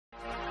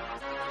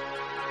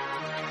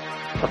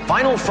The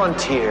final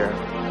frontier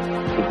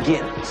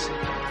begins.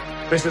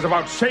 This is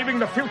about saving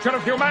the future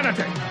of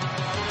humanity.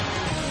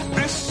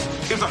 This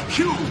is a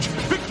huge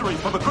victory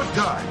for the good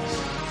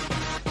guys.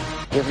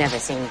 You've never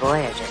seen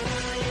Voyager.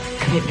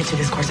 Commitment to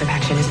this course of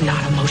action is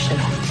not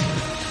emotional.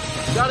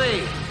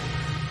 Scotty,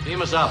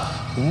 beam us up.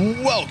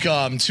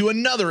 Welcome to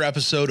another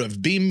episode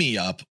of Beam Me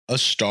Up, a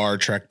Star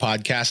Trek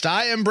podcast.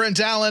 I am Brent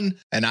Allen,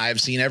 and I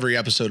have seen every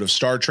episode of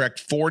Star Trek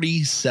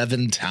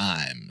 47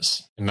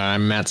 times. And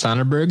I'm Matt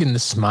Sonderberg, and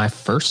this is my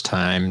first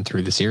time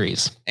through the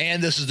series.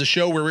 And this is the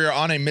show where we are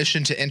on a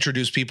mission to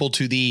introduce people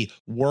to the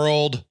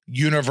world,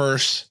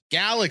 universe,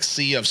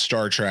 galaxy of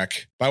Star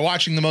Trek by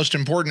watching the most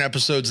important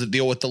episodes that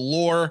deal with the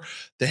lore,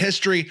 the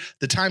history,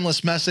 the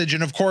timeless message,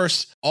 and of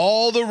course,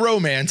 all the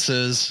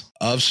romances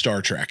of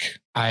Star Trek.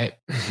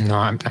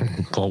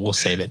 We'll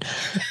save it.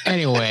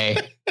 Anyway,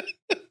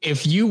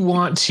 if you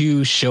want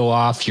to show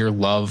off your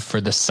love for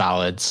the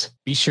solids,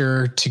 be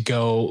sure to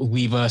go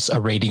leave us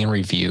a rating and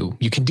review.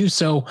 You can do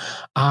so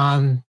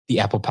on the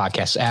Apple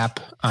Podcast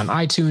app, on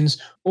iTunes,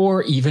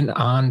 or even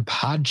on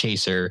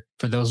Podchaser.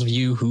 For those of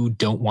you who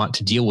don't want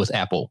to deal with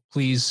Apple,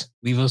 please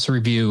leave us a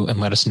review and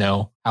let us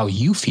know how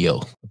you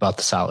feel about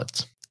the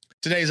solids.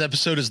 Today's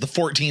episode is the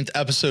 14th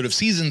episode of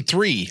season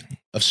 3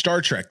 of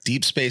Star Trek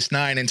Deep Space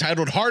Nine,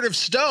 entitled Heart of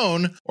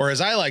Stone, or as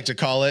I like to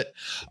call it,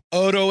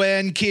 Odo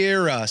and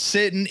Kira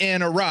sitting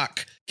in a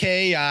rock.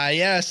 Kissin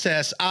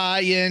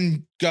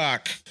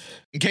Gok.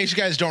 In case you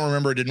guys don't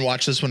remember, didn't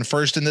watch this one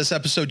first, in this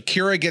episode,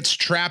 Kira gets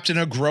trapped in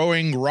a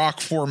growing rock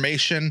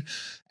formation,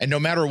 and no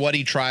matter what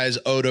he tries,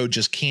 Odo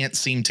just can't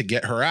seem to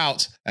get her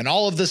out. And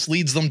all of this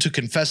leads them to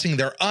confessing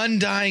their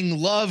undying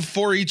love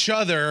for each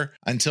other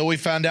until we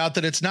found out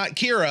that it's not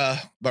Kira,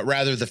 but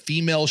rather the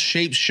female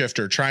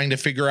shapeshifter trying to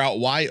figure out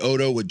why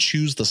Odo would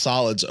choose the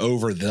solids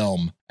over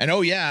them. And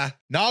oh yeah,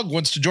 Nog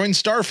wants to join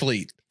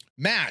Starfleet.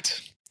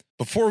 Matt,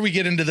 before we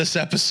get into this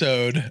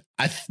episode,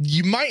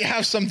 you might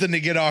have something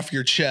to get off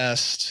your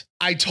chest.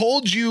 I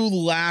told you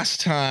last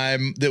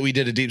time that we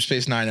did a Deep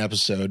Space Nine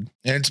episode,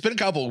 and it's been a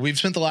couple. We've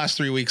spent the last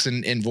 3 weeks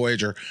in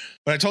Voyager,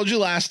 but I told you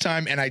last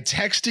time, and I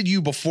texted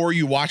you before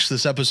you watched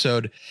this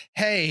episode,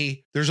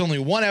 hey, there's only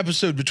one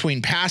episode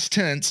between past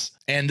tense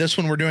and this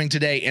one we're doing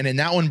today, and in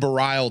that one,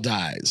 Bareil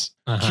dies.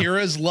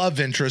 Kira's love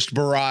interest,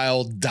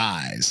 Bareil,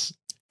 dies.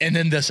 And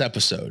then this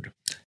episode,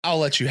 I'll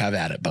let you have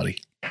at it,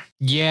 buddy.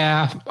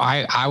 Yeah,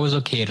 I was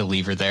okay to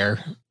leave her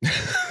there.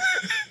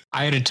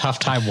 I had a tough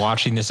time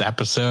watching this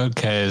episode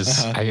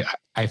because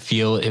I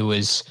feel it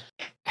was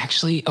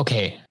actually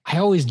okay. I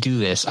always do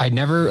this. I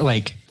never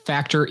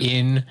factor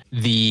in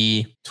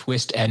the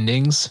twist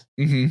endings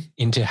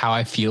into how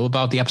I feel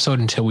about the episode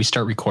until we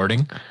start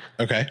recording.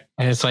 Okay.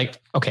 And it's like,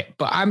 okay,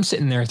 but I'm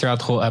sitting there throughout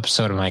the whole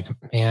episode. I'm like,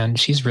 man,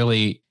 she's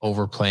really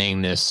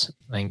overplaying this.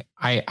 Like,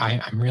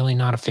 I'm really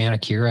not a fan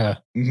of Kira.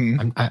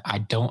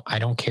 I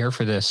don't care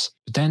for this.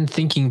 But then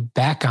thinking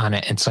back on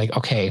it, it's like,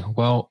 okay,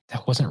 well,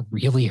 that wasn't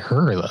really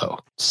her though.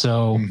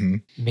 So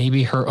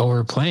maybe her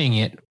overplaying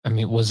it,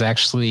 it was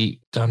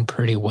actually done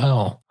pretty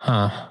well.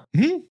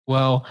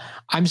 Well,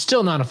 I'm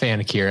still not a fan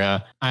of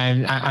Kira.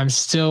 I'm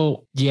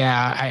still,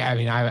 yeah.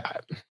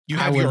 You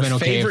have your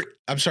favorite.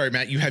 I'm sorry,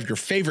 Matt. You have your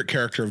favorite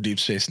character of Deep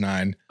Space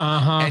Nine,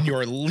 and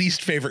your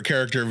least favorite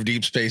character of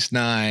Deep Space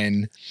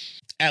Nine.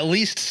 At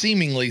least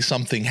seemingly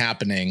something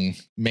happening,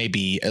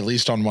 maybe at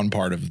least on one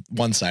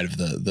side of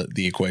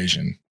the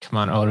equation. Come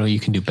on, Odo, you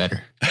can do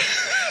better.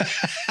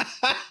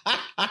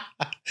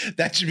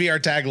 That should be our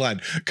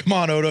tagline. Come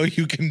on, Odo,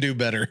 you can do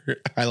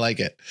better. I like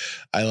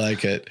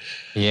it.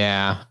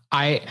 Yeah.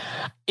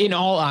 In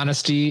all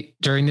honesty,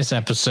 during this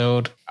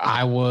episode,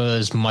 I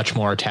was much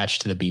more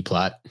attached to the B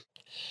plot.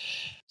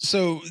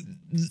 So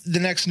the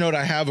next note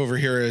I have over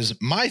here is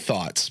my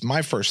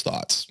first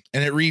thoughts.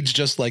 And it reads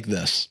just like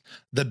this.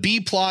 The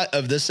B plot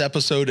of this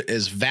episode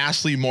is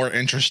vastly more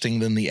interesting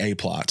than the A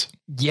plot.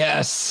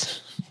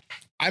 Yes.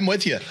 I'm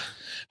with you.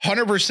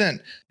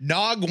 100%.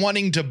 Nog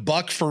wanting to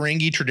buck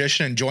Ferengi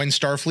tradition and join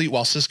Starfleet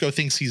while Sisko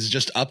thinks he's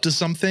just up to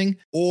something,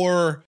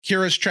 or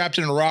Kira's trapped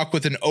in a rock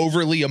with an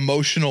overly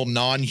emotional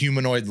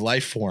non-humanoid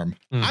life form.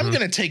 I'm going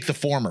to take the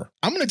former.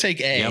 I'm going to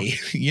take A,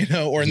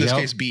 or in this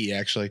case, B,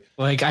 actually.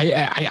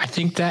 I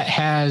think that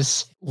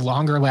has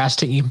longer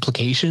lasting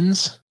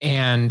implications.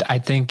 And I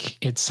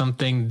think it's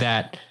something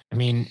that,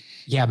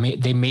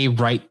 they may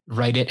write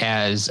it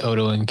as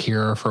Odo and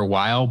Kira for a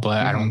while,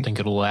 but I don't think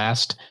it'll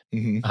last.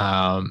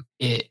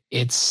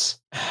 It's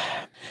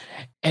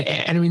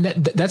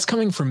that's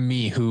coming from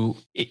me, who,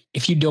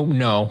 if you don't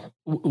know,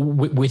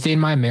 within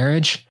my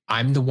marriage,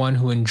 I'm the one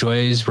who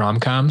enjoys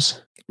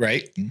rom-coms.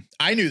 Right.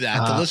 I knew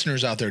that. The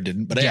listeners out there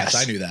didn't, but yes,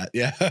 I knew that.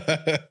 Yeah.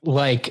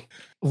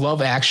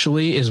 Love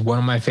Actually is one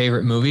of my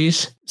favorite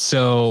movies.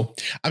 So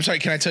I'm sorry.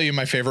 Can I tell you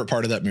my favorite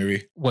part of that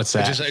movie? What's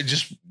that?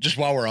 Just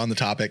while we're on the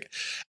topic,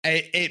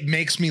 it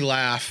makes me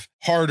laugh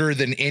harder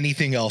than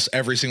anything else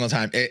every single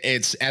time.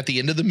 It's at the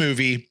end of the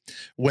movie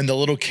when the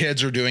little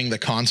kids are doing the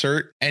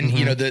concert, and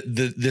you know,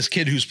 this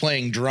kid who's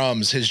playing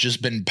drums has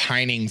just been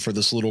pining for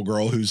this little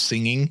girl who's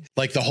singing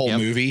like the whole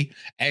movie,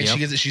 and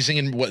she's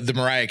singing what the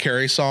Mariah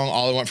Carey song,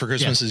 "All I Want for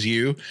Christmas Is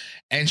You,"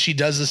 and she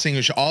does this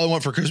thing, "All I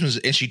Want for Christmas,"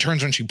 and she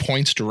turns around, she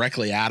points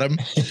directly at him,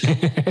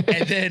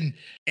 and then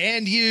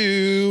and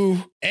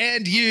you,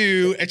 and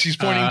she's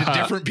pointing to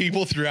different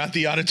people throughout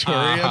the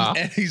auditorium,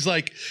 and he's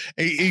like,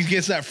 he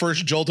gets that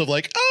first jolt of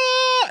like,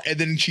 ah, and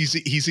then he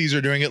sees her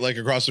doing it like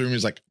across the room.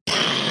 He's like,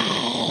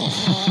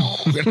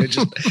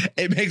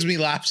 it makes me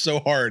laugh so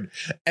hard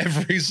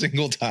every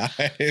single time.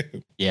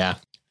 Yeah,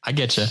 I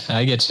get you.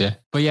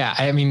 But yeah,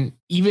 I mean,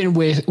 even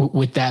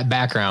with that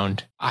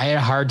background, I had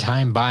a hard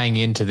time buying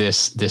into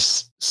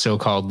this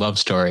so-called love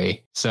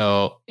story.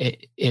 So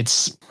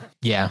it's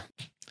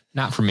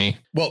not for me.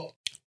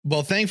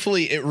 Well,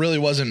 thankfully, it really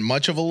wasn't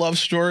much of a love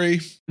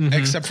story,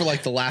 except for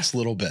like the last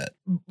little bit.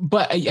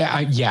 But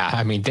yeah,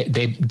 I mean,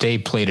 they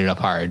played it up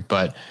hard,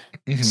 but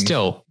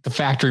still, the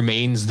fact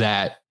remains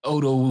that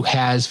Odo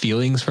has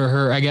feelings for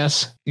her, I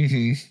guess,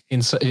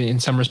 in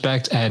some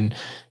respect, and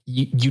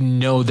you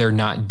know they're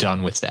not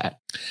done with that.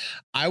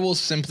 I will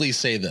simply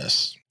say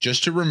this,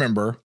 just to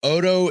remember,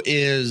 Odo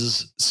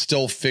is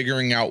still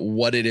figuring out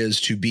what it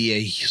is to be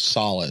a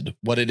solid,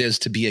 what it is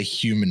to be a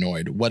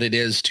humanoid, what it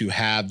is to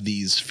have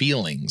these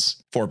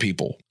feelings for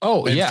people.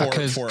 Oh, yeah.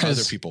 For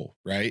other people,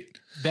 right?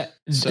 That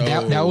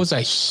was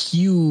a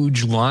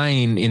huge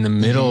line in the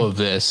middle of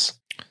this.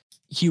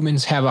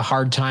 Humans have a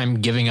hard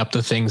time giving up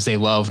the things they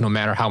love, no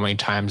matter how many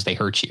times they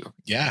hurt you.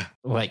 Yeah.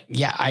 Like,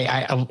 yeah,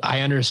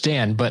 I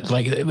understand, but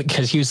like,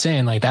 because he was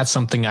saying like, that's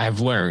something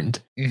I've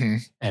learned.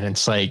 And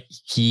it's like,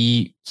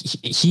 he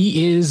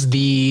is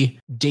the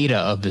Data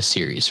of the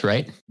series,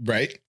 right?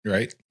 Right.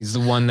 He's the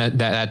one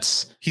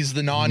that's he's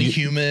the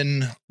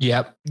non-human.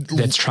 Yep.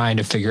 That's trying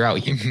to figure out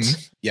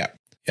humans. Yep.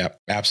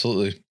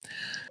 Absolutely.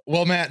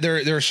 Well, Matt,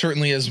 there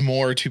certainly is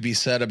more to be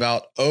said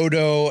about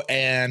Odo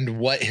and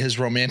what his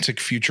romantic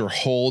future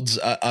holds.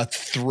 A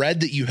thread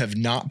that you have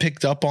not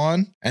picked up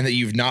on and that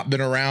you've not been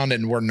around,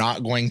 and we're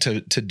not going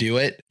to do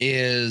it,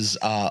 is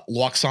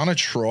Lwaxana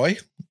Troi,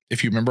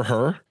 if you remember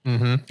her,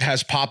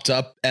 has popped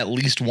up at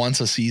least once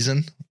a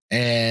season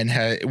and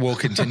will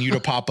continue to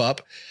pop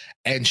up.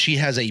 And she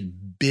has a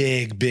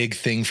big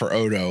thing for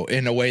Odo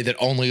in a way that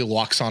only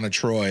Lwaxana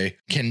Troi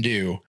can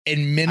do.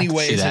 In many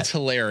ways, it's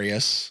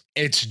hilarious.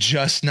 It's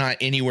just not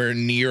anywhere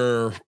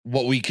near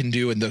what we can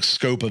do in the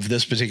scope of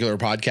this particular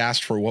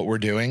podcast for what we're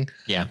doing.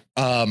 Yeah.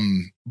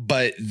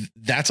 But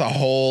that's a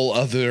whole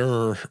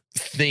other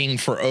thing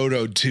for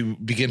Odo to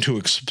begin to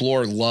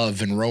explore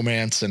love and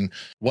romance and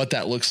what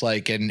that looks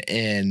like.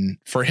 And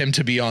for him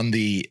to be on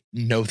the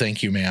no,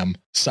 thank you, ma'am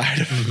side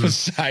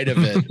of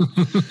it.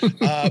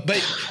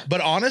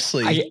 But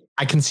honestly,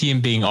 I can see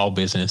him being all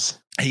business.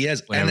 He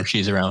is whenever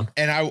she's around.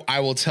 And I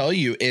will tell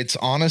you, it's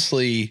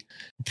honestly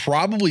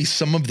probably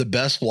some of the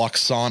best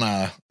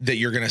Lwaxana that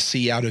you're going to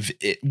see out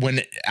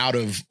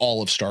of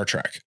all of Star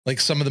Trek.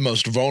 Like some of the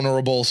most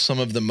vulnerable, some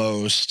of the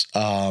most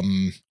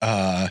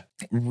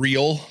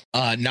real,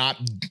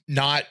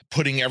 not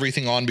putting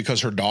everything on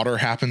because her daughter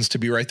happens to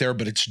be right there,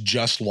 but it's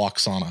just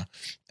Lwaxana.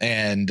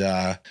 And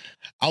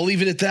I'll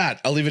leave it at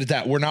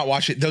that. We're not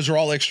watching. Those are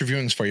all extra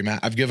viewings for you,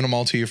 Matt. I've given them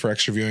all to you for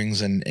extra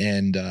viewings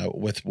and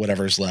with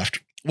whatever's left.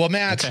 Well,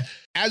 Matt,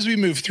 as we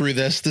move through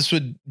this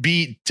would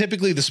be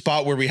typically the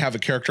spot where we have a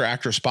character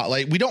actor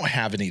spotlight. We don't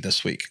have any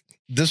this week.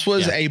 This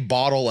was a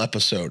bottle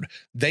episode.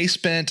 They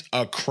spent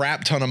a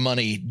crap ton of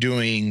money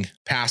doing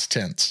past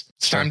tense.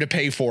 It's time to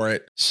pay for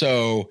it.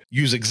 So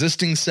use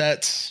existing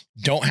sets,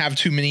 don't have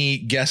too many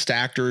guest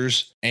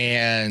actors,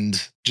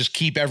 and just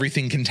keep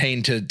everything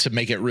contained to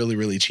make it really,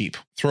 really cheap.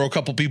 Throw a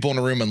couple people in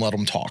a room and let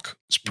them talk.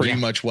 It's pretty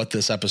much what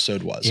this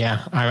episode was.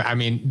 Yeah. I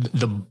mean,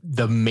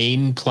 the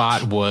main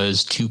plot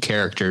was two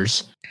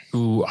characters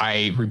who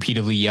I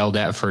repeatedly yelled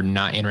at for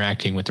not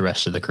interacting with the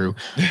rest of the crew.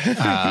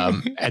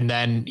 And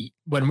then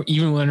when we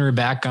were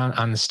back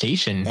on the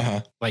station,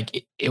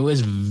 like it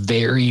was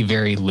very,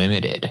 very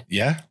limited.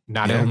 Yeah.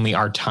 Not only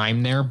our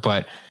time there,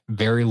 but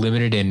very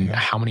limited in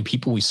how many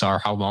people we saw or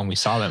how long we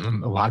saw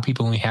them. A lot of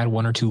people only had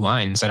one or two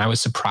lines, and I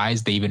was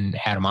surprised they even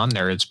had them on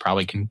there. It's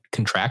probably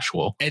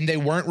contractual. And they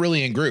weren't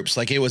really in groups.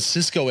 Like it was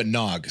Cisco and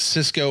Nog,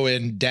 Cisco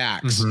and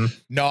Dax,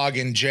 Nog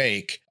and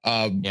Jake,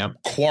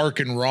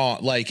 Quark and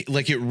Ron. Like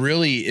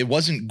it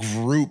wasn't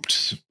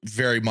grouped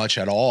very much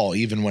at all,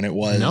 even when it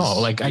was. No,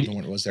 like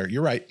when it was there.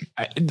 You're right.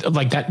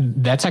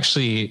 That's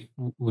actually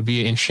would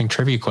be an interesting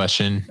trivia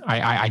question.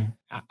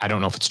 I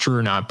don't know if it's true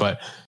or not, but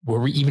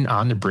were we even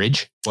on the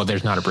bridge? Well,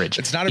 there's not a bridge.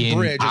 It's not a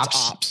bridge. Ops?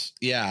 It's ops.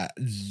 Yeah.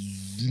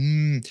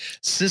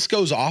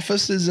 Cisco's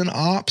office is in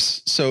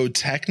ops. So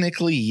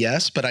technically,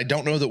 yes, but I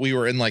don't know that we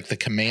were in like the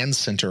command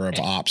center of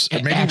ops.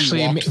 Or maybe we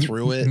walked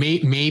through it.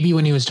 Maybe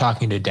when he was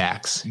talking to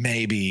Dax.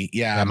 Maybe.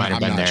 Yeah. That might have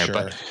been there.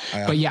 Sure.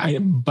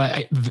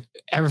 But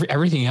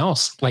everything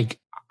else, like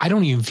I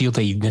don't even feel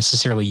they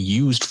necessarily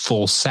used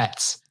full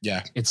sets.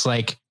 Yeah. It's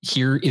like,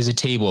 here is a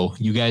table.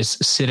 You guys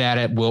sit at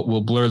it.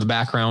 We'll blur the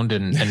background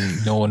and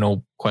no one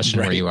will question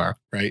Right. where you are.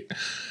 Right.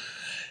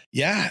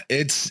 Yeah,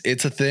 it's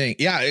a thing.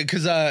 Yeah,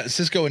 because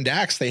Cisco and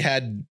Dax, they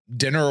had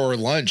dinner or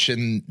lunch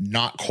and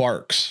not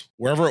Quarks.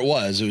 Wherever it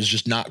was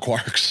just not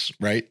Quarks,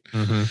 right?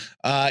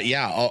 Mm-hmm.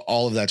 Yeah,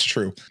 all of that's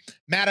true.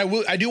 Matt,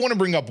 I do want to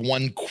bring up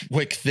one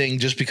quick thing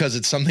just because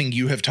it's something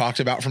you have talked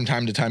about from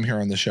time to time here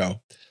on the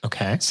show.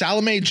 Okay.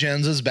 Salome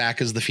Jens is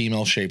back as the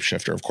female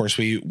shapeshifter. Of course,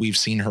 we've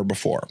seen her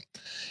before.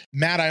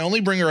 Matt, I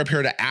only bring her up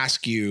here to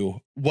ask you,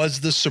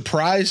 was the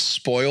surprise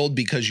spoiled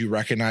because you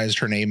recognized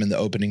her name in the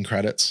opening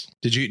credits?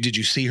 Did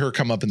you see her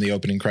come up in the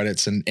opening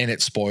credits and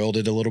it spoiled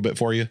it a little bit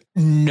for you?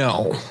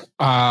 No.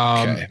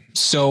 Okay.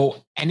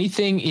 So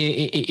anything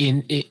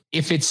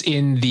if it's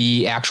in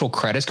the actual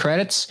credits,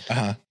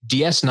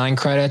 DS9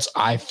 credits,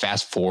 I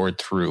fast forward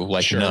through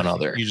like none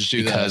other. You just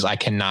do because I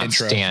cannot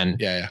intro.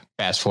 stand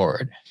fast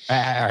forward.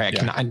 I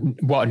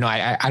don't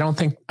know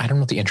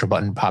if the intro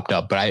button popped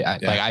up, but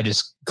I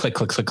just click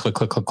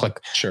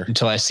sure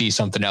until I see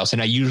something else.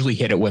 And I usually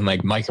hit it when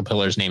like Michael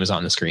Pillar's name is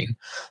on the screen. I'm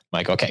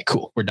like, okay,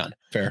 cool, we're done.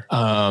 Fair.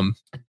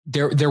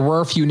 There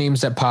were a few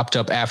names that popped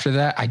up after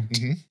that. I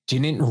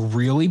didn't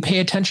really pay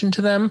attention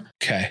to them.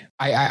 Okay.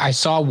 I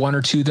saw one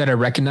or two that I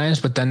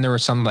recognized, but then there were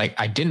some like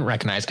I didn't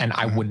recognize, and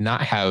I would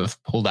not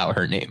have pulled out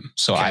her name.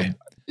 So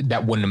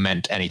that wouldn't have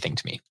meant anything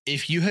to me.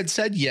 If you had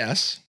said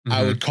yes,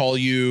 I would call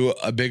you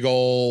a big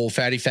old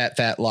fatty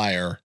fat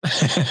liar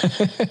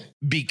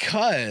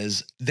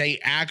because they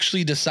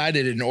actually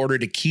decided, in order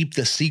to keep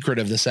the secret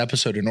of this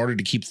episode, in order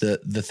to keep the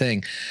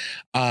thing,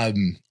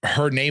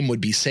 her name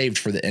would be saved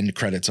for the end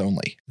credits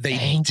only.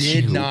 They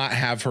did not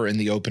have her in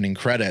the opening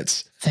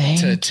credits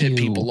to tip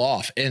people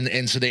off.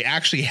 And so they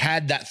actually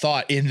had that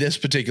thought in this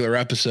particular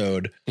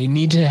episode. They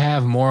need to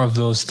have more of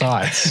those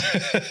thoughts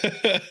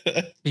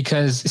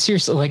because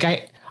seriously, like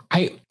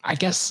I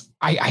guess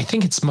I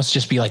think it must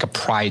just be like a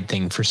pride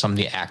thing for some of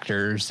the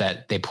actors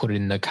that they put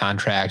in the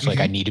contract. Like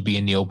I need to be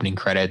in the opening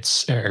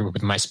credits or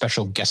with my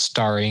special guest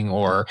starring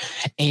or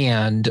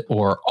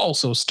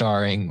also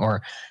starring,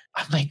 or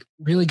I'm like,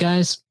 really,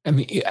 guys? I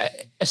mean,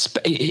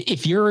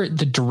 if you're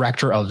the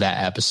director of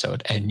that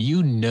episode and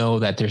you know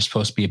that there's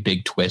supposed to be a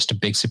big twist, a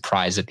big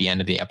surprise at the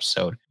end of the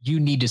episode, you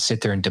need to sit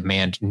there and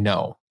demand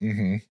no.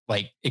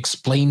 Like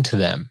explain to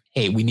them,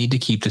 hey, we need to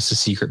keep this a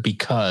secret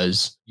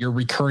because you're a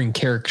recurring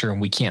character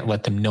and we can't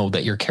let them know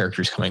that your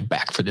character is coming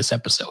back for this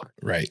episode.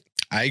 Right.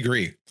 I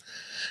agree.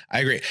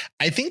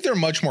 I think they're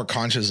much more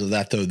conscious of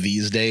that though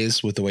these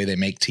days with the way they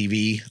make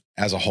TV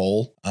as a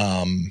whole.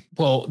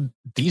 Well,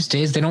 these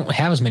days they don't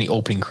have as many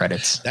opening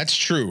credits. That's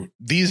true.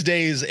 These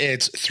days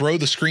it's throw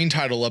the screen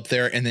title up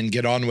there and then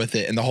get on with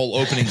it. And the whole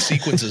opening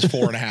sequence is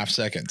 4.5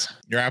 seconds.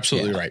 You're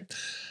absolutely right.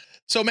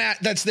 So Matt,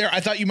 that's there. I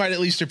thought you might at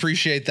least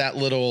appreciate that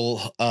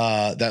little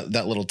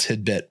that little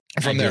tidbit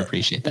from there.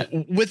 Appreciate that.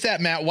 With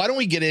that, Matt, why don't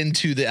we get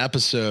into the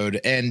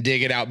episode and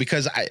dig it out?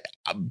 Because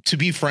to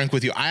be frank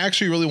with you, I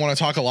actually really want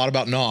to talk a lot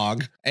about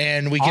Nog,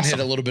 and we can hit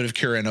a little bit of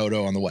Kira and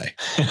Odo on the way.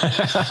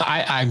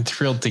 I'm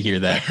thrilled to hear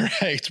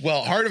that. Right.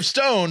 Well, Heart of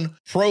Stone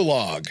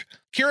prologue.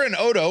 Kira and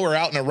Odo are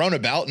out in a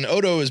runabout, and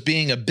Odo is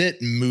being a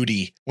bit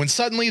moody when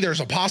suddenly there's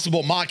a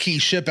possible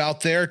Maquis ship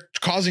out there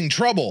causing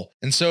trouble.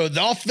 And so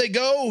off they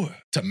go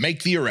to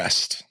make the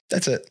arrest.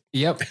 That's it.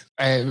 Yep.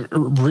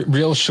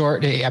 Real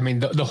short. I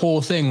mean, the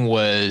whole thing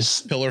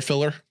was pillar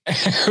filler.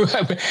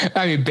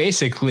 I mean,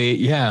 basically,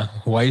 yeah.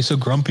 Why are you so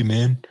grumpy,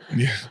 man?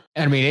 Yeah.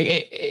 I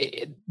mean,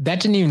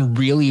 that didn't even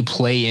really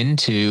play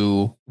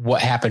into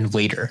what happened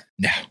later.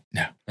 No.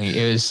 I mean,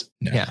 it was,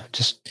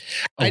 just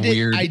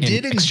weird. I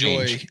did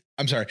enjoy. Exchange.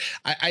 I'm sorry.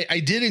 I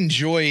did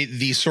enjoy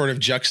the sort of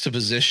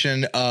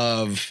juxtaposition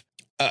of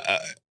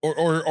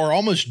or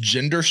almost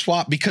gender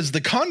swap, because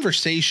the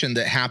conversation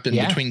that happened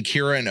between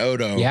Kira and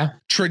Odo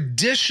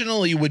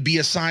traditionally would be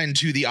assigned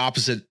to the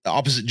opposite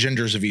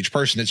genders of each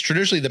person. It's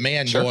traditionally the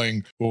man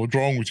going, well, what's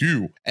wrong with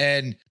you?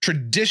 And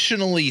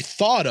traditionally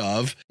thought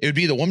of, it would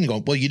be the woman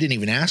going, well, you didn't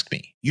even ask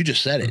me. You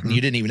just said it and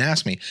you didn't even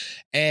ask me.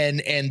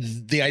 And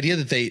the idea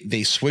that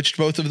they switched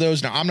both of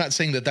those. Now, I'm not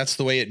saying that that's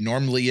the way it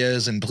normally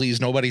is. And please,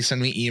 nobody send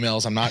me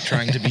emails. I'm not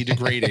trying to be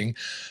degrading.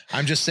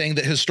 I'm just saying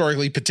that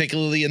historically,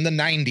 particularly in the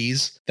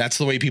 90s, that's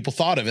the way people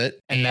thought of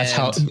it. And that's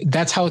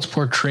how it's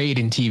portrayed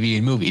in TV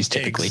and movies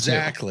typically.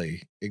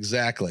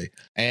 Exactly.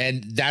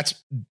 And that's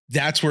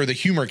where the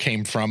humor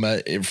came from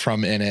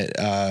in it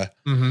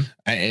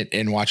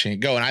in watching it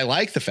go. And I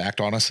like the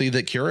fact, honestly,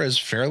 that Kira is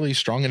fairly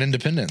strong and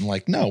independent and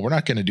like, no, we're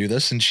not going to do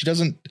this. And she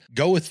doesn't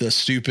go with the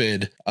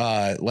stupid,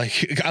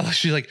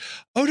 she's like,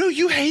 oh no,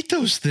 you hate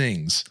those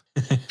things.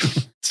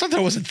 It's not that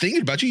I wasn't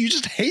thinking about you. You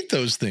just hate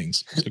those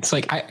things. It's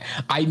like,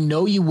 I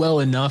know you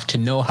well enough to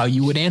know how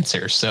you would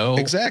answer. So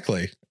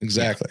exactly.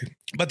 exactly. Yeah.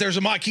 But there's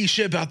a Maquis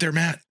ship out there,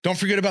 Matt. Don't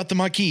forget about the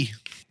Maquis.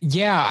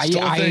 Yeah,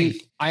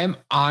 I am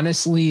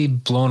honestly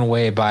blown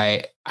away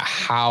by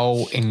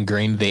how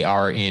ingrained they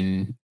are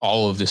in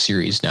all of the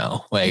series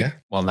now. Like,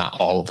 well, not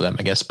all of them,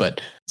 I guess, but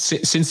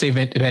since they've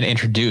been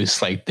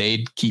introduced, like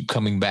they keep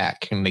coming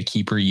back and they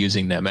keep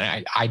reusing them.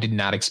 And I did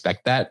not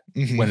expect that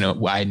when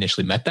I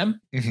initially met them.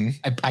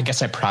 I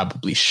guess I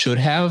probably should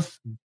have,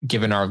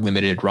 given our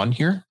limited run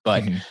here,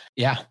 but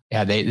yeah,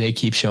 they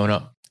keep showing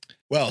up.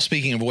 Well,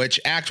 speaking of which,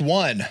 Act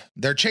 1,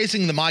 they're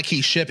chasing the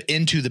Maquis ship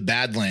into the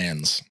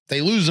Badlands. They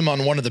lose them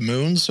on one of the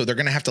moons, so they're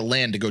going to have to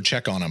land to go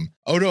check on them.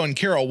 Odo and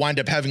Kira wind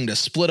up having to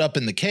split up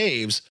in the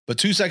caves, but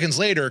 2 seconds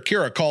later,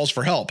 Kira calls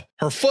for help.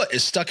 Her foot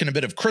is stuck in a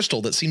bit of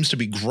crystal that seems to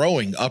be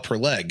growing up her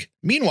leg.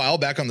 Meanwhile,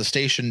 back on the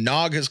station,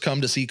 Nog has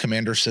come to see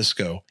Commander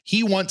Sisko.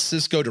 He wants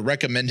Sisko to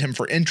recommend him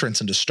for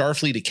entrance into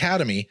Starfleet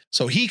Academy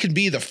so he can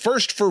be the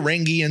first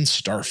Ferengi in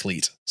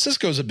Starfleet.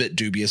 Sisko's a bit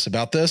dubious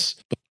about this,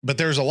 but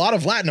there's a lot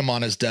of latinum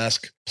on his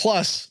desk,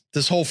 plus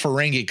this whole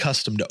Ferengi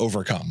custom to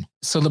overcome.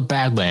 So the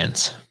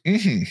Badlands.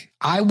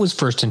 I was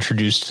first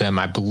introduced to them,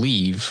 I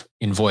believe,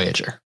 in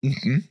Voyager.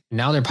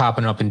 Now they're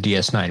popping up in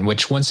DS9,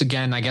 which once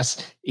again, I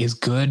guess is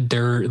good.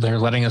 They're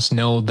letting us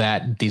know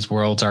that these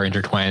worlds are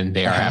intertwined.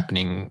 They are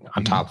happening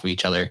on top of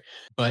each other.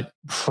 But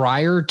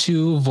prior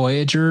to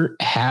Voyager,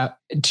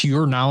 to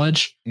your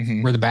knowledge,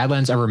 were the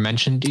Badlands ever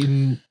mentioned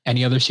in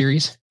any other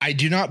series? I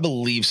do not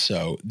believe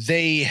so.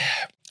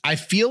 I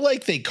feel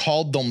like they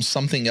called them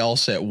something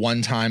else at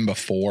one time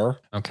before.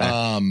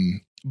 Okay.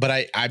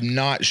 But I'm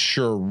not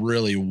sure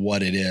really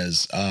what it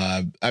is.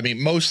 I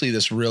mean, mostly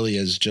this really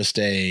is just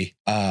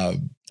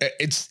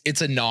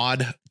it's a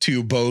nod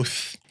to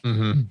both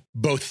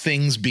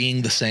things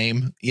being the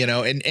same, you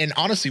know, and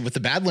honestly with the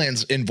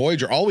Badlands in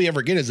Voyager, all we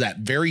ever get is that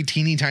very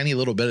teeny tiny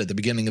little bit at the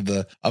beginning of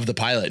the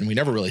pilot. And we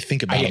never really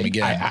think about them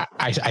again.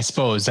 I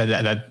suppose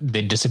that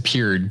they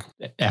disappeared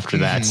after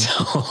that.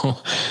 So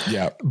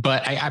yeah,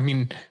 but I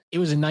mean, it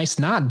was a nice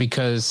nod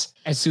because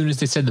as soon as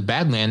they said the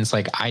Badlands,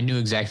 like I knew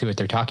exactly what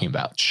they're talking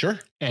about. Sure.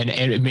 And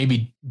it made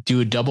me do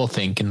a double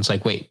think. And it's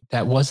like, wait,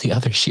 that was the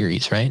other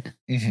series, right?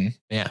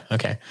 Yeah.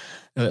 Okay.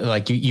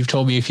 Like you've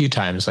told me a few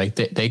times, like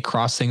they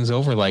cross things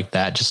over like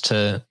that just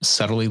to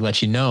subtly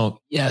let you know,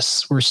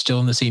 yes, we're still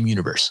in the same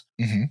universe.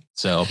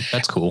 So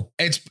that's cool.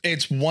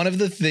 It's one of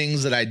the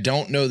things that I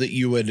don't know that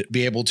you would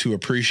be able to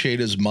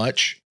appreciate as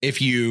much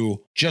if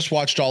you just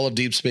watched all of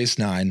Deep Space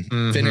Nine,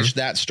 finish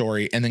that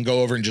story, and then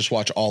go over and just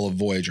watch all of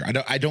Voyager.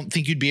 I don't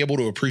think you'd be able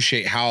to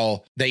appreciate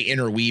how they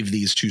interweave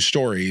these two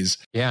stories.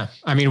 Yeah.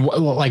 I mean,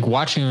 like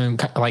watching them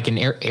like an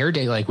air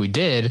day like we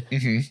did,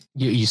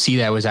 you see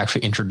that was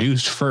actually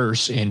introduced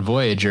first in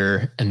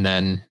Voyager and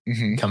then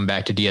come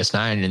back to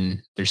DS9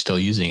 and they're still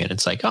using it.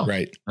 It's like, oh,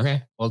 right.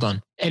 Okay, well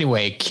done.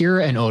 Anyway,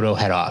 Kira and Odo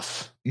head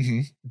off.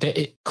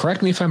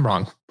 Correct me if I'm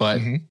wrong,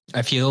 but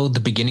I feel the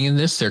beginning of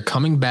this, they're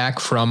coming back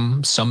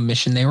from some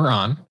mission they were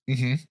on.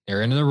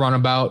 They're into the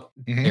runabout.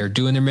 They're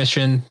doing their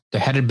mission.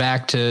 They're headed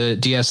back to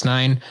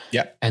DS9.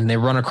 Yep. And they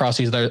run across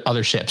these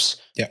other ships.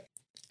 Yep.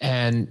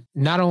 And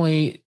not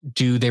only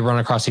do they run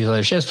across these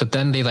other ships, but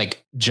then they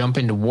like jump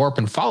into warp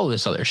and follow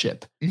this other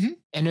ship.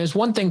 And it's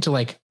one thing to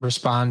like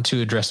respond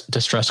to a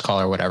distress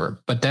call or whatever.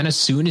 But then as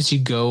soon as you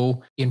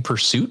go in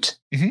pursuit,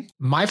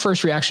 my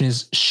first reaction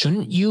is,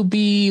 shouldn't you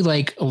be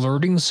like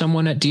alerting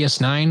someone at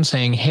DS9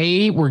 saying,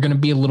 hey, we're going to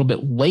be a little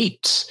bit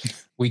late.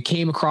 We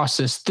came across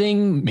this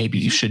thing. Maybe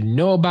you should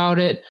know about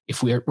it.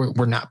 If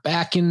we're not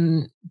back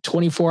in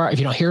 24 hours, if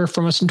you don't hear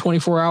from us in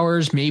 24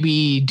 hours,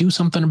 maybe do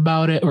something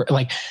about it, or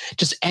like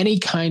just any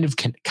kind of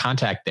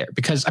contact there.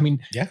 Because I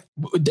mean,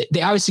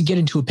 they obviously get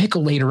into a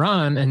pickle later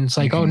on, and it's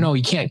like, oh no,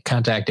 you can't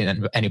contact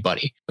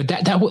anybody. But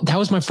that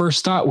was my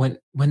first thought when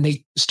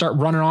they start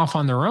running off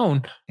on their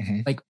own.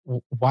 Like,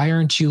 why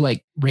aren't you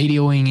like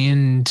radioing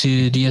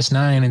into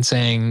DS9 and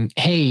saying,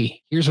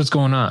 hey, here's what's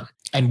going on?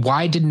 And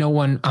why did no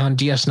one on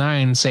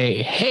DS9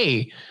 say,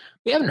 hey,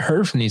 we haven't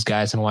heard from these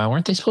guys in a while.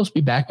 Weren't they supposed to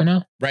be back by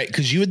now? Right.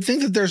 Because you would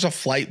think that there's a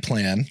flight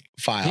plan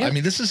file. Yeah. I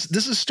mean, this is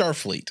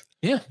Starfleet.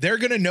 Yeah. They're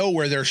going to know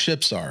where their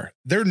ships are.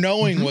 They're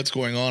knowing what's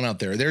going on out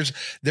there. There's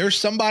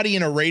somebody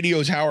in a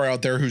radio tower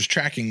out there who's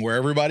tracking where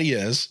everybody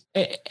is.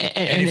 And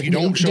if you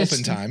don't show up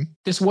in time.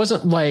 This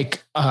wasn't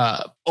like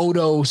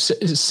Odo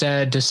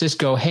said to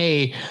Sisko,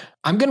 hey,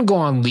 I'm going to go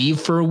on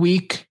leave for a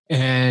week.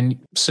 And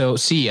so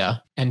see ya.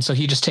 And so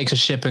he just takes a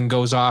ship and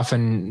goes off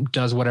and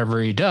does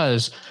whatever he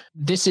does.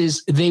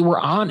 They were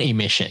on a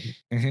mission.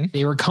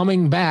 They were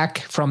coming back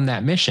from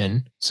that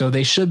mission. So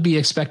they should be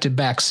expected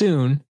back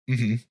soon.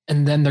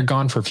 And then they're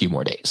gone for a few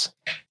more days.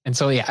 And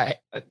so, yeah,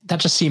 that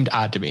just seemed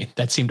odd to me.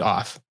 That seemed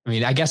off. I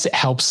mean, I guess it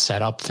helps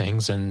set up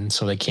things and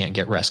so they can't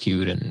get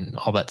rescued and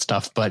all that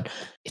stuff. But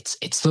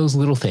it's those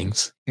little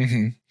things.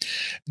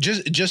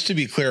 Just to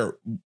be clear,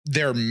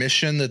 their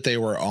mission that they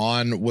were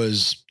on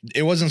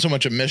it wasn't so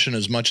much a mission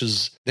as much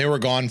as they were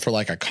gone for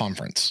like a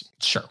conference.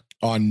 Sure.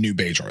 On New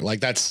Bajor. Like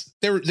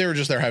they were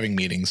just there having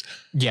meetings.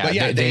 Yeah. But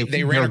yeah,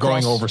 they ran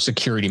going over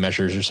security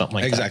measures or something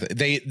like that.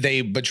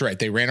 Exactly. But you're right.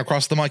 They ran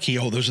across the Maquis.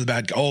 Oh, those are the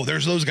bad guys. Oh,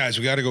 there's those guys.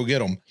 We got to go get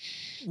them.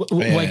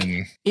 Like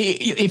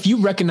if you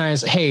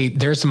recognize, hey,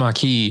 there's the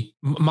Maquis,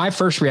 my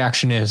first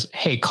reaction is,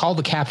 hey, call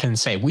the captain and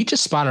say, we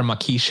just spotted a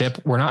Maquis ship.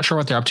 We're not sure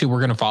what they're up to. We're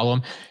going to follow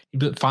them.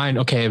 Fine.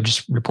 Okay.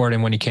 Just report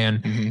him when you can.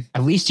 Mm-hmm.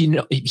 At least,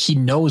 he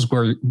knows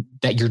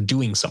that you're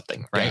doing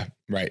something. Right. Yeah,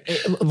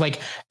 right.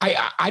 Like,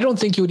 I don't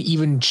think it would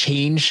even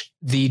change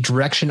the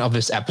direction of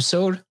this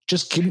episode.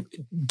 Just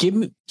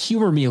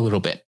humor me a little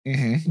bit.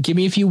 Mm-hmm. Give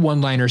me a few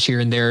one-liners here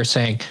and there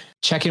saying,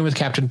 check in with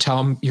Captain, tell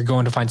him you're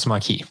going to find some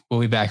Maquis. We'll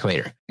be back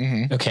later.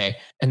 Mm-hmm. Okay.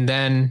 And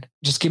then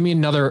just give me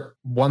another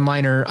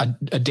one-liner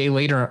a day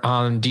later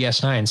on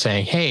DS9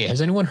 saying, hey,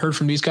 has anyone heard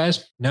from these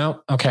guys?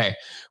 No. Okay.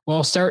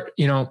 Well, start,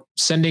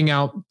 sending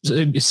out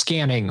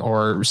scanning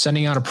or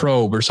sending out a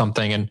probe or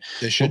something. And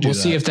we'll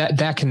see if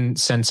that can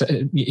sense,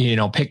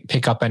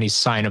 pick up any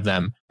sign of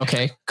them.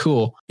 Okay,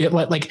 cool.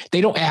 Like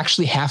they don't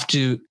actually have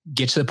to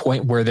get to the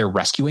point where they're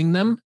rescuing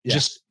them. Yeah.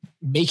 Just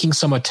making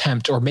some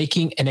attempt or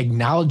making an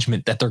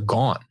acknowledgement that they're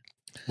gone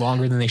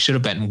longer than they should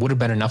have been would have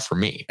been enough for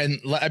me.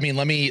 And I mean,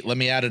 let me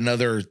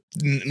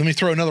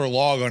throw another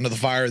log onto the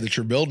fire that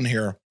you're building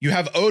here. You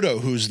have Odo,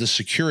 who's the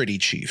security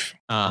chief.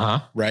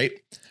 Right?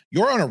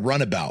 You're on a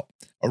runabout.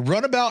 A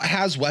runabout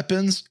has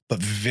weapons, but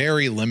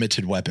very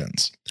limited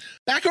weapons.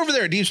 Back over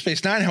there at Deep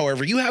Space Nine,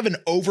 however, you have an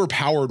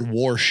overpowered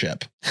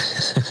warship.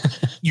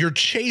 You're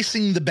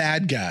chasing the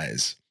bad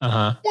guys.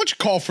 Why don't you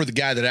call for the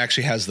guy that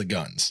actually has the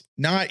guns?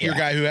 Not your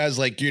guy who has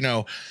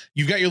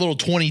you've got your little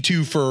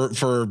 22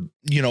 for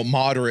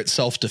moderate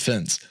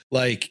self-defense.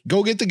 Like,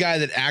 go get the guy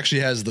that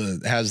actually has the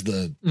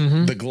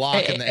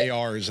Glock and the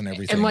ARs and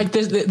everything. And like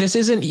this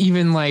isn't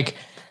even like,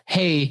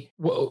 hey,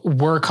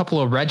 we're a couple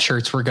of red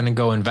shirts. We're going to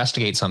go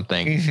investigate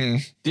something. Mm-hmm.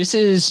 This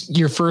is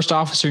your first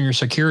officer and your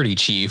security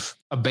chief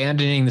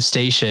abandoning the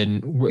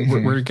station.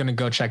 We're going to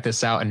go check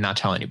this out and not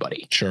tell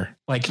anybody. Sure.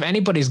 Like, if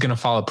anybody's going to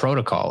follow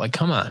protocol, like,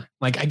 come on.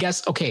 Like, I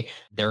guess, okay,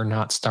 they're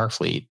not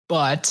Starfleet,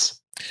 but...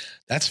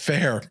 That's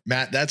fair,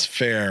 Matt. That's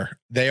fair.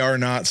 They are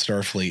not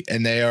Starfleet,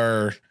 and they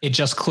are... It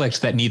just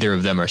clicked that neither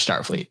of them are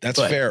Starfleet. That's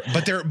fair.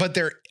 But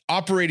they're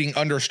operating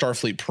under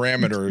Starfleet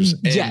parameters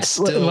and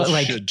still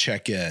should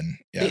check in.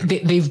 Yeah.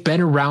 They've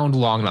been around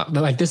long enough.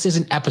 Like, this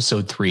isn't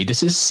episode 3.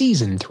 This is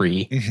season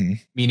 3,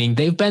 meaning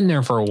they've been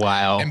there for a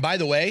while. And by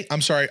the way,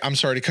 I'm sorry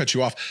to cut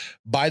you off.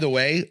 By the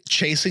way,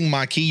 chasing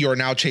Maquis, you're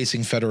now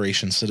chasing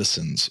Federation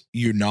citizens,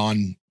 you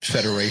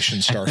non-Federation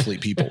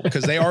Starfleet people,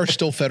 because they are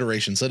still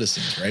Federation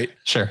citizens, right?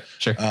 Sure.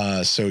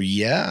 So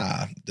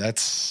yeah,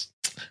 that's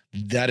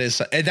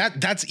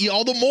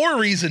all the more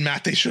reason,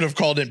 Matt, they should have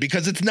called in,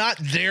 because it's not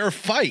their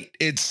fight.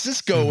 It's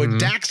Cisco and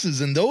Dax's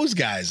and those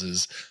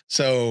guys's.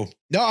 So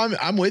no,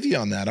 I'm with you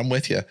on that. I'm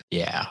with you.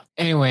 Yeah.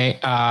 Anyway,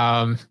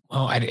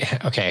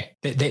 okay.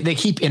 They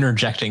keep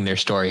interjecting their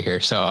story here,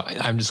 so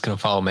I'm just going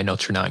to follow my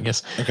notes for now, I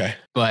guess. Okay.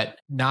 But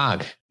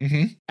Nog,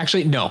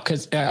 actually, no,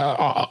 because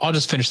I'll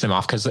just finish them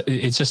off, because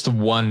it's just the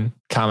one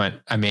comment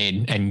I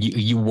made, and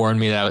you warned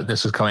me that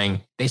this was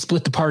coming. They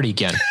split the party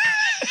again.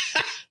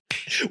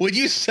 When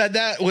you said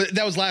that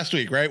was last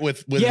week, right?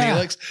 With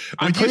Neelix.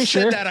 When you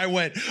said that, I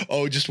went,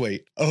 oh, just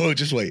wait. Oh,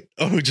 just wait.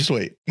 Oh, just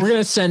wait. We're going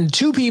to send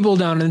 2 people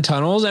down in the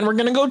tunnels, and we're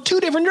going to go 2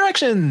 different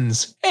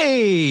directions.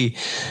 Hey,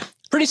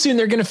 pretty soon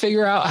they're going to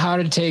figure out how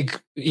to take,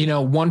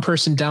 one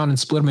person down and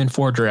split them in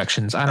 4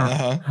 directions. I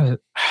don't know.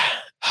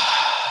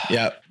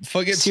 Yeah.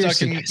 Foot gets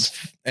stuck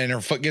and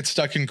her foot gets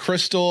stuck in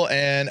crystal,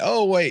 and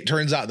oh wait,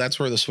 turns out that's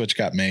where the switch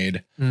got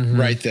made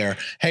right there.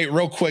 Hey,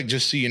 real quick,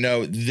 just so you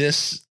know,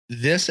 this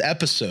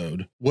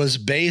episode was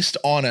based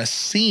on a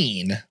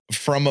scene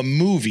from a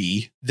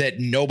movie that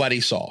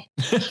nobody saw.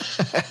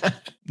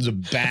 It was a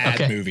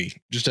bad movie,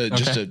 just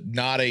a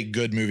not a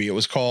good movie. It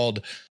was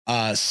called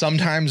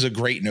Sometimes a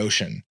Great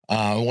Notion.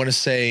 I want to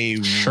say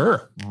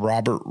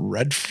Robert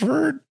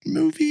Redford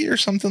movie or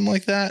something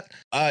like that.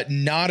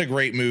 Not a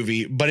great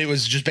movie, but it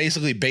was just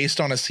basically based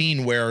on a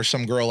scene where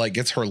some girl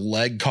gets her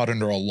leg caught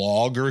under a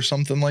log or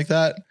something like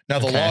that. Now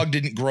the log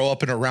didn't grow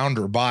up and around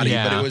her body,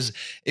 but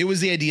it was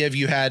the idea of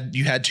you had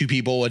 2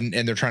 people and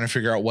they're trying to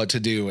figure out what to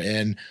do.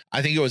 And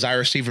I think it was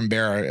Ira Steven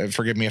Behr.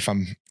 Forgive me if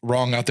I'm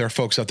wrong out there,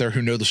 folks out there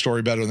who know the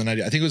story better than I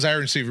do. I think it was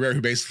Ira Steven Behr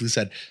who basically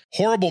said,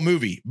 horrible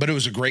movie, but it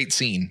was a great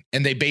scene.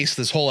 And they based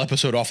this whole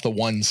episode off the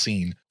one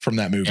scene from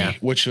that movie,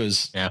 which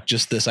was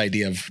just this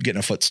idea of getting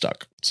a foot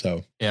stuck.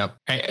 So, yeah.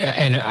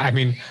 And I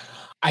mean,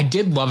 I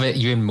did love it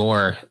even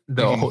more,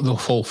 the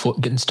whole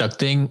foot getting stuck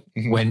thing,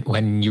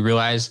 when you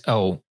realize,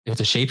 oh, it's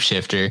a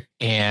shapeshifter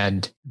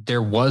and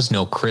there was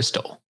no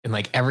crystal.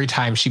 And every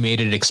time she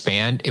made it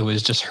expand, it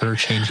was just her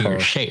changing her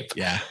shape.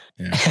 Yeah.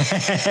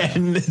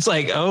 And it's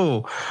like,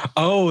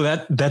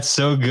 that's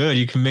so good.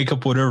 You can make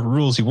up whatever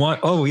rules you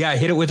want. Oh yeah,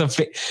 hit it with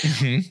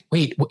a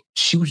wait,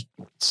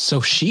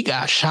 she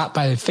got shot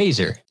by a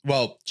phaser.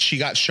 Well, she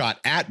got shot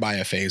at by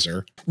a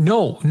phaser.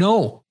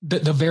 No.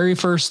 The very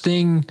first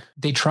thing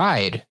they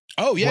tried,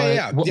 Oh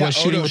yeah. Was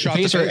shooting Odo with shot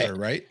the phaser, the phaser,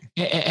 right?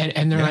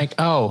 And they're like,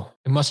 oh,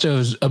 it must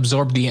have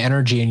absorbed the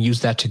energy and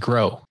used that to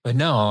grow. But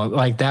no,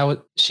 like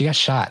she got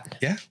shot.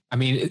 Yeah. I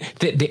mean,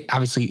 they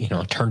obviously,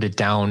 turned it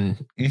down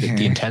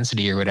the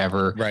intensity or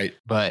whatever. Right.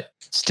 But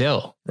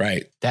still,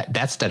 right.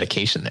 That's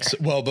dedication there. So,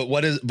 but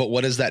what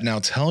does that now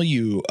tell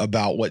you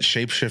about what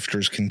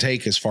shapeshifters can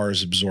take as far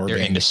as absorbing?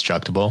 They're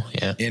indestructible.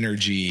 Yeah.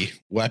 Energy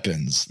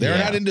weapons. They're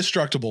not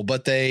indestructible,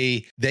 but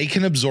they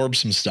can absorb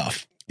some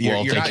stuff.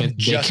 You're not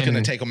just going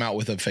to take them out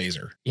with a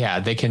phaser.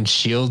 Yeah, they can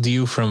shield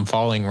you from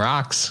falling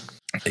rocks.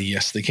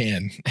 Yes, they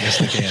can.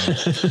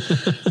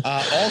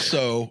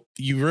 Also,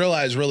 you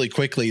realize really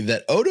quickly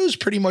that Odo's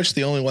pretty much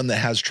the only one that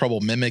has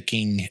trouble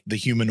mimicking the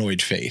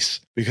humanoid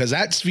face, because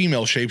that's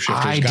female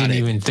shapeshifters. I didn't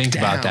even think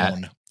about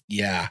that.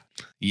 Yeah.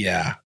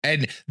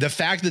 And the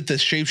fact that the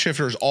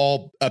shapeshifters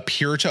all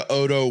appear to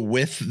Odo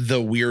with the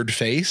weird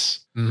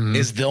face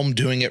is them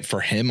doing it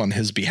for him on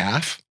his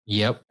behalf.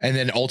 Yep. And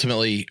then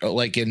ultimately,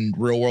 like in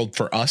real world,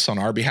 for us on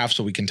our behalf,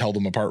 so we can tell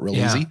them apart real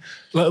easy.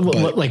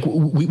 Like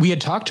we had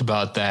talked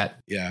about that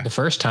the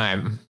first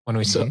time when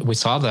we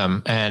saw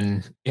them,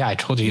 and I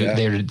told you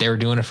they were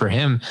doing it for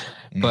him.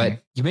 But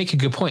you make a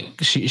good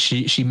point.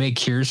 She made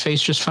Kira's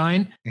face just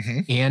fine,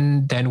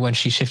 and then when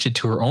she shifted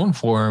to her own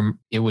form,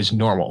 it was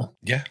normal.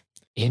 Yeah.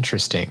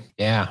 Interesting.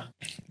 Yeah.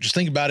 Just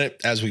think about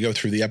it as we go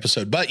through the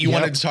episode. But you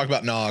wanted to talk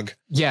about Nog.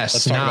 Yes.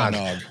 Let's talk about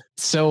Nog.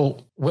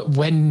 So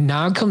when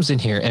Nog comes in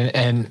here,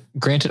 and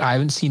granted, I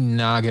haven't seen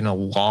Nog in a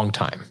long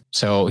time.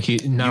 So he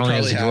not only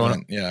has he grown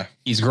up,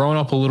 he's grown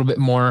up a little bit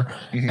more.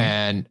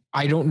 And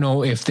I don't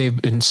know if they've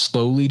been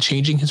slowly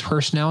changing his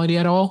personality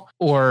at all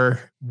or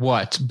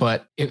what,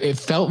 but it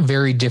felt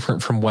very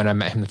different from when I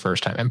met him the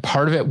first time. And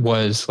part of it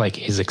was like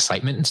his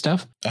excitement and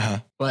stuff.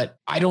 But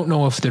I don't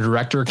know if the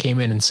director came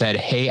in and said,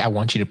 hey, I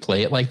want you to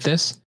play it like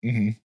this.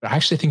 But I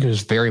actually think it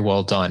was very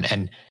well done.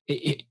 And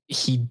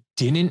he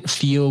didn't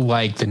feel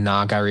like the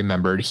Nog I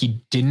remembered.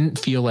 He didn't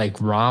feel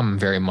like Rom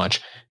very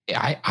much.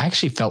 I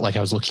actually felt like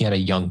I was looking at a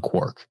young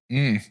Quark.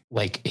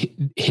 Like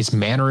his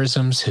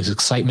mannerisms, his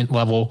excitement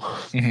level,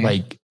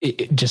 like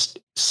it just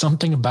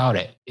something about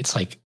it. It's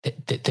like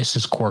this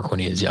is Quark when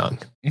he was young.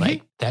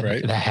 Like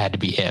that had to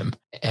be him.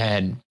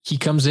 And he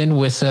comes in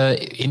with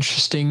a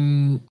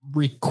interesting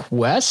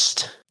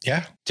request.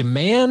 Yeah.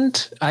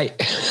 Demand.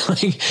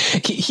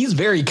 He's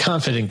very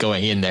confident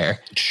going in there.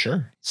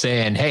 Sure.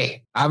 Saying,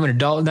 hey, I'm an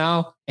adult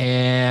now,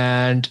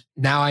 and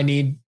now I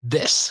need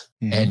this.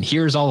 And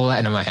here's all the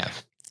Latinum I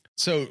have.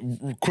 So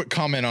quick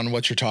comment on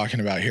what you're talking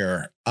about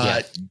here.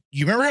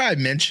 You remember how I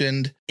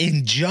mentioned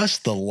in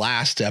just the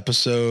last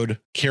episode,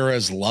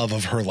 Kira's love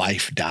of her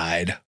life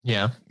died?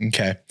 Yeah.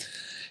 Okay.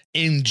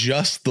 In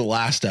just the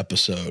last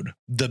episode,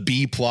 the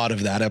B plot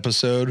of that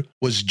episode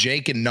was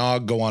Jake and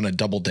Nog go on a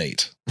double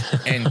date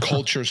and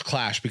cultures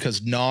clash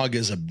because Nog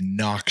is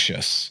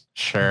obnoxious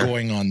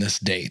going on this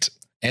date.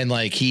 And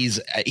like he's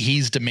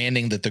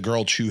demanding that the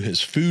girl chew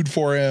his food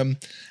for him.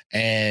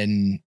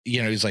 And,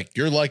 he's like,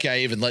 you're lucky I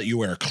even let you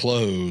wear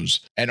clothes,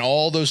 and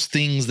all those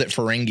things that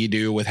Ferengi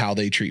do with how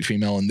they treat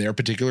female in their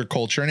particular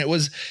culture. And it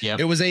was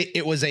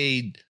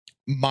a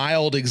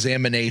mild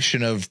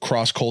examination of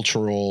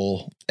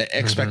cross-cultural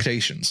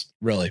expectations,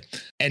 really.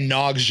 And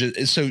Nog's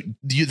just, so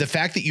the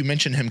fact that you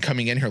mentioned him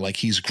coming in here, like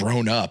he's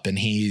grown up and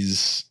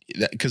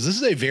because this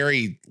is a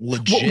very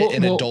legit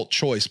and adult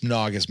choice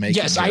Nog is making.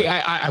 Yes.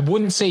 I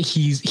wouldn't say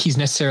he's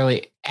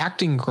necessarily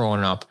acting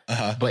grown up,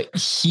 but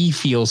he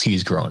feels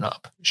he's grown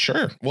up.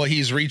 Sure. Well,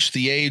 he's reached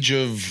the age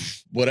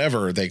of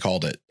whatever they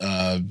called it.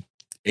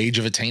 Age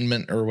of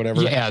attainment or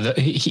whatever. Yeah.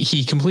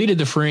 He completed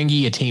the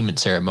Ferengi attainment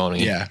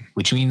ceremony. Yeah.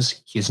 Which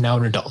means he's now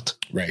an adult.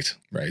 Right.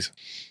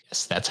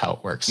 Yes. That's how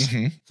it works.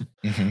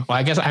 Well,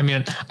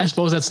 I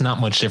suppose that's not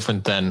much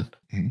different than,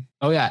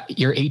 oh yeah,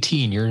 you're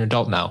 18. You're an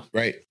adult now.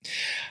 Right.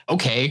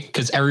 Okay.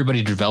 Because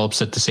everybody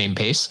develops at the same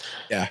pace.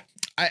 Yeah.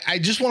 I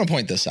just want to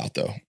point this out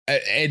though.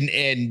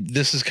 And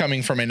this is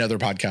coming from another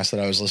podcast that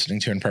I was listening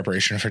to in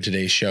preparation for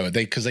today's show.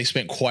 Because they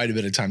spent quite a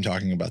bit of time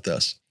talking about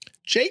this.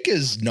 Jake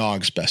is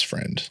Nog's best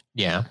friend.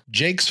 Yeah.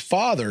 Jake's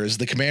father is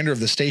the commander of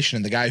the station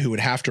and the guy who would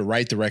have to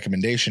write the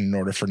recommendation in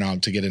order for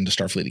Nog to get into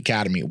Starfleet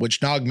Academy,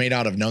 which Nog may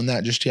not have known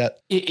that just yet.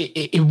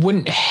 It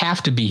wouldn't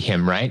have to be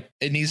him, right?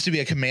 It needs to be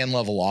a command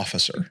level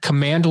officer.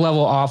 Command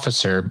level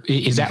officer.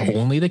 Is that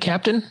only the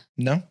captain?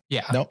 No.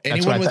 Yeah. No.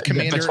 Anyone with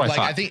commander, like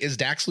I think, is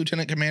Dax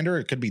lieutenant commander?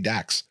 It could be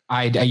Dax.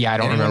 I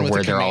don't remember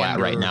where they're all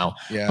at right now.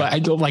 Yeah.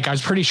 But I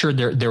was pretty sure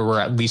there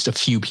were at least a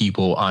few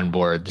people on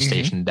board the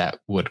station that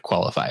would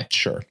qualify.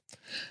 Sure.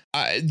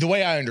 The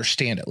way I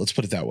understand it, let's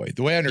put it that way.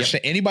 The way I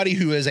understand anybody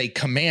who is a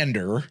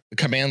commander, a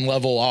command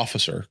level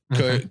officer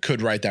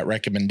could write that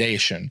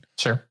recommendation.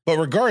 Sure. But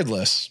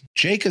regardless,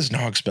 Jake is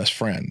Nog's best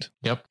friend.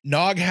 Yep.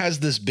 Nog has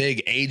this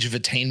big age of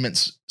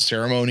attainment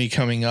ceremony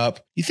coming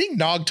up. You think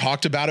Nog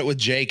talked about it with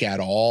Jake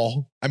at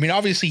all? I mean,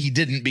 obviously he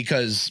didn't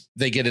because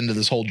they get into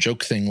this whole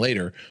joke thing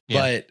later.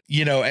 But,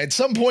 you know, at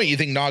some point you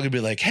think Nog would be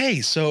like,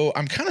 hey, so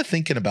I'm kind of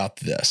thinking about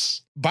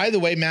this. By the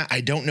way, Matt, I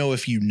don't know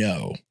if you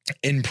know,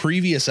 in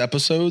previous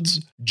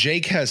episodes,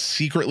 Jake has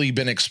secretly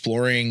been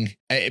exploring.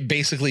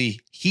 Basically,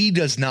 he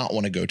does not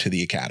want to go to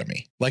the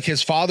academy. Like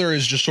his father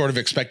is just sort of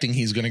expecting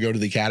he's going to go to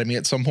the academy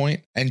at some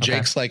point. And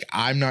Jake's like,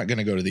 I'm not going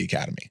to go to the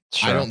academy.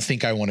 Sure. I don't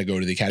think I want to go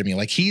to the academy.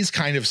 Like he's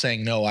kind of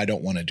saying, no, I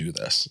don't want to do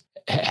this.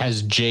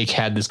 Has Jake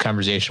had this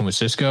conversation with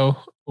Cisco?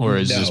 Or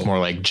is this more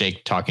like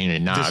Jake talking to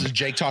Nog? This is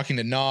Jake talking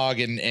to Nog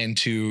and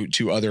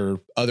to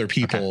other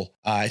people. Okay.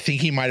 I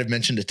think he might have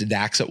mentioned it to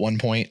Dax at one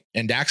point.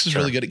 And Dax is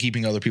really good at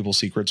keeping other people's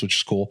secrets, which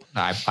is cool.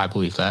 I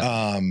believe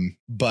that.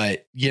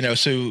 But you know,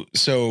 so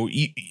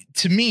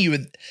to me, you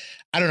would.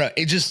 I don't know.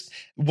 It just,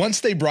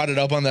 once they brought it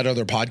up on that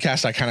other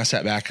podcast, I kind of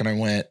sat back and I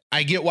went,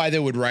 I get why they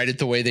would write it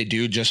the way they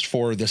do just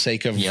for the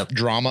sake of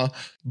drama.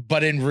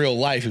 But in real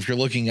life, if you're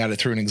looking at it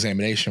through an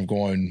examination of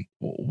going,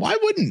 why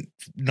wouldn't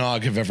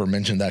Nog have ever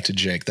mentioned that to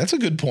Jake? That's a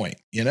good point.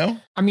 You know,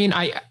 I mean,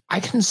 I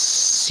can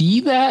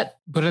see that,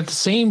 but at the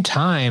same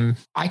time,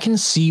 I can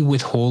see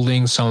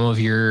withholding some of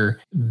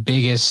your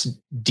biggest,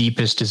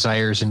 deepest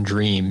desires and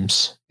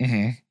dreams,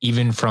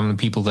 even from the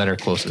people that are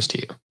closest to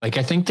you. Like,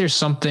 I think there's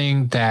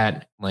something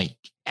that, like,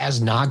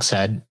 as Nog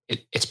said,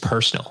 it's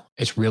personal.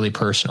 It's really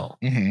personal.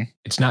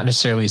 It's not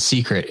necessarily a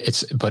secret.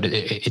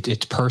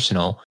 It's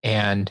personal.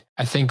 And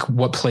I think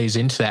what plays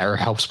into that or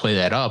helps play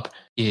that up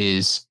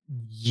is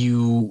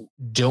you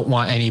don't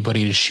want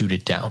anybody to shoot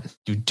it down.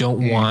 You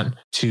don't want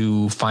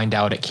to find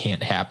out it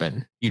can't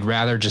happen. You'd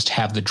rather just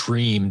have the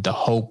dream, the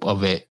hope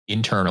of it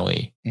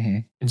internally.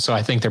 And so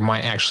I think there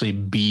might actually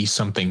be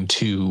something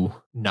to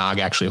Nog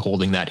actually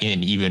holding that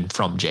in, even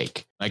from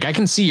Jake. Like, I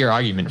can see your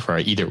argument for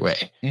it either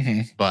way,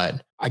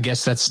 but I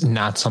guess that's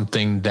not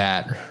something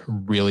that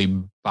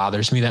really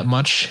bothers me that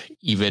much,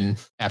 even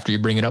after you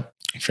bring it up.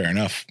 Fair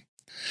enough.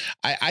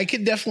 I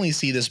could definitely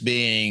see this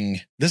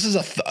being, this is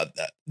a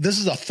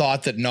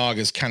thought that Nog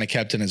has kind of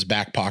kept in his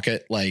back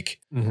pocket. Like,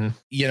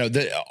 you know,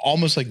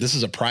 almost like this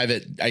is a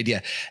private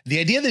idea. The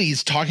idea that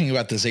he's talking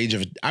about this age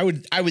of, I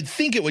would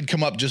think it would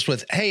come up just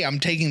with, hey, I'm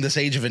taking this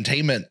age of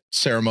attainment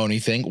ceremony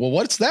thing. Well,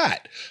 what's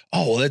that?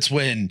 Oh, well, that's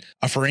when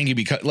a Ferengi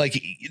becomes,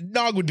 like,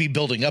 Nog would be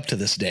building up to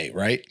this day,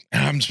 right?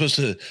 I'm supposed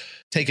to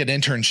take an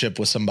internship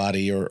with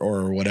somebody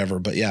or whatever.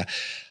 But yeah.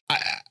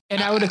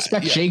 I would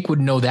expect Jake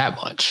would know that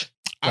much.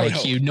 Like,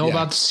 he would know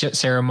about the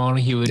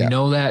ceremony. He would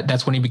know that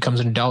that's when he becomes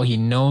an adult. He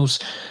knows,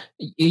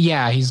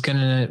 he's going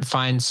to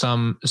find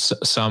some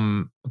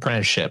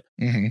apprenticeship.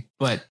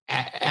 But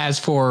as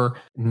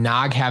for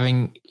Nog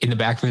having in the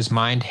back of his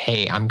mind,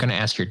 hey, I'm going to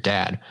ask your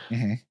dad.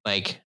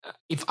 Like,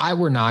 if I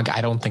were Nog,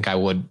 I don't think I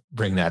would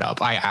bring that up.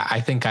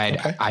 I think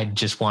I'd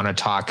just want to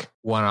talk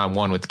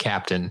one-on-one with the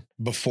captain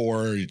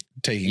before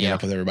taking it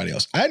up with everybody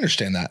else. I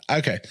understand that.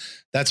 Okay.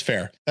 That's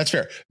fair.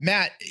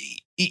 Matt,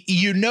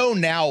 you know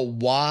now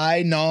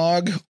why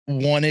Nog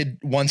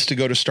wants to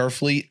go to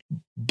Starfleet,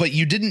 but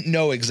you didn't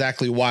know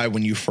exactly why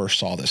when you first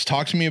saw this.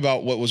 Talk to me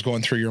about what was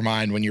going through your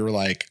mind when you were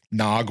like,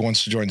 Nog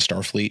wants to join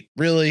Starfleet.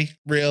 Really?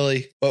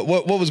 But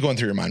what was going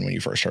through your mind when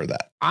you first heard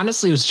that?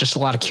 Honestly, it was just a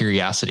lot of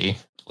curiosity.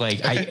 Like,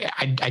 okay.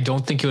 I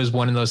don't think it was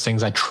one of those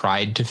things I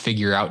tried to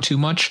figure out too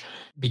much,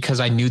 because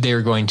I knew they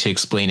were going to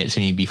explain it to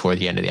me before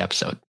the end of the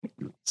episode.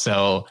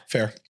 So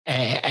fair.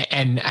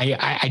 And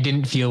I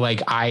didn't feel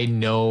like I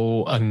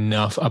know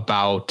enough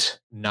about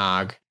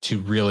Nog to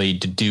really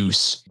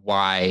deduce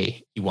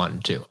why he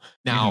wanted to.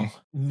 Now,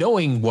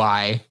 knowing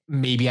why,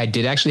 maybe I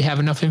did actually have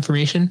enough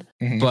information,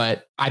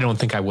 but I don't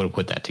think I would have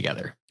put that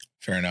together.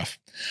 Fair enough.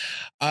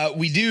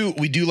 We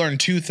do learn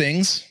two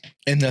things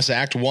in this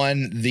act.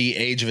 One, the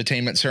age of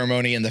attainment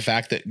ceremony and the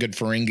fact that good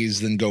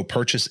Ferengis then go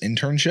purchase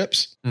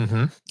internships.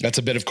 That's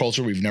a bit of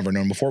culture we've never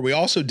known before. We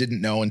also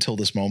didn't know until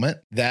this moment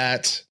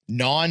that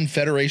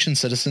non-Federation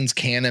citizens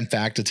can in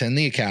fact attend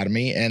the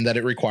academy, and that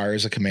it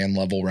requires a command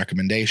level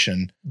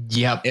recommendation.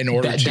 In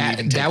order to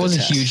even take that was the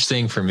a test. Huge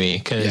thing for me,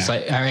 because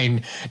I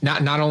mean,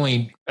 not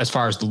only as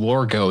far as the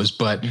lore goes,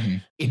 but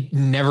it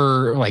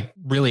never like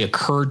really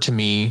occurred to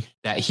me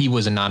that he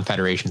was a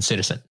non-Federation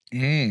citizen.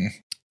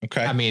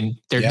 Okay. I mean,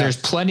 there's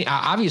plenty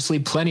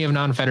of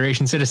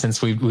non-Federation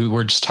citizens. We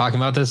were just talking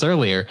about this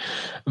earlier,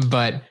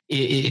 but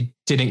it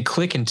didn't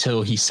click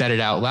until he said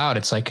it out loud.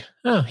 It's like,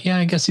 oh yeah,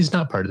 I guess he's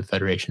not part of the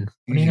Federation.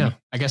 What do you know?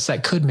 I guess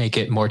that could make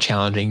it more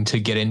challenging to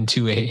get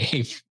into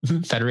a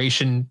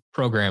Federation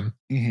program.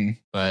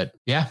 But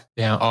yeah,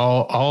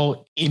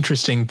 all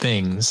interesting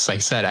things. Like I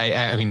said,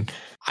 I mean,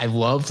 I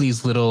love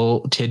these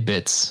little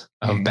tidbits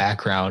of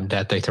background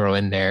that they throw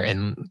in there,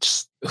 and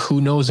just,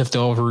 who knows if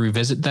they'll ever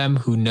revisit them?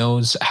 Who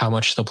knows how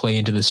much they'll play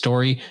into the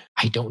story?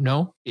 I don't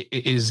know.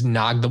 Is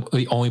Nog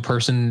the only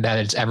person that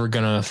it's ever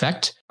going to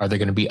affect? Are there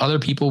going to be other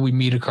people we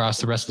meet across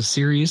the rest of the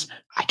series?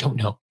 I don't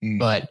know.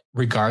 But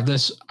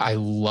regardless, I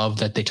love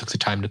that they took the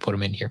time to put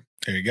them in here.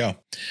 There you go.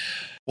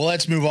 Well,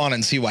 let's move on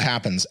and see what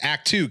happens.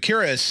 Act 2,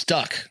 Kira is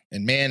stuck,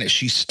 and man, is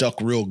she stuck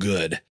real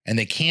good. And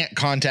they can't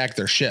contact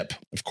their ship,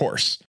 of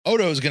course.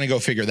 Odo is going to go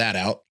figure that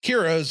out.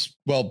 Kira's,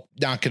 well,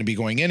 not going to be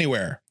going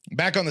anywhere.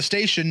 Back on the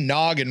station,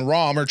 Nog and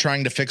Rom are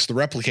trying to fix the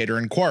replicator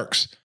in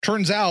Quarks.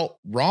 Turns out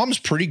Rom's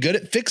pretty good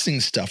at fixing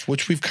stuff,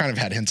 which we've kind of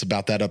had hints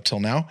about that up till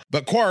now.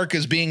 But Quark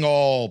is being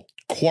all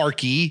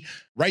Quarky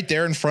right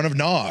there in front of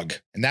Nog.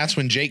 And that's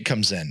when Jake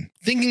comes in,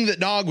 thinking that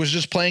Nog was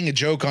just playing a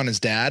joke on his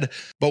dad.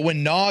 But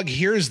when Nog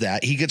hears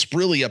that, he gets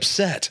really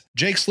upset.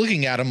 Jake's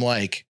looking at him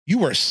like, you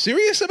were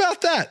serious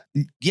about that?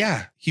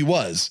 Yeah, he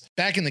was.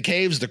 Back in the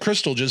caves, the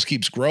crystal just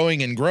keeps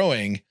growing and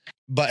growing.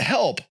 But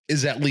help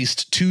is at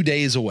least 2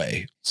 days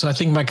away. So I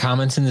think my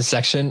comments in this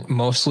section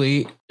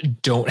mostly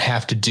don't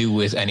have to do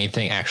with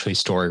anything actually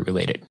story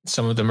related.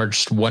 Some of them are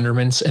just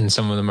wonderments and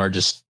some of them are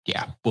just,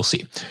 yeah, we'll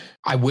see.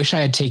 I wish I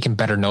had taken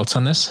better notes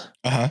on this.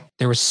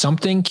 There was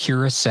something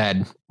Kira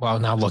said. Well,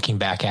 now looking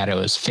back at it, it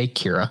was fake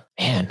Kira.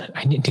 Man,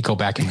 I need to go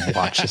back and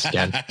watch this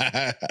again.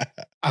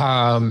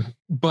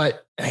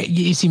 But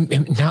you see,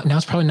 now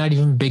it's probably not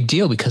even a big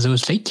deal because it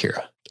was fake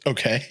Kira.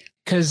 Okay.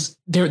 Because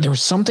there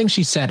was something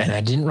she said, and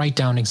I didn't write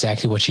down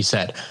exactly what she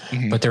said,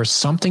 but there was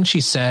something she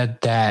said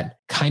that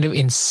kind of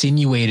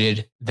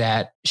insinuated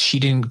that she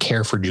didn't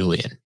care for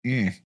Julian.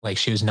 Like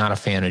she was not a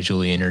fan of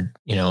Julian, or,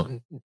 you know,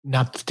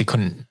 not that they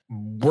couldn't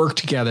work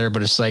together,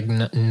 but it's like,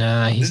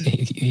 nah,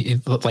 he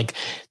like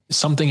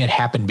something had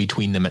happened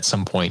between them at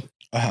some point.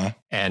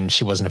 And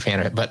she wasn't a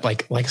fan of it. But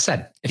like I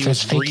said, if it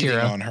was fake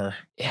Kira on her.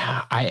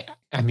 Yeah,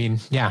 I mean,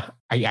 yeah,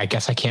 I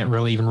guess I can't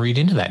really even read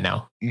into that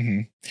now.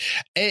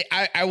 Hey,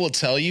 I will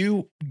tell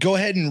you, go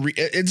ahead and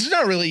it's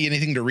not really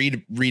anything to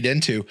read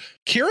into.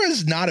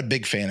 Kira's not a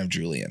big fan of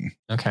Julian.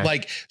 Okay.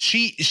 Like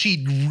she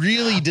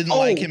really didn't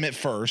like him at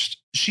first.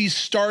 She's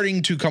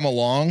starting to come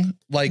along.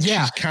 Like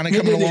she's kind of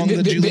coming along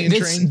the Julian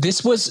train.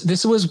 This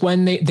was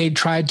when they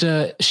tried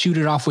to shoot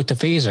it off with the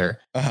phaser.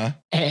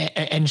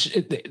 And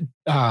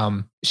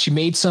she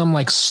made some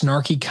like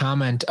snarky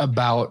comment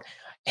about,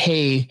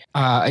 hey,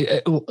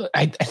 I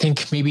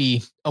think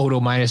maybe Odo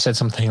might have said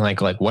something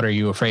like, what are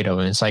you afraid of?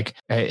 And it's like,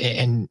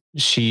 and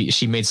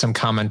she made some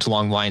comment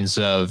along the lines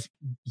of,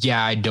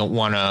 yeah, I don't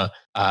want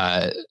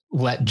to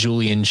let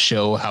Julian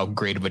show how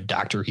great of a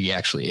doctor he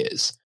actually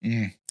is.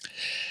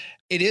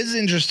 It is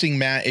interesting,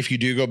 Matt, if you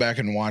do go back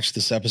and watch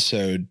this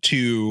episode,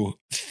 to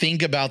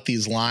think about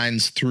these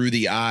lines through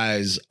the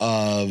eyes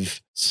of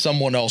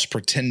someone else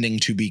pretending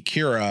to be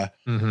Kira,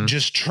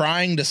 just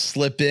trying to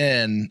slip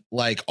in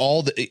like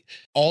all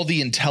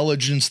the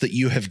intelligence that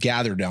you have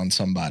gathered on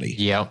somebody.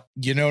 Yeah.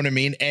 You know what I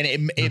mean? And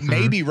it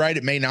may be right.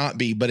 It may not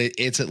be, but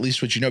it's at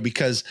least what you know,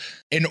 because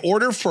in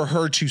order for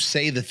her to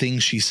say the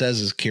things she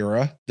says as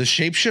Kira, the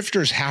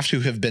shapeshifters have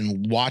to have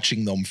been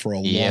watching them for a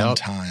long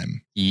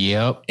time.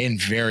 In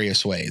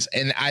various ways.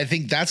 And I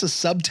think that's a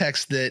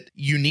subtext that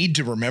you need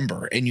to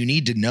remember, and you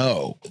need to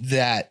know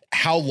that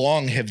how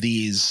long have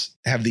these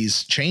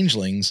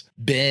changelings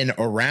been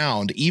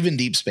around, even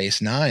Deep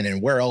Space Nine,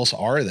 and where else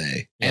are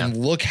they? And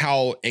look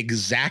how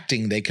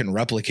exacting they can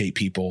replicate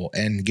people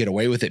and get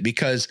away with it,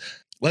 because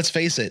let's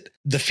face it,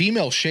 the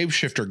female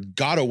shapeshifter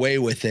got away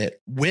with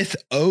it with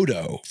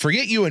Odo.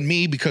 Forget you and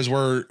me, because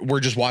we're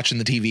just watching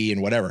the TV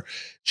and whatever.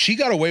 She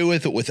got away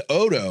with it with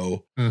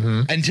Odo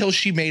until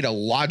she made a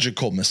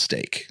logical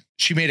mistake.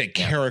 She made a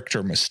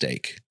character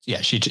mistake.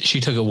 Yeah, she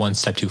took it one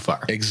step too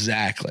far.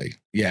 Exactly.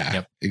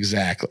 Yeah,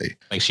 exactly.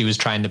 Like she was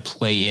trying to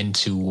play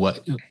into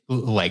what,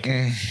 like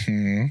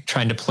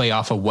trying to play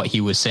off of what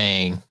he was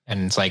saying.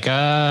 And it's like,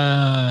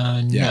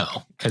 no,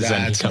 because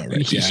then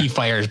he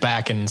fires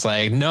back and it's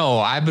like, no,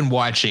 I've been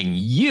watching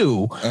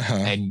you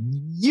and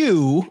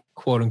you,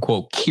 quote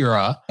unquote,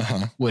 Kira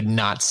would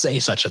not say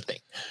such a thing.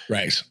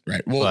 Right.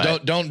 Well,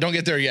 but don't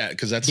get there yet,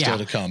 because that's still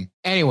to come.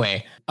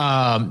 Anyway,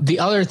 the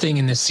other thing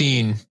in the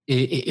scene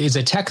is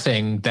a tech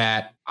thing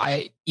that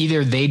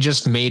either they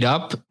just made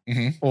up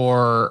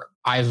or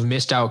I've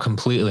missed out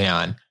completely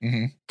on.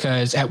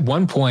 Because at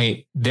one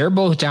point they're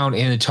both down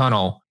in the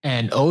tunnel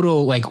and Odo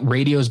like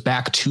radios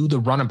back to the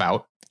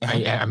runabout.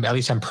 At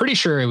least I'm pretty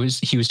sure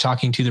he was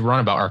talking to the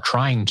runabout, or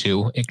trying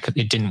to.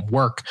 It didn't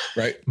work.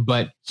 Right.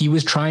 But he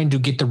was trying to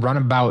get the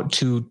runabout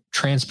to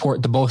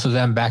transport the both of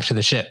them back to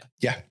the ship.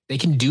 Yeah. They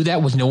can do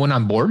that with no one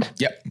on board.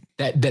 Yep.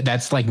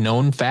 That's like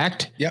known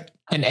fact. Yep.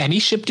 And any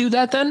ship do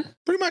that then?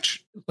 Pretty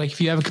much. Like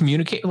if you have a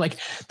communicator, like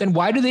then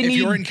why do they need? If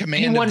you're in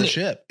command of the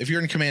ship. If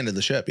you're in command of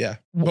the ship, yeah.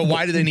 But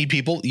why do they need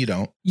people? You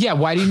don't. Yeah.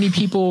 Why do you need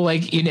people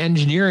like in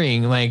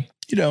engineering? Like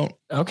you don't.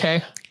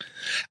 Okay.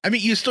 I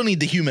mean, you still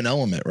need the human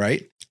element,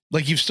 right?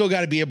 Like you've still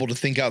got to be able to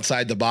think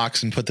outside the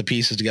box and put the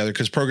pieces together,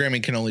 because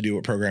programming can only do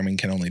what programming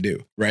can only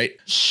do. Right.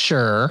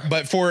 Sure.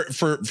 But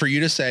for you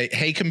to say,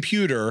 hey,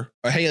 computer,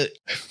 or hey, I'm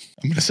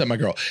going to set my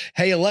girl.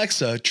 Hey,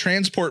 Alexa,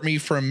 transport me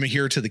from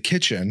here to the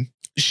kitchen.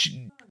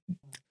 She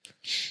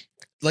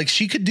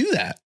could do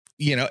that.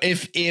 You know,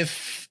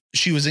 if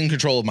she was in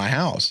control of my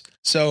house.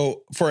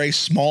 So for a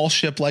small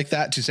ship like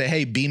that to say,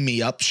 hey, beam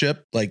me up,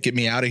 ship, like get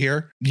me out of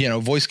here,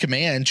 voice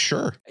command,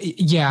 sure.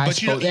 Yeah.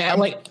 But go ahead.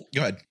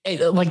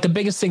 Like the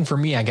biggest thing for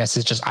me, I guess,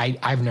 is just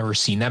I've never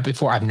seen that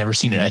before. I've never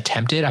seen it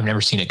attempted. I've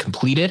never seen it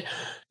completed.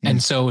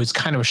 And so it's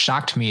kind of a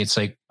shock to me. It's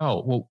like,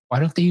 oh, well, why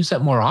don't they use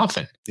that more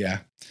often?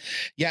 Yeah.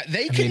 Yeah.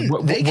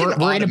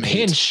 We're in a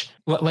pinch.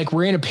 Like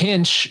we're in a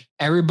pinch.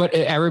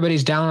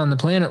 Everybody's down on the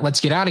planet.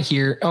 Let's get out of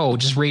here. Oh,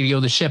 just radio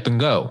the ship and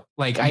go.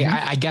 Like,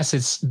 I guess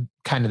it's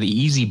kind of the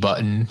easy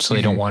button. So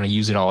they don't want to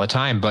use it all the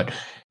time. But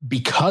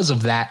because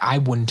of that, I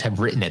wouldn't have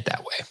written it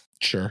that way.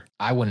 Sure.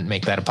 I wouldn't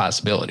make that a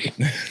possibility.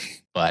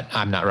 But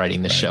I'm not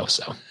writing this show.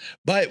 So,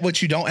 but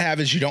what you don't have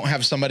is you don't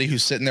have somebody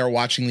who's sitting there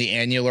watching the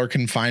annular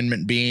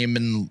confinement beam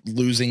and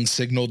losing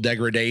signal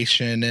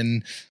degradation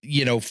and,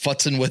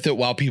 futzing with it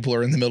while people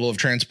are in the middle of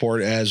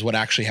transport as what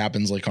actually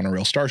happens like on a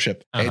real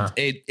starship.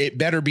 It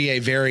better be a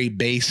very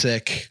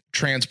basic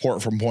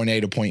transport from point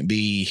A to point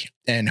B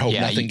and hope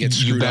nothing gets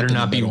screwed up. You better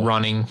not be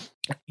running.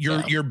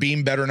 Your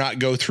beam better not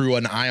go through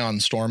an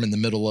ion storm in the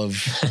middle of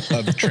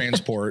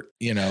transport,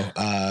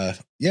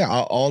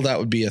 all that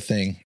would be a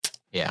thing.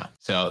 Yeah.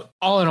 So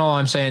all in all,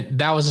 I'm saying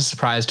that was a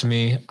surprise to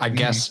me. I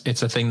guess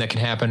it's a thing that can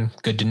happen.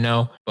 Good to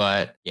know.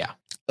 But yeah.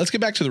 Let's get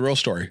back to the real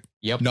story.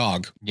 Yep.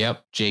 Nog.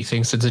 Yep. Jake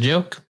thinks it's a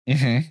joke.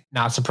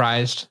 Not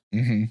surprised.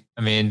 I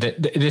mean,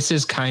 this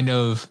is kind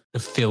of the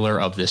filler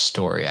of this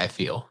story, I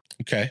feel.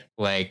 Okay.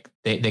 Like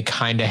they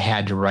kind of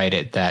had to write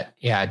it that,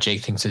 yeah,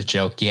 Jake thinks it's a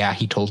joke. Yeah,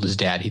 he told his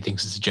dad he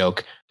thinks it's a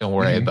joke. Don't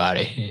worry about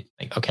it.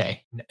 Like,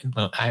 okay.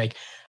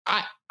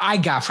 I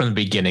got from the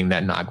beginning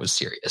that Nog was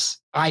serious.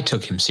 I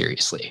took him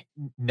seriously.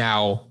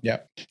 Now, yeah,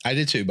 I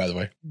did too, by the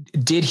way.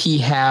 Did he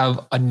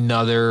have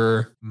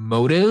another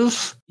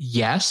motive?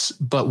 Yes,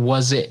 but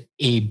was it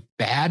a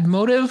bad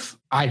motive?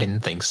 I didn't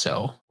think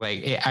so.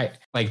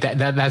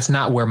 That's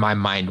not where my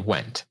mind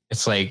went.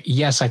 It's like,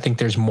 yes, I think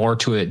there's more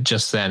to it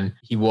just than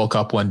he woke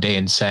up one day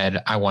and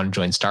said, I want to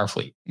join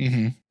Starfleet.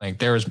 Like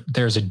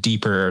there's a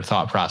deeper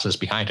thought process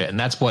behind it. And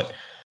that's what,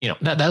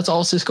 that's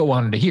all Sisko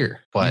wanted to hear.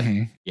 But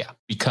yeah,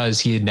 because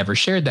he had never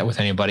shared that with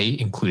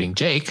anybody, including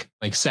Jake,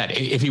 like I said,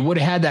 if he would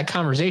have had that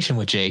conversation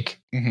with Jake,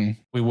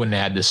 we wouldn't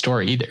have had this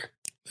story either.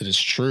 That is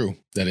true.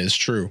 That is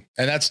true.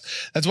 And that's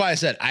why I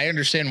said, I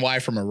understand why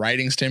from a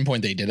writing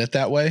standpoint, they did it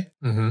that way.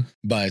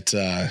 But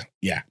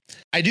yeah,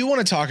 I do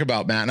want to talk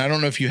about, Matt, and I don't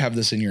know if you have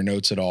this in your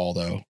notes at all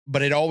though,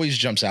 but it always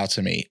jumps out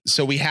to me.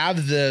 So we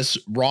have this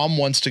Rom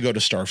wants to go to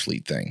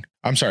Starfleet thing.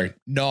 I'm sorry.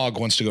 Nog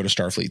wants to go to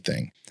Starfleet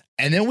thing.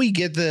 And then we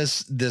get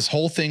this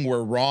whole thing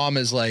where Rom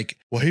is like,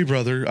 well, hey,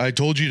 brother, I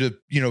told you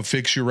to,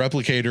 fix your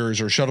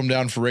replicators or shut them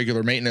down for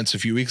regular maintenance a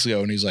few weeks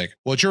ago. And he's like,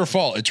 well, it's your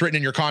fault. It's written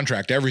in your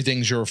contract.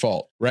 Everything's your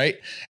fault. Right.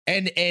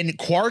 And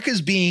Quark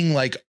is being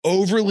like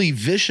overly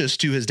vicious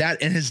to his dad,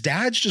 and his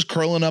dad's just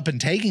curling up and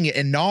taking it.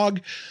 And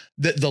Nog,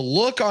 the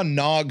look on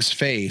Nog's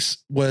face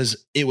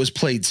was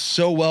played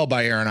so well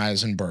by Aaron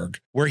Eisenberg,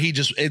 where he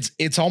just,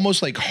 it's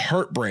almost like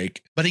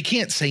heartbreak, but he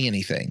can't say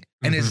anything.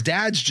 And his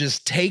dad's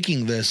just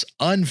taking this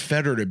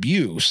unfettered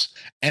abuse.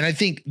 And I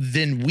think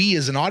then we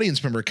as an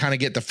audience member kind of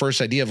get the first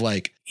idea of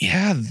like,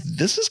 yeah,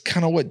 this is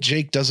kind of what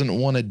Jake doesn't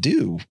want to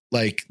do.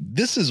 Like,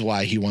 this is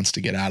why he wants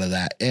to get out of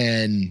that.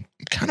 And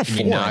kind of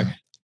for him.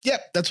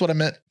 Yep, that's what I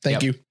meant.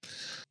 Thank you.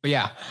 But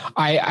yeah,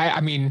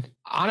 I mean,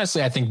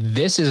 honestly, I think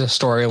this is a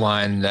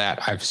storyline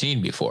that I've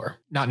seen before,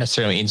 not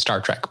necessarily in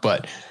Star Trek,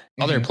 but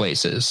other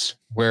places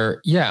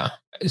where, yeah,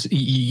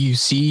 you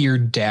see your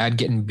dad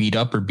getting beat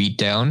up or beat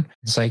down.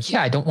 It's like,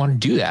 yeah, I don't want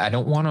to do that. I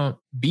don't want to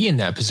be in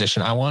that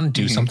position. I want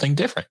to do something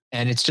different.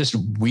 And it's just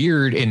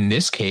weird in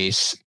this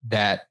case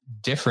that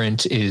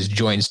different is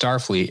join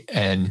Starfleet,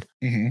 and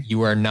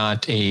you are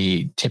not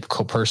a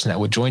typical person that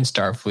would join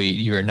Starfleet.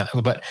 You are not,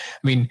 but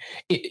I mean,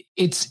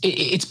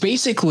 it's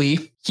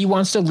basically he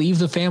wants to leave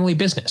the family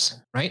business,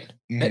 right?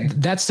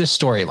 That's this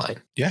storyline.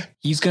 Yeah.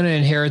 He's going to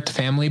inherit the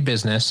family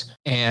business,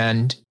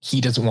 and he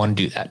doesn't want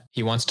to do that.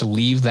 He wants to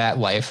leave that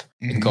life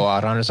and go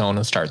out on his own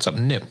and start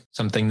something new,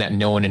 something that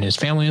no one in his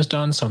family has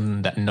done,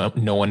 something that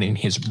no one in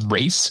his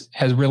race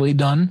has really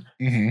done.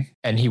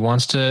 And he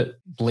wants to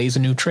blaze a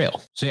new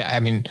trail. So yeah, I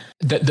mean,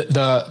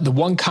 the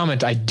one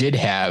comment I did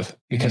have,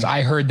 because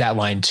I heard that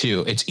line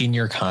too, it's in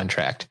your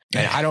contract.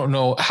 And I don't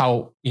know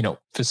how,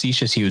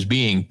 facetious he was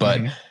being,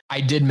 but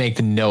I did make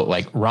the note,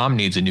 like, Rom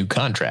needs a new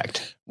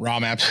contract.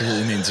 Rom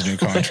absolutely needs a new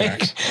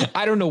contract.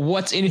 I don't know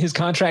what's in his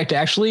contract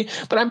actually,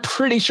 but I'm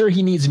pretty sure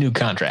he needs a new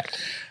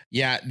contract.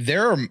 Yeah,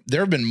 there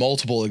have been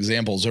multiple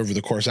examples over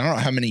the course. I don't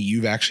know how many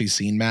you've actually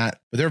seen, Matt,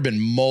 but there have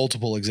been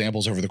multiple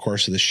examples over the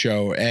course of the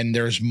show, and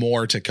there's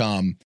more to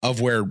come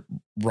of where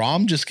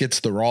Rom just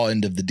gets the raw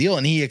end of the deal,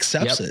 and he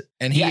accepts it.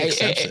 And he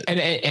accepts it.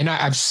 And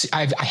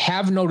I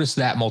have noticed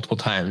that multiple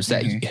times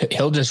that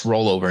he'll just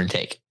roll over and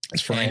take.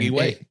 It's Ferengi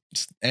way.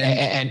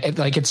 And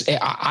like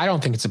I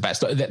don't think it's the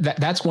best.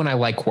 That's when I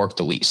like Quark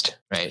the least,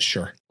 right?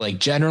 Sure. Like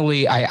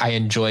generally, I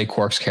enjoy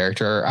Quark's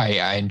character.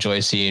 I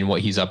enjoy seeing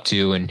what he's up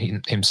to and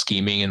him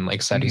scheming. And like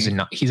I said, he's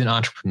an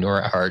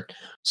entrepreneur at heart,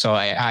 so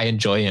I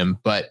enjoy him.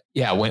 But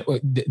yeah, when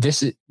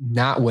this is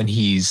not when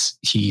he's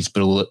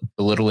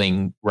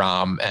belittling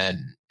Rom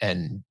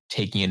and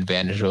taking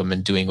advantage of him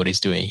and doing what he's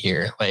doing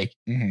here. Like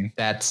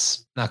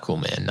that's not cool,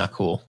 man. Not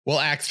cool. Well,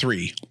 Act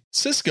 3.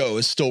 Sisko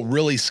is still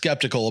really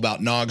skeptical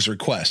about Nog's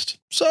request,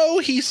 so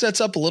he sets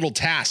up a little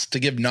task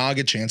to give Nog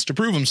a chance to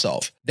prove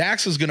himself.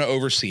 Dax is going to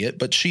oversee it,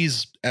 but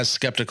she's as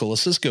skeptical as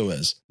Sisko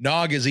is.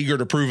 Nog is eager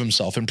to prove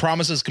himself and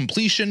promises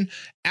completion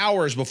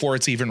hours before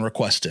it's even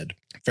requested.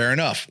 Fair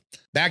enough.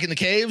 Back in the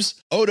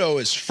caves, Odo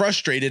is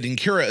frustrated and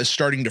Kira is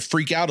starting to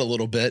freak out a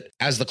little bit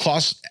as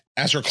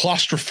her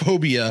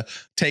claustrophobia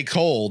takes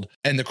hold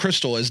and the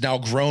crystal is now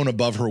grown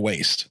above her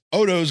waist.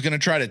 Odo is going to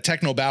try to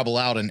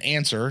technobabble out an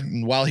answer,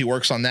 and while he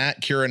works on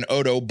that, Kira and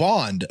Odo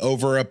bond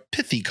over a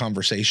pithy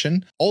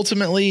conversation.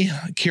 Ultimately,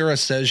 Kira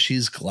says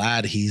she's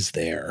glad he's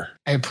there.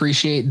 I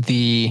appreciate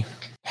the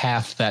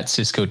path that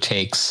Sisko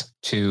takes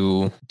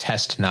to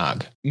test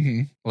Nog.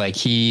 Like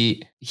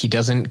he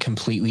doesn't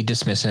completely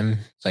dismiss him.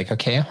 It's like,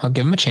 okay, I'll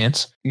give him a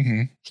chance.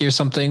 Here's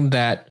something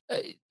that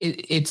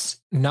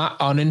it's not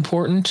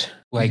unimportant.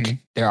 Like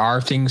there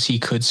are things he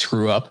could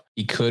screw up.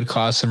 He could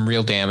cause some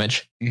real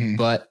damage,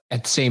 but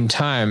at the same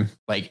time,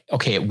 like,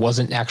 okay, it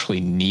wasn't actually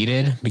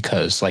needed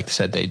because like I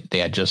said, they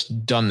had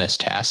just done this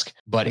task,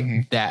 but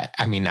that,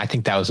 I mean, I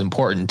think that was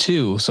important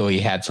too. So he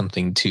had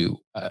something to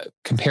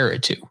compare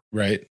it to.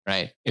 Right.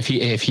 If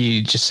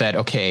he just said,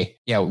 okay,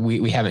 yeah,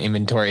 we haven't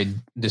inventoried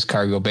this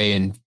cargo bay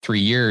in 3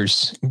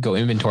 years, go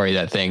inventory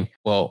that thing.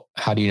 Well,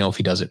 how do you know if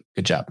he does it?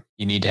 Good job.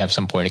 You need to have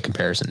some point of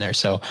comparison there.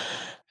 So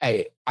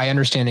I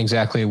understand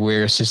exactly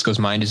where Sisko's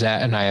mind is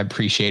at, and I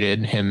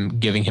appreciated him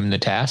giving him the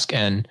task.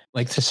 And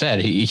like I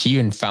said, he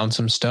even found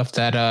some stuff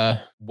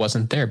that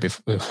wasn't there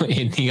before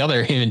in the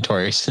other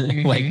inventories.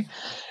 Like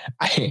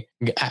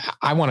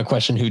I want to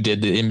question who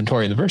did the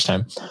inventory the first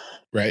time.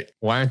 Right.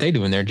 Why aren't they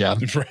doing their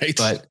job? Right.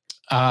 But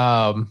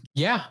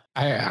yeah,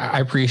 I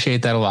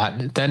appreciate that a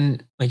lot.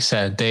 Then, like I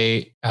said,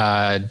 they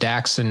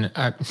Dax and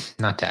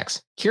not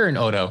Dax, Kira and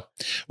Odo.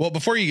 Well,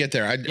 before you get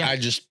there, I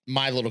just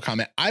my little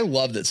comment. I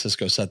love that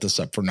Sisko set this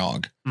up for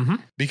Nog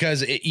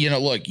because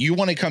look, you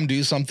want to come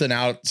do something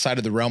outside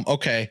of the realm.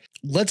 Okay,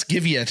 let's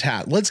give you a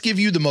task. Let's give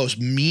you the most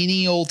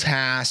menial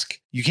task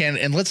you can,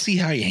 and let's see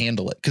how you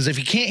handle it. Because if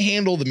you can't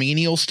handle the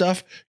menial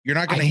stuff, you're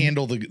not going to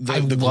handle the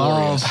glorious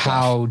love stuff.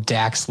 How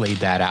Dax laid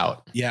that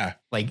out. Yeah.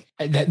 Like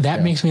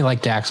that makes me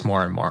like Dax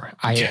more and more.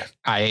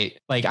 I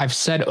like I've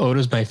said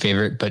Odo's my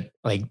favorite, but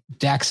like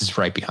Dax is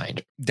right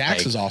behind.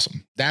 Dax is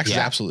awesome. Dax is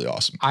absolutely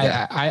awesome.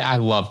 I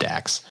love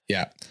Dax.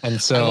 Yeah. And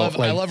so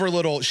I love her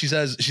little, she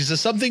says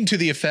something to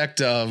the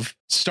effect of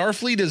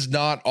Starfleet is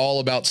not all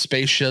about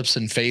spaceships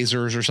and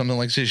phasers or something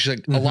like that. She's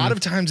like, a lot of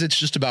times it's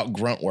just about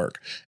grunt work.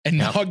 And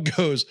Nog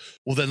goes,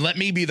 well, then let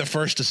me be the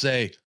first to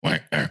say, I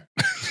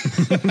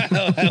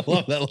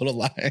love that little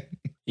line.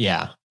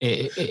 Yeah,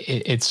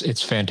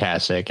 it's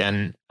fantastic.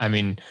 And I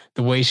mean,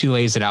 the way she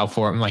lays it out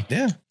for him, like,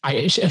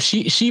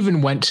 she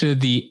even went to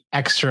the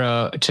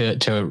extra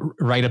to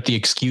write up the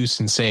excuse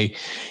and say,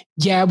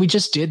 yeah, we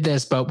just did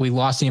this, but we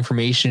lost the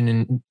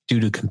information due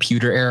to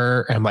computer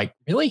error. And I'm like,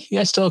 really? You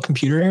guys still have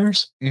computer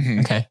errors?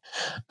 Okay.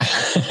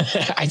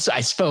 I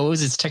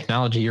suppose it's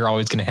technology. You're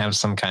always going to have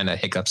some kind of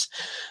hiccups.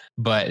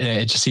 But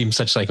it just seems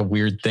such like a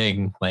weird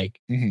thing. Like,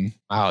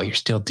 wow, you're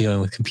still dealing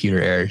with computer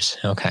errors.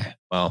 Okay,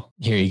 well,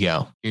 here you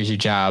go. Here's your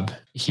job.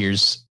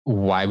 Here's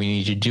why we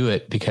need you to do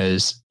it.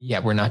 Because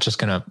we're not just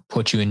going to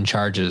put you in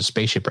charge of the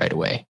spaceship right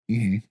away.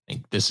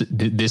 Like, this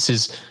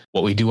is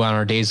what we do on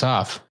our days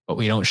off, but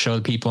we don't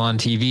show people on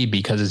TV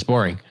because it's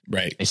boring.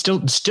 Right. They still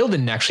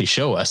didn't actually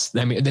show us.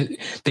 I mean,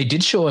 they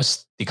did show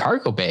us the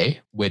cargo bay,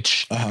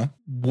 which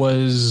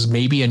was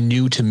maybe a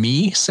new to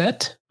me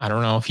set. I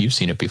don't know if you've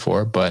seen it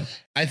before, but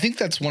I think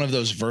that's one of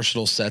those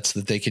versatile sets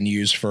that they can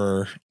use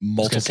for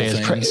multiple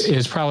things.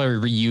 It's probably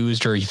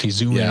reused, or if you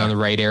zoom in on the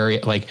right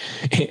area, like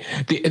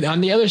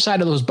on the other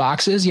side of those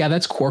boxes,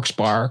 that's Quark's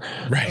bar.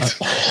 Right.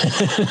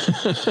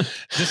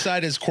 This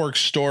side is Quark's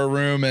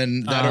storeroom,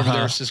 and that over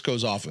there is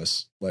Sisko's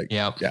office. Like,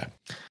 yeah.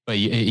 But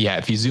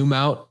if you zoom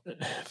out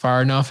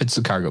far enough, it's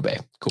the cargo bay.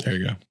 Cool. There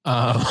you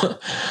go.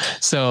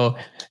 So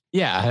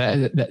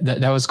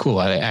that was cool.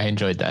 I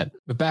enjoyed that.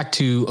 But back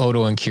to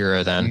Odo and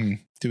Kira then.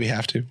 Do we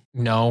have to?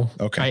 No.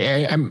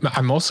 Okay.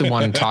 I mostly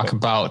want to talk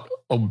about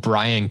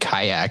O'Brien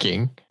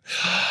kayaking.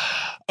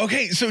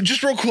 Okay, so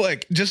just real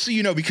quick, just so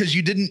you know, because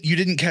you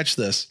didn't catch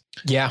this.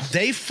 Yeah.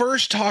 They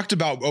first talked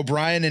about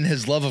O'Brien and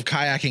his love of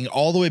kayaking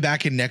all the way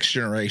back in Next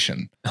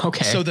Generation.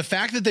 Okay. So the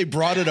fact that they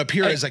brought it up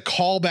here is a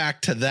callback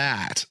to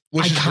that.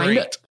 which is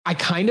great. I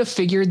kind of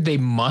figured they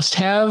must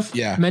have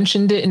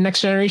mentioned it in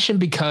Next Generation,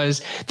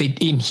 because they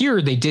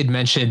did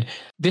mention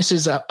this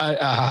is a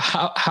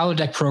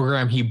holodeck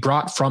program he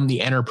brought from the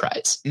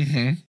Enterprise.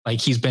 Mm-hmm.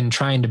 Like he's been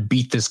trying to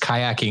beat this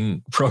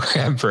kayaking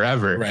program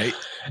forever. Right.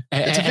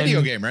 It's a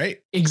video game, right?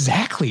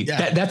 Exactly.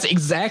 Yeah. That's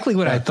exactly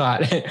what I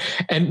thought.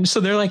 And so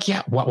they're like,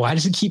 yeah, why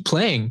does he keep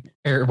playing?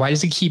 Or why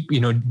does he keep,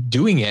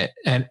 doing it?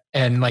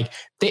 And like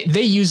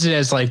they use it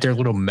as like their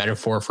little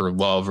metaphor for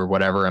love or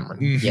whatever. I'm like,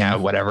 yeah,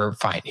 whatever.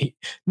 Fine.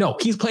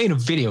 He's playing a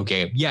video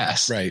game.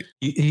 Yes. Right.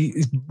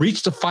 He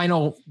reached the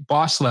final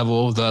boss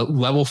level, the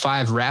level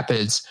 5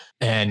 rapids,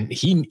 and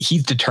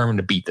he's determined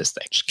to beat this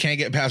thing. Just can't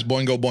get past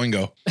Boingo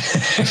Boingo.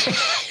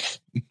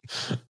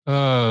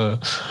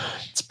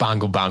 It's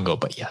Bongo Bongo,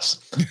 but yes.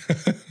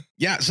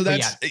 Yeah. So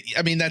that's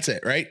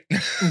it, right?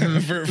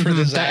 for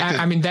this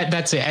act.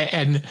 That's it.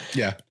 And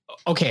yeah.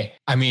 Okay.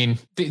 I mean,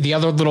 the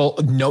other little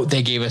note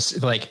they gave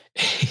us, like,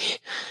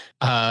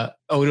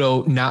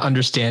 Odo not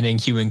understanding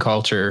human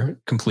culture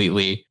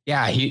completely.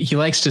 Yeah, he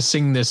likes to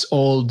sing this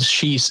old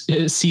sea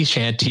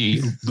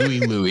shanty, Louie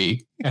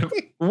Louie.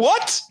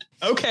 What?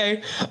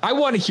 Okay, I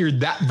want to hear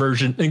that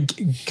version.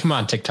 Come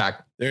on,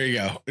 TikTok. There you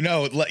go.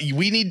 No,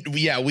 we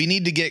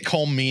need to get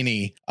Cole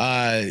Meany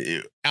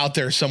out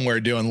there somewhere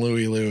doing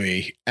Louie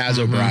Louie as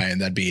O'Brien.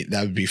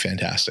 That would be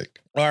fantastic.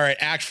 All right,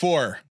 Act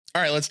 4.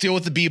 All right, let's deal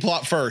with the B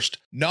plot first.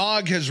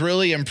 Nog has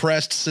really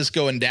impressed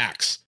Sisko and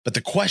Dax, but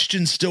the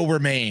question still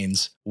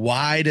remains,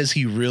 why does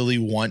he really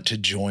want to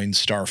join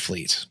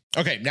Starfleet?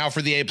 Okay, now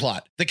for the A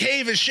plot. The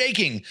cave is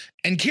shaking,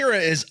 and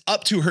Kira is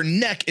up to her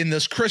neck in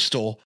this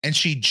crystal, and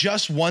she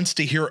just wants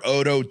to hear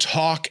Odo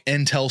talk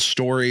and tell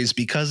stories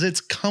because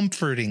it's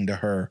comforting to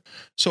her.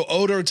 So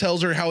Odo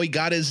tells her how he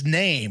got his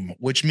name,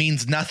 which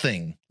means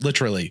nothing,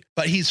 literally,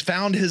 but he's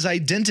found his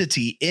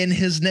identity in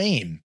his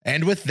name.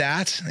 And with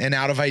that, and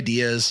out of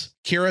ideas,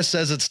 Kira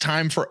says it's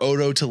time for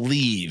Odo to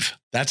leave.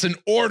 That's an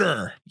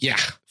order. Yeah,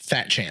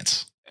 fat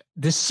chance.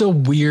 This is a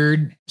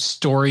weird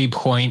story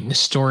point.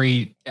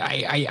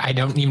 I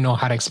don't even know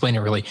how to explain it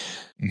really,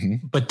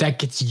 but that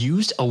gets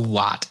used a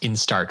lot in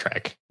Star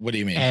Trek. What do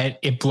you mean? And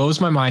it blows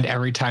my mind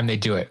every time they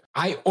do it.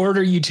 I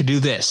order you to do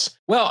this.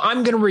 Well,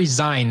 I'm going to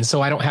resign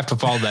so I don't have to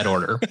follow that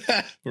order.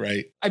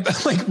 Right. I'm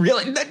like,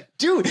 really?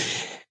 Dude.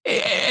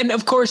 And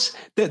of course,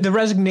 the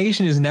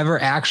resignation is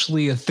never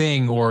actually a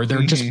thing, or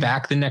they're just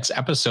back the next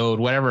episode,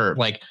 whatever.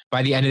 Like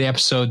by the end of the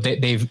episode,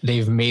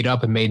 they've made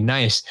up and made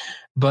nice.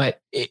 But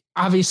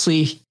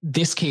obviously,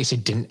 this case,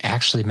 it didn't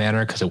actually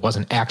matter because it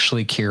wasn't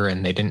actually Kira,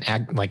 and they didn't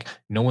act like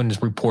no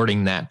one's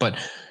reporting that. But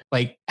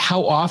like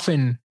how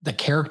often the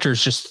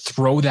characters just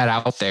throw that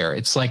out there.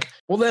 It's like,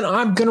 well, then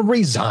I'm going to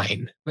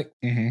resign. Like,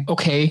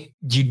 okay,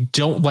 you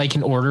don't like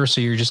an order,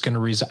 so you're just going to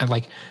resign.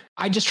 Like,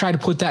 I just try to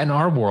put that in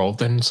our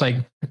world. And it's like,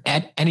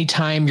 at any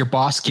time your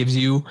boss gives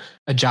you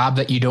a job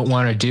that you don't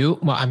want to do,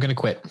 well, I'm going to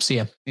quit. See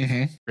ya.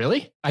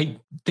 Really?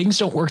 Things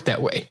don't work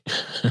that way.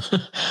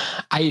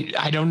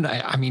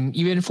 I mean,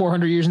 even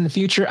 400 years in the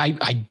future,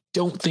 I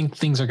don't think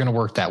things are going to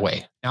work that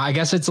way. Now, I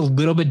guess it's a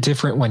little bit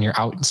different when you're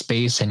out in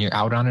space and you're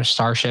out on a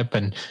starship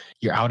and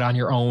you're out on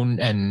your own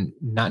and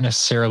not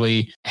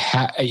necessarily,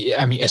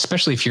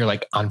 especially if you're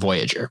like on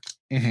Voyager,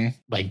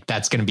 like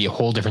that's going to be a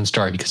whole different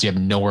story because you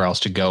have nowhere else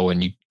to go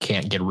and you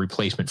can't get a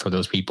replacement for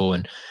those people.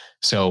 And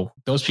so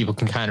those people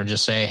can kind of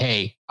just say,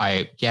 hey,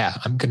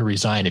 I'm going to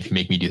resign if you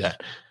make me do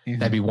that.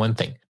 That'd be one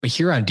thing. But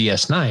here on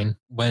DS9,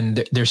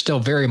 when they're still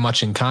very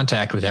much in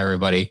contact with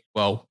everybody,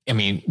 well, I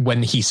mean,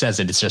 when he says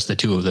it, it's just the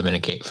two of them in a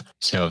cave.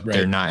 So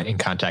they're not in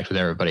contact with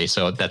everybody.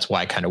 So that's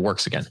why it kind of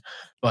works again.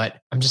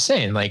 But I'm just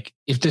saying, like,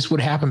 if this would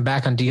happen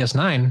back on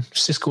DS9,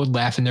 Sisko would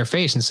laugh in their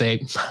face and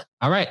say,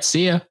 all right,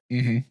 see ya.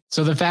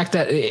 So the fact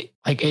that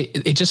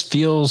it just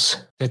feels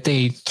that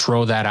they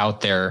throw that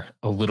out there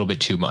a little bit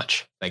too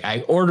much. Like,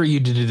 I order you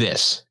to do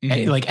this.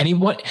 Like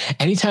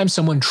anytime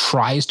someone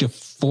tries to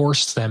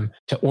force them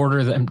to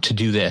order them to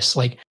do this,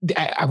 like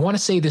I want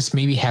to say this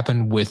maybe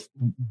happened with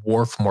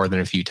Worf more than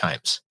a few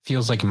times.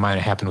 Feels like it might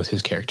have happened with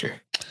his character.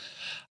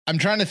 I'm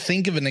trying to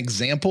think of an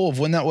example of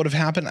when that would have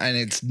happened, and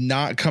it's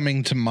not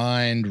coming to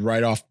mind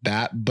right off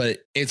bat, but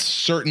it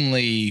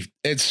certainly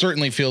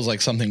feels like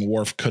something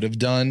Worf could have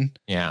done.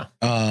 Yeah.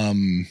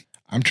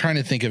 I'm trying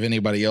to think of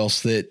anybody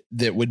else that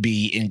would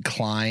be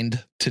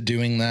inclined to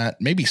doing that.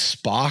 Maybe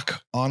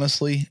Spock,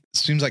 honestly. It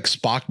seems like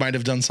Spock might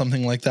have done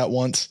something like that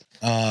once.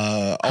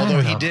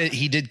 Although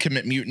he did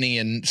commit mutiny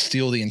and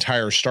steal the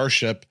entire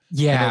starship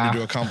in order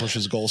to accomplish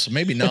his goal. So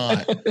maybe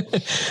not.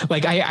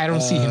 Like I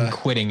don't see him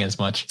quitting as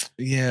much.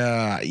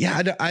 Yeah.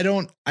 I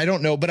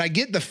don't know, but I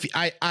get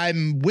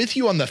I'm with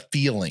you on the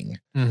feeling.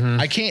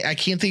 I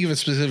can't think of a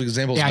specific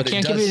example. Yeah, I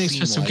can't give you a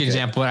specific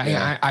example.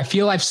 I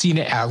feel I've seen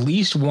it at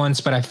least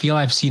once, but I feel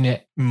I've seen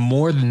it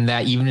more than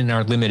that, even in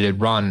our limited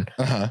run,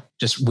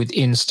 just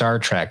within Star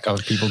Trek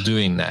of people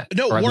doing that.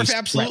 No, Worf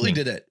absolutely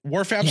did it.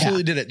 Worf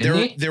absolutely did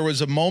it. There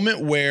was a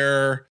moment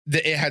where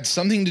it had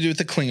something to do with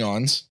the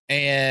Klingons,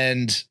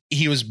 and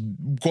he was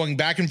going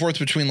back and forth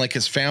between like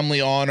his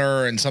family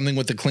honor and something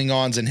with the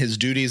Klingons and his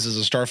duties as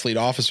a Starfleet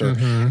officer.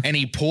 And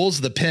he pulls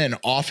the pin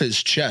off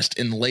his chest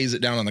and lays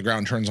it down on the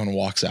ground, turns on and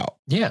walks out.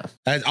 Yeah.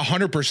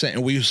 100%.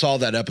 And we saw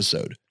that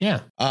episode.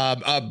 Yeah.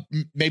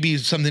 Maybe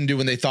something to do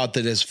when they thought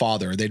that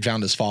they'd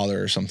found his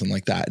father or something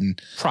like that.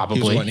 And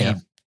probably he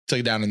took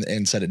it down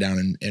and set it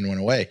down and went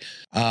away.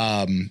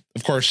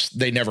 Of course,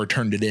 they never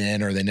turned it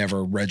in or they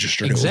never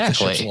registered it with the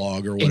ship's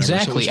log or whatever.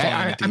 Exactly. So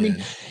I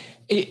mean,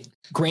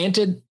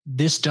 granted,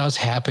 this does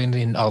happen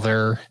in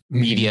other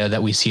media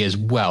that we see as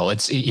well.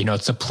 It's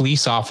a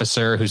police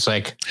officer who's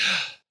like,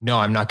 no,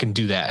 I'm not going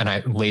to do that. And I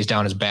lays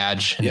down his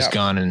badge and his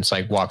gun and it's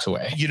like walks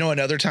away.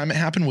 Another time it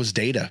happened was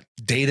Data.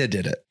 Data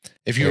did it.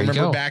 If you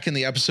remember back in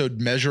the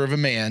episode Measure of a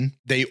Man,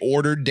 they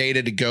ordered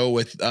Data to go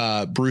with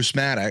Bruce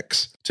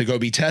Maddox to go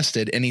be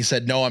tested. And he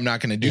said, no, I'm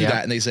not going to do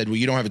that. And they said, well,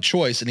 you don't have a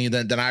choice. And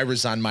then I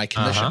resigned my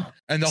commission.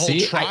 And the whole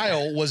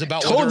trial was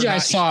about. Told you I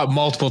saw it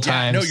multiple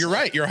times. No, you're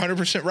right. You're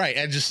 100% right.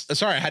 And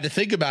sorry, I had to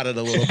think about it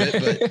a little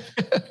bit,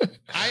 but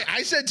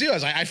I said too, I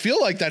was like, I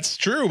feel like that's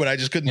true, but I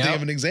just couldn't think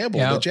of an example.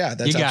 But yeah,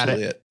 that's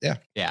absolutely it. Yeah.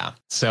 Yeah.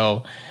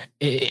 So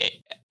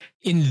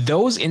in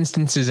those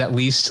instances, at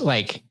least,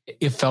 like,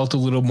 it felt a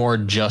little more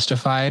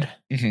justified.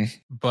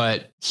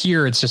 But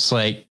here it's just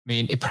like, I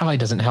mean, it probably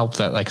doesn't help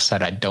that, like I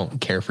said, I don't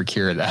care for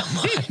Kira that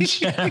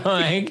much.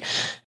 Like,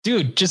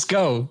 dude, just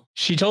go.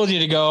 She told you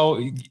to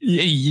go.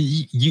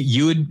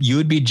 You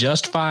would be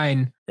just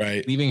fine,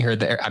 right, leaving her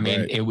there. I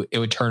mean, it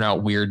would turn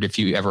out weird if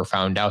you ever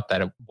found out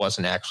that it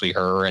wasn't actually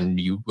her and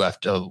you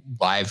left a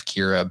live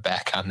Kira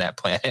back on that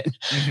planet,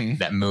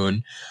 that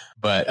moon.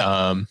 But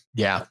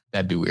yeah,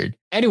 that'd be weird.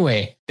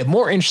 Anyway, the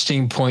more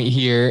interesting point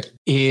here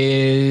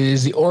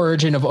is the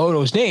origin of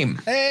Odo's name.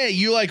 Hey,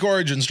 you like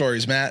origin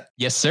stories, Matt?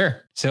 Yes, sir.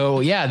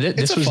 So yeah,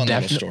 this was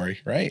definitely a story,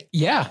 right?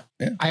 Yeah.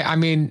 I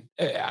mean,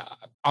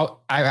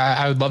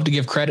 I would love to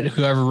give credit to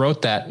whoever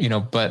wrote that,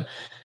 but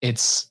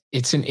it's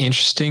an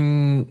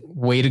interesting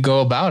way to go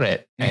about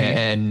it.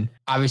 And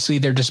obviously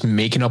they're just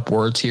making up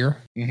words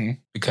here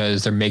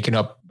because they're making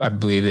up, I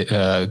believe,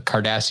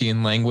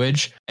 Cardassian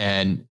language.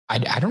 And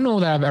I don't know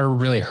that I've ever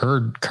really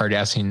heard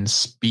Cardassians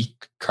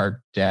speak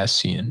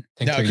Cardassian.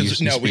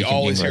 No, we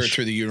always hear it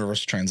through the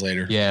universal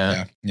translator.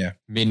 Yeah. I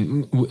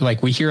mean,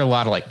 like, we hear a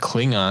lot of like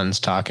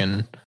Klingons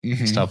talking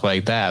stuff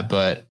like that,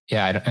 but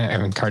yeah, I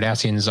mean,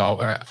 Cardassians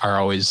are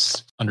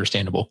always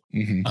understandable.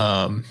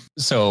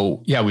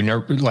 So yeah, we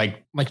never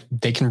like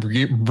they can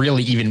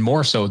really even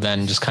more so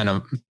than just kind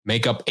of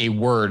make up a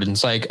word. And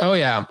it's like, oh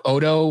yeah,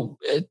 Odo,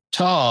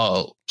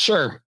 tall.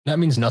 Sure. That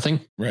means nothing.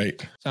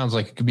 Right. Sounds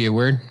like it could be a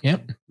word.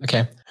 Yep.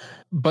 Okay.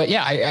 But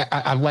yeah,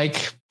 I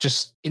like,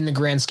 just in the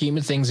grand scheme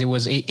of things, it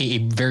was a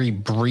very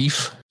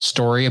brief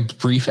story, a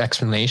brief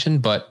explanation,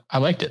 but I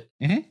liked it.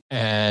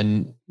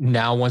 And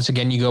now, once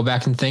again, you go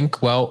back and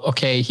think, well,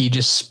 okay, he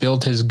just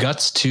spilled his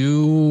guts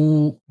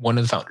to one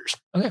of the founders.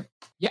 Okay.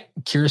 Yeah.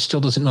 Kira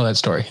still doesn't know that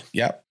story.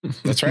 Yeah,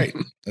 that's right.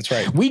 That's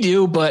right. We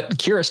do, but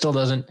Kira still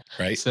doesn't.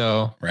 Right.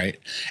 So, right.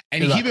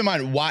 And keep in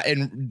mind why,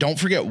 and don't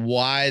forget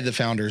why the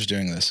founder is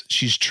doing this.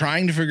 She's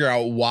trying to figure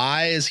out,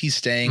 why is he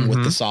staying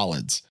with the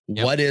solids?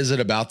 What is it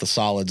about the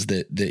solids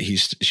that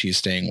she's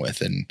staying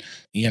with? And,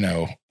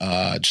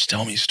 just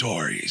tell me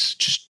stories.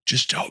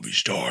 Just tell me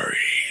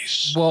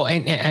stories. Well,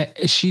 and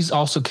she's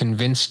also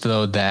convinced,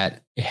 though,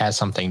 that it has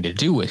something to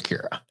do with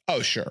Kira.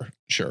 Oh, sure.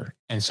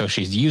 And so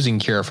she's using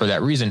Kira for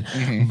that reason,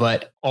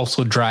 but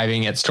also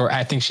driving at story.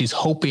 I think she's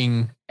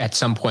hoping at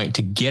some point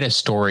to get a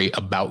story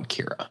about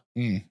Kira,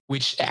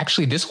 which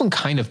actually this one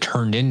kind of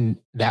turned in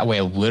that way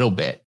a little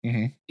bit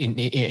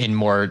in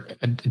more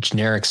a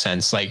generic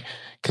sense, like,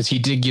 because he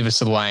did give us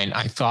the line,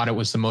 I thought it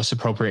was the most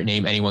appropriate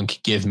name anyone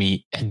could give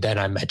me, and then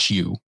I met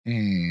you.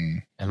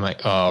 I'm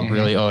like, oh,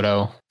 really,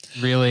 Odo?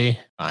 Really?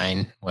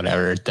 Fine,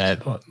 whatever.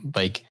 That,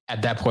 like,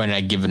 at that point,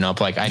 I'd given up.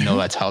 Like, I know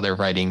that's how they're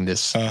writing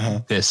this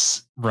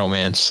this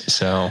romance,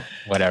 so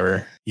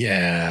whatever.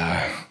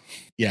 Yeah.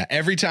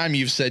 Every time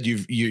you've said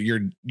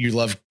you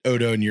love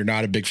Odo and you're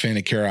not a big fan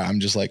of Kira,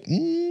 I'm just like,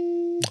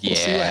 we'll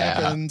see what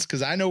happens,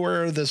 because I know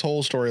where this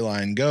whole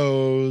storyline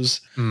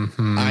goes.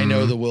 I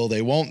know the will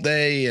they, won't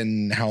they,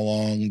 and how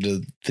long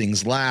do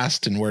things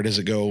last, and where does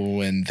it go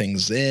when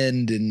things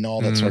end, and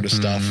all that sort of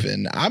stuff.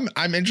 And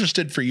I'm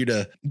interested for you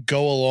to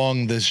go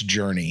along this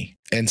journey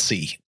and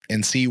see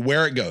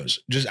where it goes.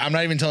 I'm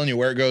not even telling you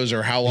where it goes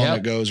or how long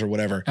it goes or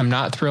whatever. I'm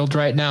not thrilled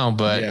right now,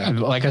 but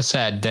like I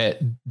said, that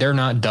they're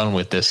not done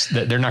with this.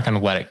 They're not going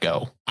to let it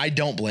go. I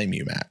don't blame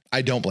you, Matt.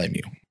 I don't blame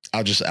you.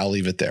 I'll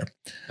leave it there.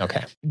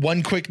 Okay.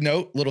 One quick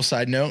note, little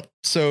side note.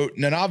 So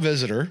Nana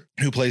Visitor,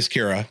 who plays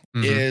Kira,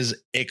 is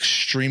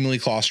extremely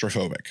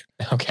claustrophobic.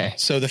 Okay.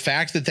 So the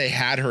fact that they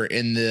had her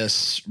in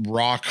this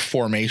rock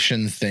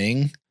formation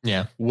thing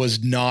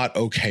was not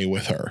okay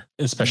with her.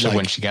 Especially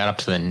when she got up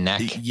to the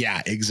neck.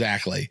 Yeah,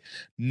 exactly.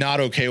 Not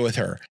okay with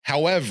her.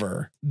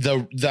 However,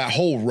 that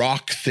whole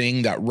rock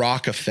thing, that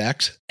rock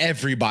effect,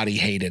 everybody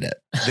hated it.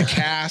 The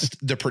cast,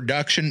 the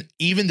production,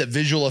 even the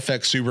visual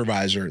effects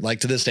supervisor,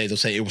 like to this day, they'll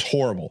say it was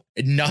horrible.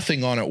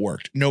 Nothing on it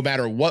worked. No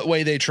matter what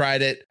way they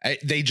tried it,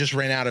 they just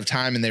ran out of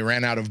time and they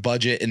ran out of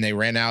budget and they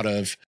ran out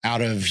of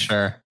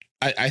Sure.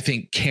 I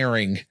think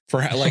caring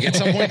for, like, at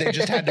some point they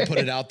just had to put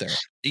it out there.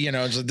 You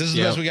know, so this is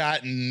the best we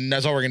got and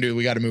that's all we're gonna do.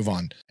 We got to move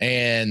on.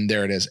 And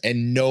there it is.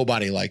 And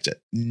nobody liked it.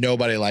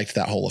 Nobody liked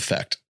that whole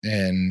effect.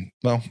 And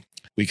well,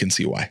 we can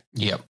see why.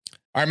 Yep.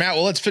 All right, Matt.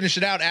 Well, let's finish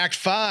it out. Act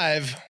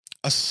 5.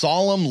 A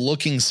solemn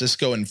looking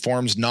Sisko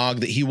informs Nog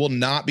that he will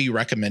not be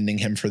recommending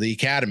him for the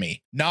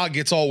academy. Nog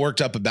gets all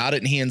worked up about it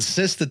and he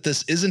insists that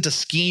this isn't a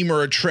scheme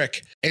or a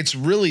trick. It's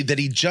really that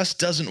he just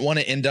doesn't want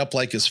to end up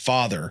like his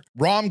father.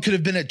 Rom could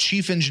have been a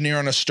chief engineer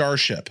on a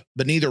starship,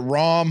 but neither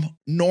Rom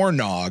nor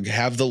Nog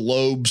have the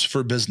lobes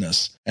for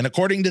business. And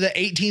according to the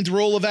 18th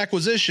rule of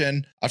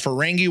acquisition, a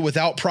Ferengi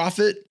without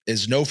profit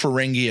is no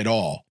Ferengi at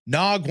all.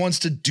 Nog wants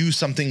to do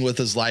something with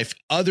his life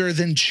other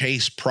than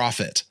chase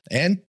profit.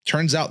 And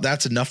turns out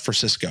that's enough for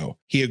Sisko.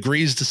 He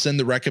agrees to send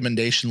the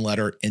recommendation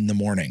letter in the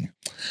morning.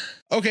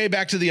 Okay,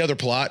 back to the other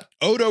plot.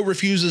 Odo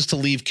refuses to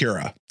leave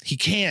Kira. He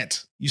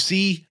can't. You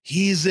see,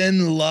 he's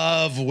in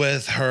love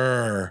with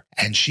her.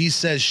 And she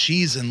says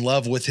she's in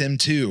love with him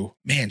too.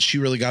 Man, she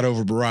really got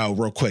over Bareil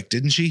real quick,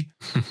 didn't she?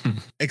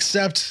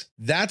 Except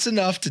that's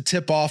enough to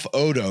tip off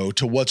Odo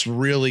to what's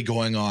really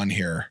going on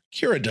here.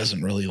 Kira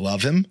doesn't really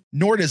love him,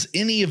 nor does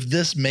any of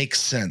this make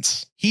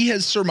sense. He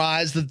has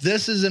surmised that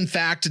this is in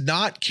fact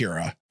not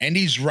Kira. And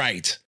he's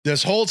right.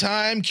 This whole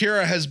time,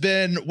 Kira has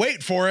been,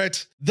 wait for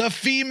it, the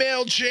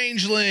female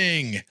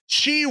changeling.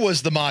 She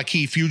was the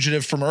Maquis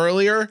fugitive from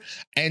earlier,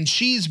 and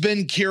she's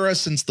been Kira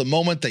since the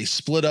moment they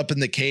split up in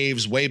the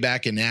caves way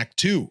back in Act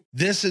 2.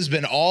 This has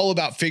been all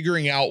about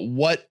figuring out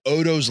what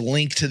Odo's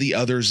link to the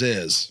others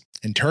is.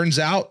 And turns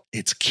out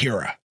it's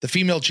Kira. The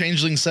female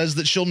changeling says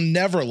that she'll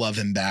never love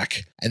him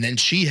back, and then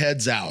she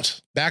heads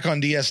out. Back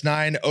on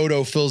DS9,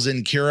 Odo fills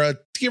in Kira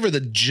to give her the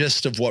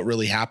gist of what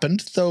really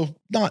happened, though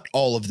not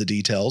all of the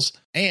details.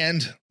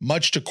 And,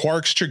 much to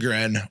Quark's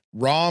chagrin,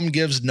 Rom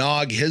gives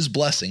Nog his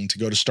blessing to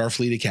go to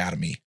Starfleet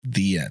Academy.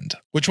 The end.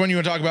 Which one you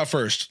want to talk about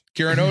first?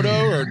 Kira and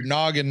Odo or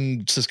Nog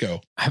and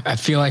Sisko? I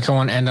feel like I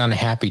want to end on a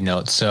happy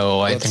note, so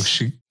I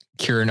think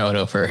Kira and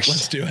Odo first.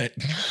 Let's do it.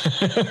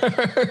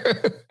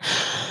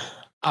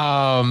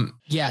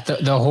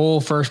 The whole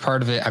first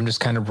part of it, I'm just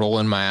kind of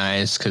rolling my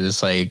eyes because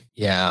it's like,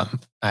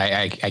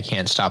 I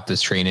can't stop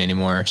this train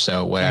anymore.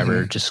 So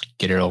whatever, just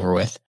get it over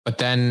with. But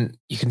then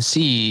you can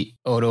see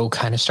Odo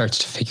kind of starts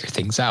to figure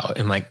things out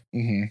and like,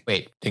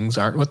 wait, things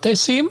aren't what they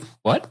seem?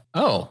 What?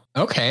 Oh,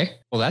 okay.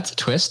 Well, that's a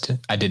twist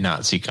I did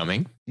not see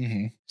coming.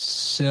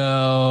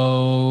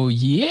 So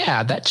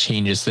yeah, that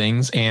changes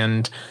things.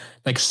 And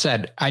like I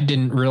said, I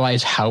didn't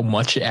realize how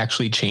much it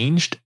actually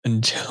changed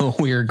until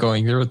we were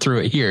going through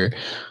it here.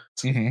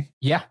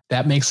 Yeah,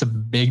 that makes a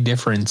big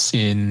difference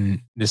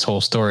in this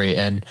whole story.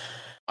 And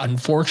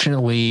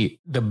unfortunately,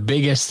 the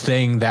biggest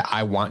thing that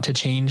I want to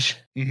change,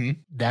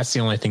 that's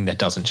the only thing that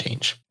doesn't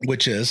change.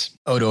 Which is?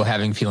 Odo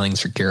having feelings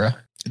for Kira.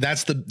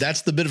 That's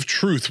the bit of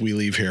truth we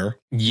leave here.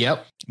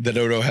 Yep. That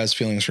Odo has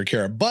feelings for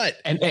Kira, but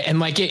and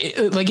like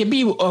it'd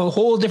be a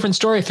whole different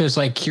story if it was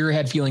like Kira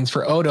had feelings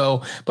for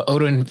Odo, but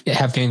Odo didn't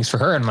have feelings for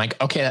her. And I'm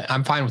like, okay,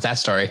 I'm fine with that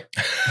story.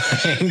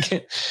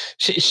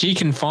 she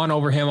can fawn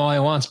over him all he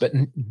wants, but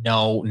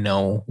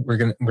no,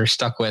 we're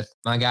stuck with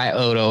my guy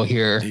Odo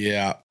here.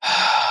 Yeah.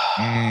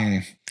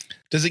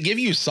 Does it give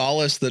you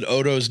solace that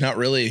Odo's not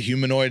really a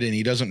humanoid and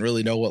he doesn't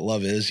really know what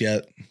love is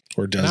yet,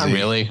 or does not he? Not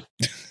really.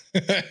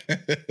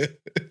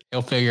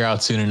 He'll figure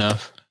out soon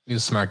enough. He's a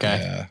smart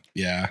guy.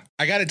 Yeah.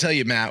 I got to tell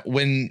you, Matt,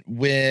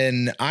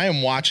 when I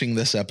am watching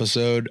this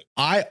episode,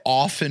 I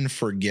often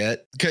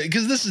forget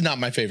because this is not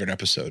my favorite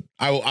episode.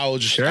 I'll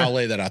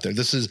lay that out there.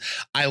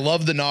 I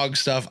love the Nog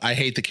stuff. I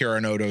hate the Kira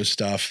and Odo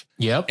stuff.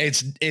 Yep.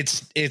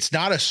 It's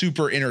not a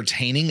super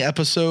entertaining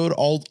episode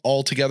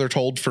altogether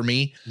told for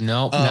me.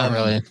 No, not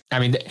really. I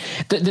mean,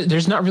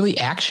 there's not really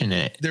action in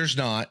it. There's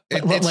not.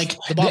 Like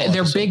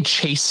their big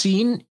chase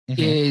scene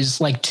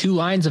is like 2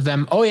 lines of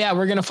them. Oh yeah,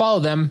 we're going to follow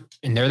them.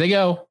 And there they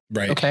go.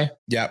 Right. Okay.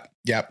 Yep.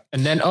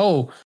 And then,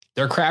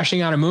 they're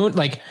crashing on a moon.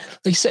 Like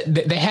they said,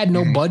 they had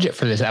no budget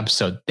for this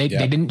episode. They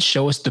didn't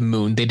show us the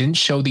moon. They didn't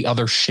show the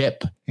other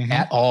ship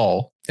at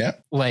all. Yeah.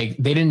 Like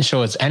they didn't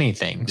show us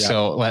anything. Yeah.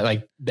 So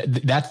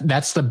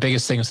that's the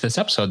biggest thing with this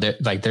episode.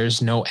 That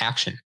there's no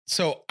action.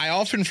 So I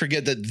often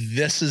forget that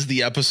this is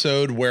the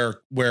episode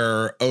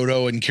where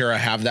Odo and Kira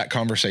have that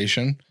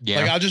conversation. Yeah.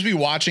 Like I'll just be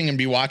watching.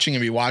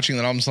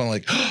 Then I'm just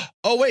like,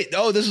 oh wait,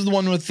 this is the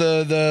one with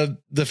the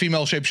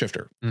female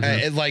shapeshifter.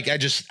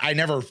 I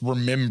never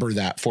remember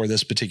that for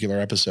this particular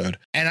episode.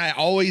 And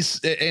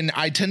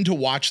I tend to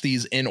watch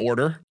these in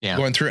order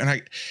going through.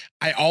 And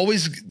I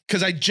always,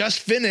 because I just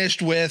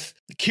finished with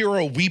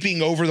Kira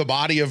weeping over the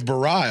body of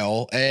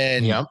Bareil,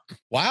 and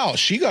Wow,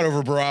 she got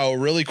over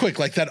Barao really quick.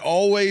 Like that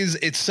always,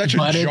 it's such a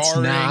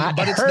jarring,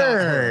 but it's not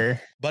her.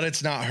 But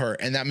it's not her.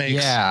 And that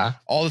makes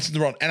all this in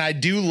the world. And I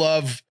do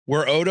love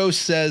where Odo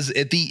says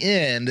at the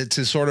end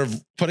to sort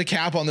of put a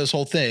cap on this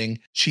whole thing.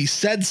 She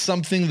said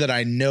something that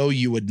I know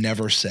you would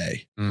never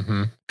say.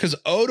 Because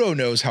Odo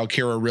knows how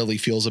Kira really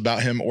feels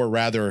about him, or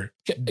rather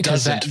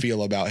doesn't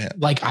feel about him.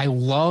 Like I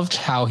loved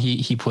how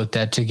he put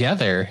that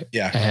together.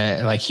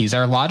 Yeah. Like he's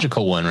our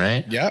logical one,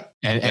 right? Yep.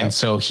 And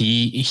so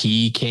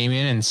he came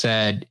in and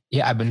said,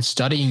 yeah, I've been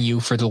studying you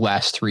for the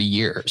last 3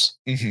 years.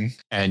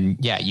 And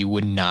yeah, you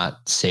would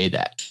not say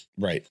that.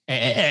 Right.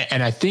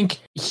 And I think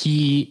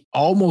he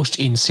almost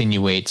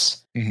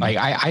insinuates, like,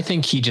 I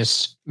think he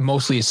just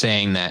mostly is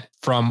saying that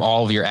from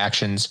all of your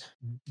actions,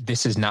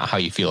 this is not how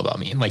you feel about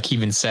me. Like he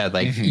even said,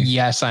 like,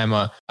 yes, I'm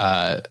I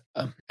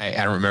don't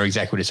remember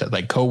exactly what he said,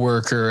 like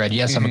coworker, and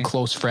yes, I'm a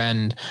close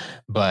friend,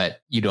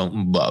 but you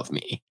don't love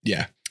me.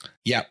 Yeah.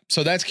 Yeah.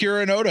 So that's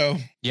Kira and Odo.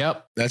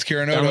 Yep. That's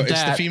Kira and Odo.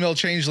 It's the female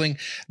changeling.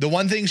 The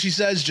one thing she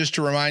says, just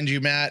to remind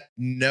you, Matt,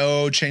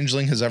 no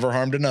changeling has ever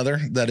harmed another.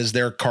 That is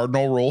their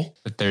cardinal rule.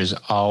 But there's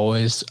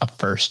always a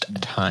first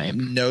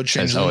time. No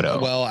changeling.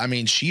 Odo. Well, I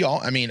mean,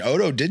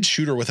 Odo did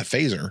shoot her with a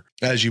phaser,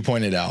 as you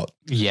pointed out.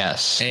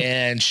 Yes.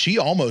 And she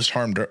almost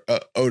harmed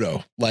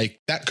Odo. Like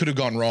that could have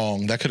gone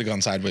wrong. That could have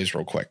gone sideways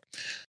real quick.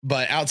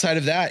 But outside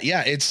of that,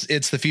 yeah,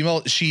 it's the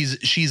female.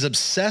 She's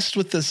obsessed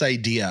with this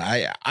idea.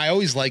 I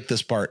always like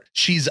this part.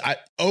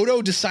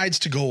 Odo decides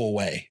to go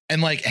away.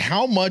 And like,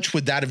 how much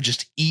would that have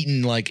just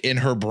eaten like in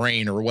her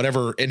brain or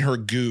whatever, in her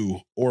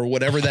goo or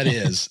whatever that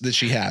is that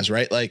she has,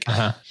 right? Like,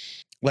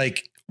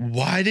 like,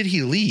 why did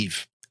he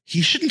leave?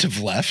 He shouldn't have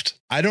left.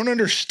 I don't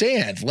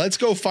understand. Let's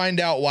go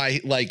find out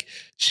why. Like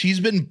she's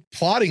been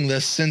plotting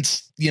this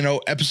since,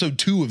 episode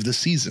 2 of the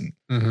season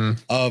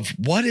of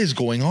what is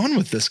going on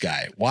with this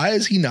guy. Why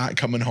is he not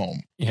coming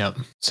home? Yeah.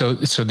 So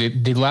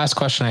the last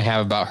question I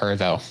have about her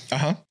though,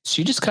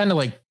 she just kind of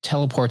like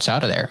teleports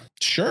out of there.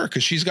 Sure.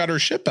 Cause she's got her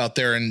ship out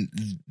there and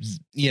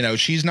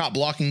she's not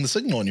blocking the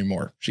signal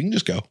anymore. She can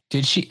just go.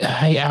 Did she?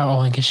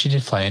 I guess she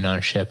did fly in on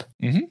a ship.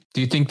 Do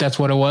you think that's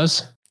what it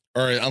was?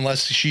 Or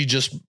unless she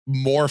just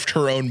morphed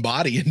her own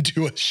body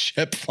into a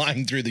ship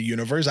flying through the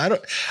universe. I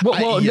don't.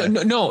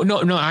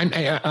 No.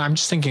 I'm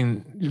just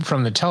thinking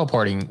from the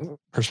teleporting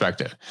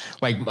perspective.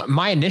 Like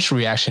my initial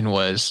reaction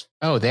was,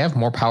 oh, they have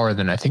more power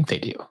than I think they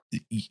do.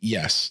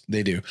 Yes,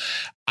 they do.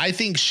 I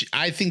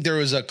think there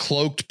was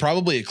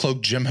probably a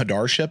cloaked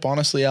Jem'Hadar ship,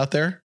 honestly, out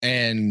there,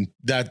 and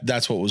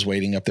that's what was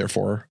waiting up there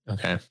for her.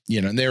 Okay,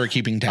 they were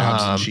keeping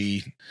tabs, and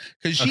she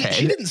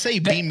didn't say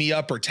beam me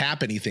up or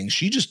tap anything.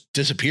 She just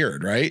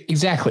disappeared, right?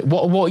 Exactly.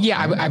 Well, yeah.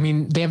 I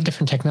mean, they have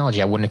different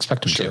technology. I wouldn't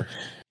expect them to.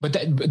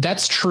 But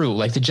that's true.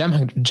 Like the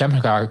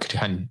Jem'Hadar could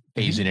kind of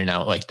phase in and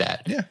out like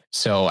that. Yeah.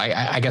 So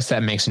I guess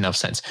that makes enough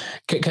sense.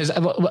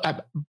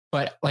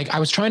 But like I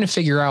was trying to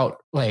figure out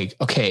like,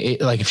 okay,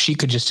 like if she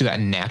could just do that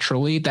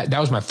naturally, that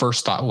was my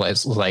first thought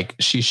was like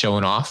she's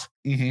showing off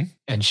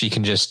and she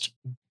can just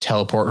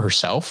teleport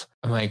herself.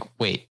 I'm like,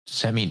 wait,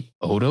 does that mean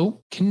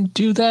Odo can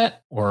do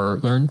that or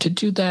learn to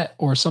do that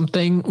or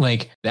something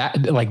like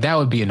that? Like that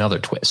would be another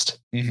twist.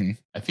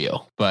 I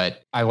feel,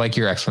 but I like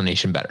your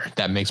explanation better.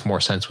 That makes more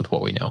sense with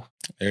what we know.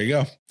 There you go.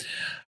 All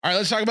right,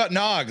 let's talk about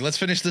Nog. Let's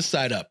finish this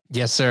side up.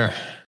 Yes, sir.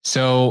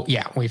 So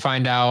yeah, we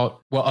find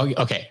out. Well,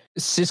 okay.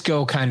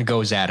 Sisko kind of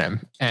goes at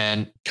him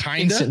and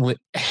kinda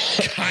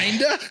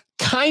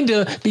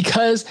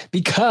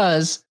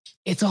because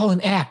it's all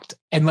an act.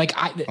 And like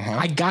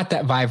I got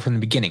that vibe from the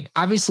beginning.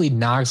 Obviously,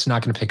 Nog's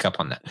not going to pick up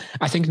on that.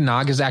 I think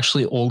Nog is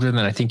actually older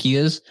than I think he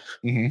is.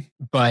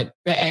 But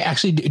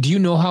actually, do you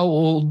know how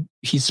old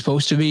he's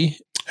supposed to be?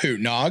 Who,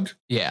 Nog?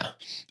 Yeah.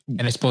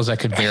 And I suppose that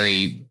could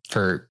vary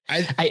for...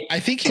 I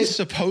think he's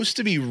supposed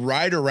to be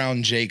right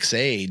around Jake's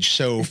age.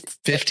 So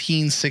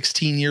 15,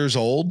 16 years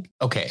old.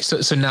 Okay.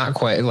 So not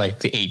quite like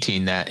the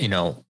 18 that,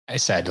 I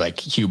said like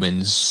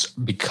humans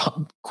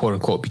become, quote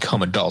unquote,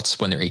 become adults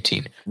when they're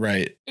 18.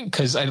 Right.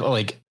 Because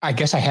I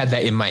guess I had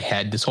that in my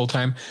head this whole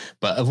time,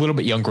 but a little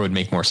bit younger would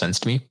make more sense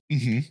to me.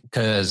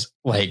 Because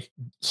like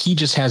he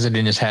just has it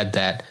in his head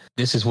that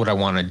this is what I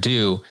want to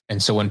do.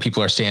 And so when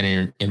people are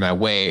standing in my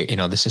way,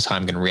 this is how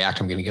I'm going to react.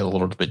 I'm going to get a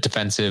little bit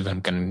defensive. I'm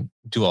going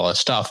to do all this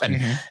stuff.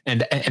 And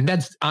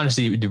that's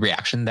honestly the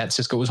reaction that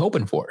Sisko was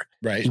hoping for.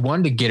 Right. He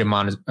wanted to get him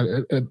on his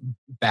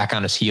back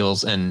on his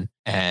heels and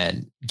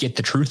get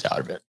the truth out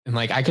of it. And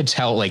like, I could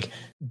tell like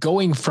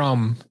going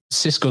from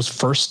Sisko's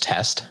first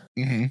test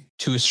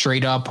to a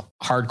straight up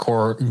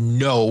hardcore,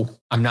 no,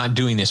 I'm not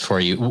doing this for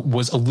you,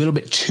 was a little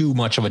bit too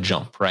much of a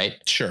jump, right?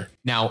 Sure.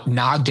 Now,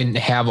 Nog didn't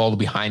have all the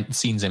behind the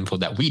scenes info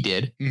that we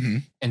did.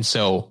 And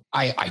so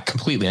I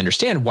completely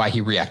understand why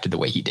he reacted the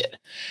way he did.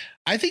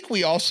 I think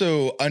we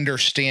also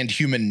understand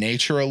human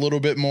nature a little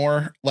bit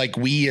more, like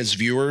we as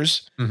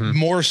viewers,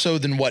 more so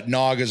than what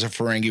Nog as a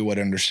Ferengi would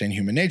understand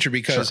human nature,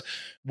 because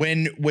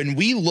when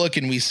we look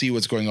and we see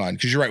what's going on,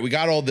 because you're right, we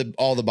got all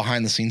the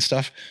behind the scenes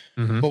stuff,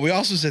 but we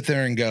also sit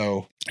there and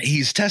go,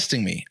 he's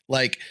testing me.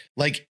 Like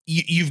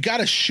you've got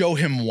to show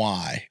him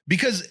why,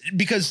 because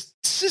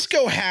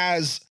Sisko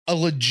has a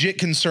legit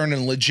concern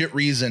and legit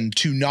reason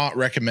to not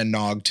recommend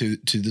Nog to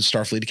the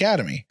Starfleet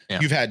Academy. Yeah.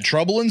 You've had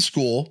trouble in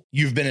school.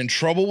 You've been in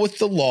trouble with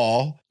the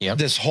law. Yep.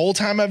 This whole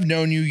time I've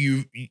known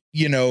you,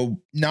 you know,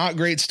 not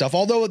great stuff,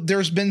 although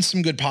there's been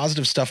some good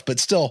positive stuff, but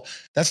still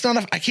that's not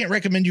enough. I can't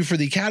recommend you for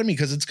the Academy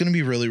because it's going to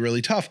be really,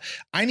 really tough.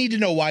 I need to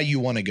know why you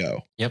want to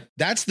go. Yep.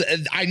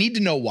 I need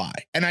to know why.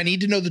 And I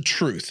need to know the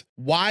truth.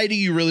 Why do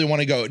you really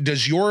want to go?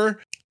 This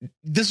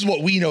is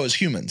what we know as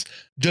humans.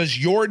 Does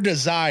your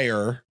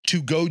desire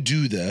to go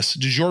do this,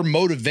 does your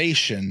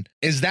motivation,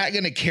 is that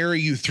going to carry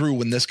you through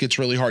when this gets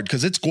really hard?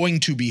 Because it's going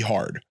to be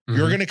hard.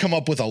 You're going to come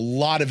up with a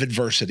lot of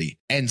adversity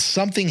and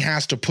something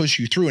has to push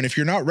you through. And if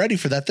you're not ready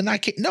for that, then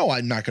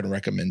I'm not going to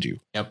recommend you.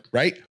 Yep.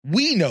 Right.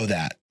 We know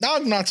that.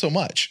 Not so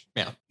much.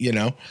 Yeah. You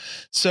know,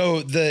 so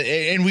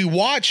and we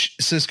watch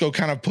Sisko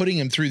kind of putting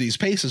him through these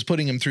paces,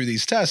 putting him through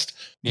these tests,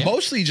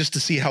 mostly just to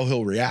see how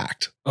he'll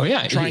react. Oh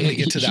yeah. Trying to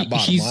get to that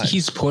bottom line.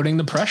 He's putting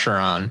the pressure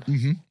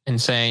on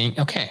and saying,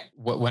 okay,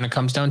 when it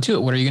comes down to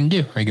it, what are you going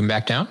to do? Are you going to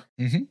back down?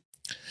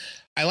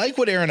 I like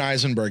what Aaron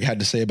Eisenberg had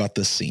to say about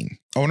this scene.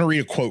 I want to read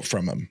a quote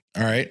from him.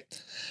 All right.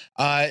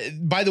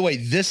 By the way,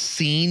 this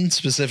scene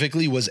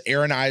specifically was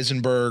Aaron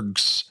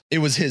Eisenberg's, it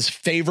was his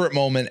favorite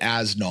moment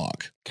as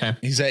Nog. Okay.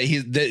 He said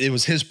it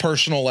was his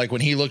personal, like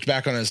when he looked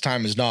back on his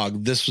time as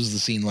Nog, this was the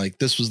scene, like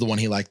this was the one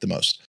he liked the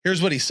most.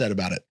 Here's what he said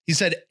about it. He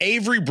said,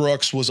 Avery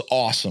Brooks was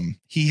awesome.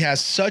 He has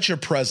such a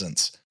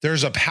presence.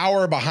 There's a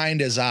power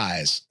behind his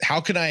eyes. How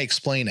can I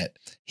explain it?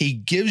 He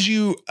gives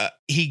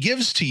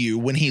to you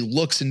when he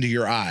looks into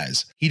your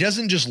eyes. He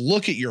doesn't just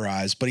look at your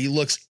eyes, but he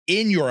looks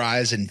in your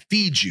eyes and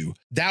feeds you.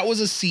 That was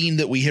a scene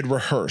that we had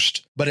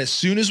rehearsed, but as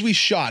soon as we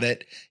shot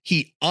it,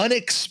 he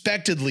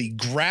unexpectedly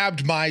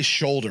grabbed my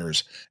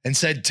shoulders and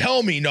said,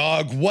 tell me,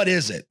 Nog, what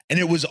is it? And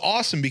it was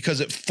awesome because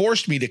it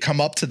forced me to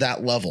come up to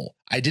that level.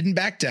 I didn't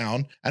back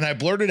down and I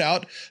blurted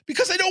out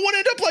because I don't want to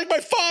end up like my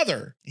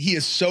father. He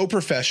is so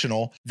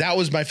professional. That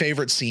was my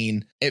favorite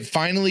scene. It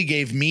finally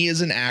gave me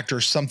as an actor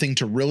something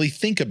to really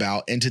think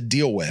about and to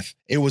deal with.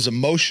 It was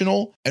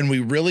emotional and we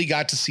really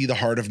got to see the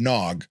heart of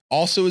Nog.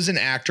 Also, as an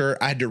actor,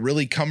 I had to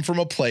really come from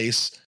a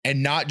place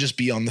and not just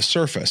be on the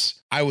surface.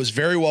 I was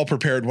very well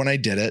prepared when I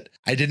did it.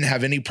 I didn't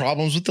have any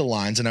problems with the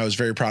lines and I was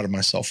very proud of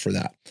myself for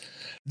that.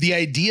 The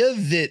idea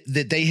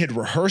that they had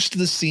rehearsed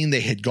the scene,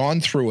 they had gone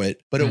through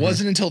it, but it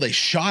wasn't until they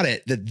shot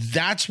it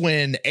that's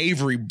when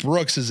Avery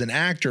Brooks as an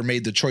actor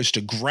made the choice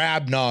to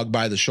grab Nog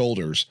by the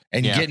shoulders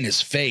and get in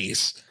his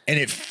face. And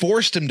it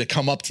forced him to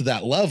come up to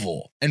that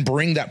level and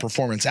bring that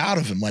performance out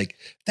of him. Like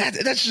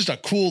that's just a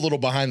cool little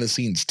behind the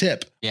scenes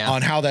tip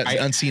on how that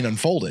unseen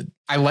unfolded.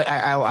 I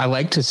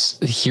like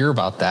to hear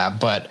about that,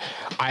 but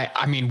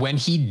I mean, when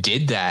he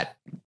did that,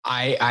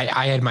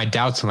 I had my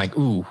doubts. I'm like,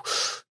 ooh,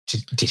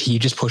 did he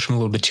just push him a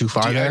little bit too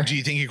far there? Do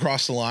you think he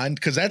crossed the line?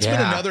 Because that's been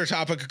another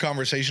topic of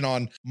conversation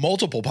on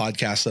multiple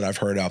podcasts that I've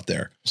heard out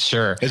there.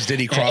 Sure. Is did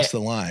he cross the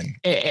line?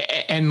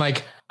 And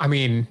like, I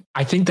mean,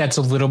 I think that's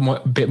a little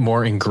bit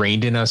more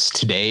ingrained in us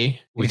today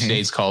with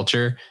today's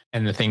culture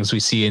and the things we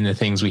see and the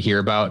things we hear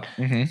about.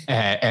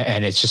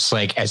 And it's just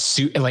like, as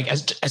soon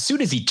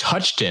as he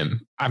touched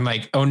him, I'm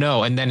like, oh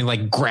no. And then he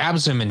like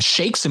grabs him and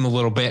shakes him a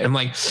little bit. I'm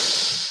like,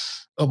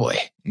 oh boy.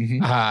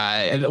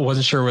 I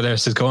wasn't sure where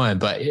this is going,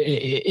 but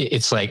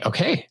it's like,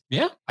 okay,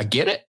 yeah, I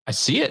get it. I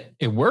see it.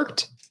 It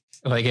worked.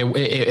 Like it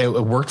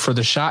worked for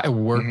the shot. It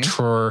worked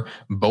for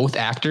both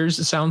actors.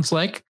 It sounds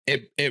like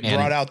it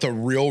brought out the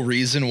real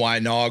reason why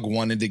Nog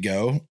wanted to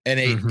go. And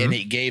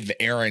it gave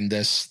Aaron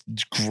this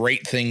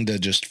great thing to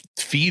just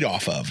feed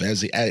off of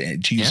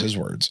to use his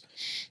words.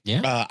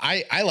 Yeah.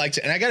 I liked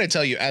it. And I got to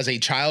tell you, as a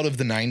child of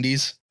the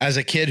 90s, as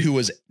a kid who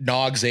was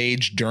Nog's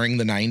age during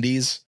the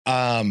 90s,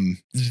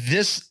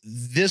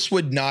 this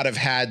would not have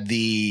had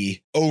the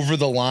over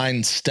the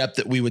line step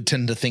that we would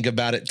tend to think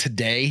about it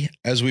today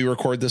as we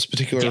record this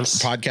particular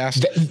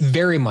podcast.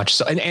 Very much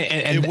so. And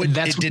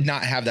it did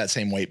not have that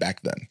same weight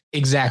back then.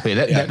 Exactly.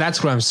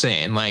 That's what I'm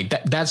saying. Like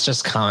that's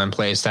just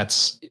commonplace.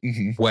 That's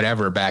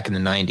whatever back in the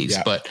 90s.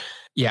 Yeah. But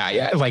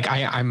like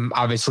I'm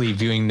obviously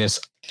viewing this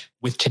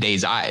with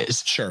today's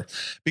eyes. Sure.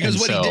 Because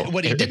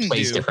what he didn't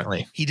do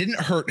differently. He didn't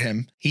hurt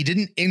him. He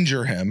didn't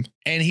injure him.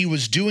 And he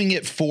was doing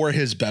it for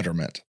his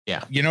betterment.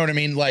 Yeah. You know what I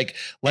mean? Like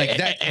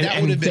that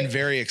would have been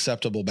very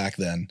acceptable back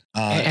then.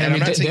 And I'm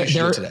not saying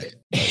it today.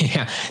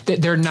 Yeah.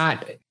 They're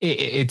not,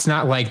 it's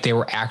not like they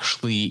were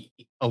actually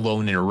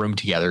alone in a room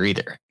together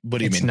either. What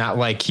do you mean? It's not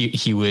like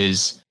he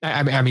was.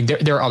 I mean,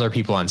 there are other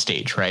people on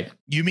stage, right?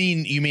 You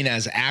mean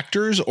as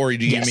actors, or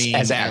do you mean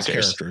as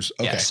characters?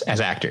 Okay. Yes, as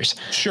actors.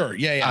 Sure.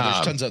 Yeah.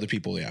 There's tons of other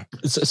people. Yeah.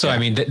 So I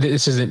mean,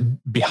 this isn't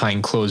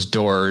behind closed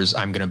doors,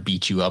 I'm going to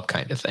beat you up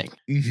kind of thing.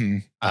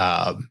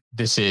 Mm-hmm.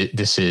 This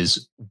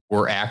is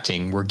we're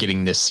acting. We're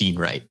getting this scene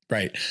right.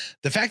 Right.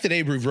 The fact that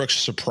Avery Brooks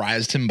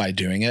surprised him by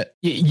doing it.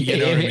 You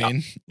know what I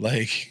mean?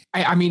 Like,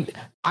 I mean,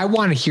 I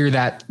want to hear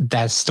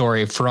that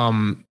story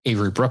from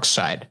Avery Brooks'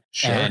 side.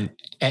 Sure.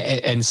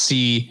 And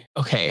see,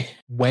 okay,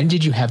 when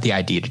did you have the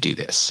idea to do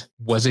this?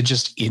 Was it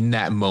just in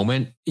that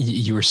moment?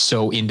 You were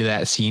so into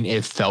that scene,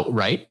 it felt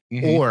right?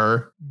 Mm-hmm.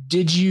 Or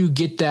did you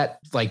get that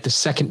like the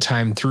second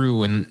time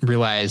through and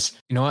realize,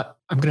 you know what?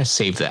 I'm going to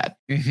save that.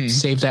 Mm-hmm.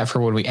 Save that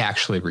for when we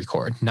actually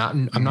record.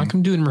 I'm not going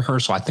to do it in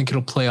rehearsal. I think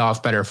it'll play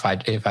off better if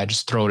I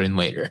just throw it in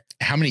later.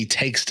 How many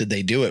takes did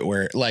they do it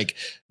where like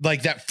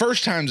that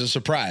first time's a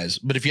surprise,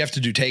 but if you have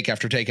to do take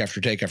after take after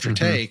take after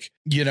take,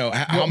 you know,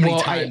 how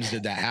many times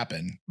did that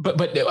happen?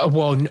 But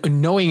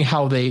knowing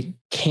how they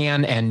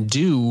can and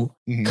do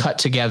cut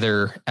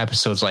together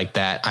episodes like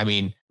that. I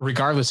mean,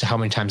 regardless of how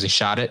many times they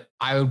shot it,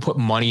 I would put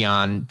money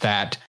on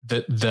that.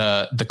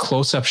 The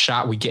close-up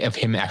shot we get of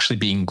him actually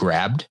being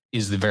grabbed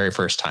is the very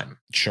first time.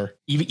 Sure.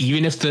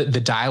 Even if the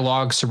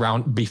dialogue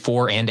surround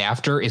before and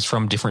after is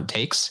from different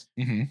takes,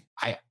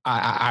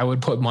 I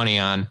would put money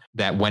on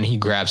that when he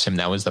grabs him,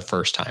 that was the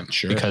first time.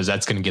 Sure. Because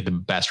that's going to get the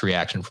best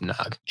reaction from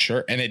Nog.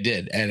 Sure. And it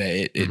did. And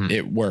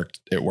it worked.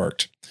 It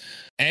worked.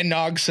 And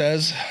Nog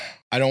says,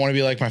 I don't want to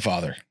be like my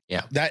father.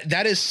 Yeah.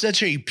 That is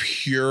such a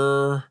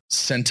pure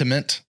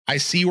sentiment. I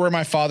see where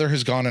my father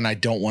has gone and I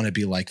don't want to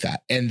be like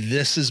that. And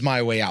this is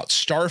my way out.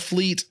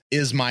 Starfleet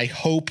is my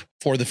hope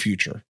for the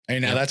future.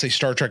 And now that's a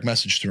Star Trek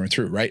message through and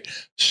through, right?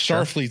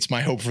 Starfleet's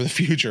my hope for the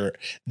future.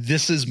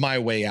 This is my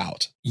way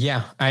out.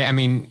 Yeah. I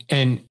mean,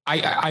 and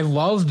I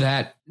love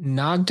that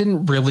Nog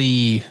didn't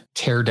really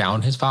tear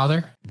down his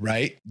father.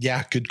 Right.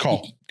 Yeah. Good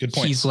call. Good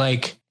point. He's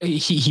like,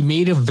 he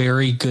made a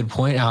very good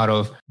point out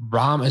of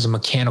Rom as a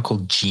mechanical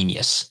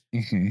genius.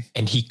 Mm-hmm.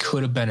 And he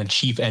could have been a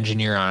chief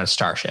engineer on a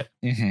starship.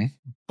 Mm-hmm.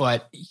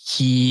 But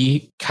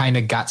he kind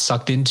of got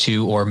sucked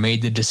into or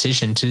made the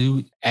decision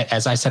to,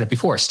 as I said it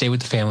before, stay with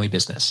the family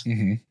business.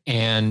 Mm-hmm.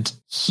 And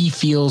he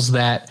feels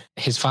that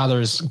his father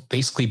is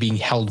basically being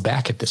held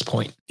back at this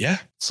point. Yeah.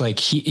 It's like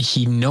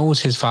he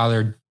knows his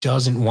father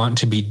doesn't want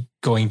to be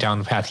going down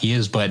the path he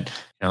is, but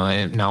now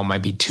it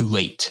might be too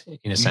late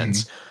in a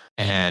sense.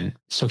 And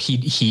so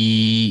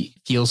he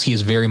feels he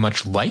is very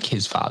much like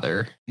his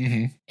father.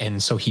 Mm-hmm.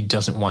 And so he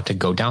doesn't want to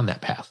go down that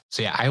path.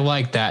 So yeah, I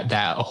like that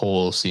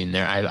whole scene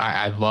there.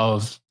 I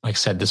love, like I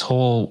said, this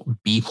whole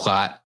B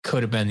plot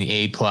could have been the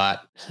A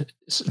plot.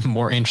 It's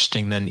more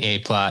interesting than the A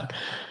plot.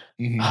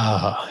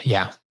 Mm-hmm.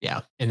 Yeah.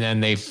 And then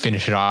they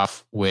finish it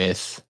off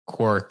with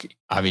Quark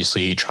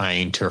obviously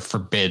trying to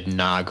forbid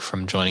Nog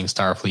from joining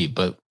Starfleet,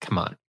 but come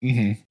on,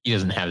 he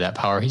doesn't have that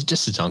power. He's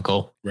just his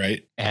uncle.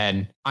 Right.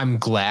 And I'm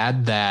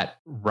glad that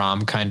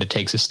Rom kind of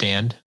takes a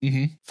stand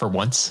for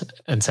once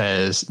and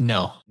says,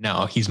 no,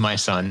 he's my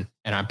son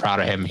and I'm proud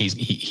of him.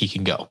 He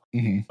can go.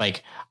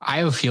 Like, I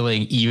have a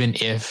feeling even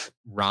if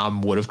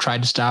Rom would have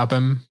tried to stop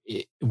him,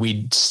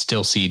 we'd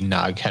still see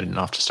Nog heading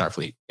off to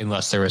Starfleet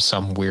unless there was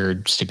some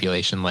weird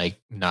stipulation like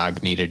Rom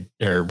needed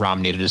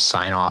to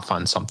sign off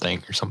on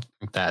something or something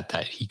like that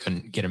he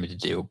couldn't get him to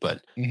do.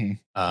 But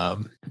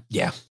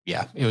yeah,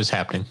 it was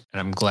happening. And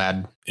I'm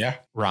glad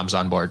Rom's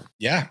on board.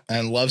 Yeah.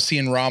 And love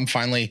seeing Rom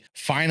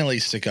finally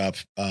stick up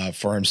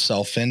for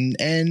himself.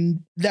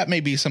 And that may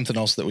be something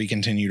else that we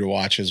continue to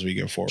watch as we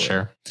go forward.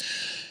 Sure.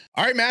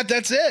 All right, Matt,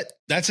 that's it.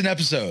 That's an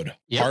episode.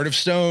 Yep. Heart of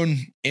Stone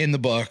in the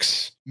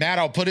books. Matt,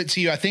 I'll put it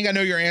to you. I think I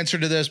know your answer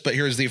to this, but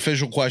here's the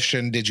official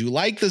question. Did you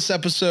like this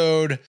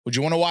episode? Would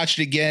you want to watch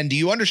it again? Do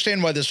you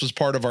understand why this was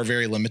part of our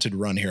very limited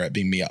run here at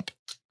Beam Me Up?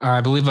 I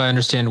believe I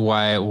understand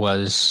why it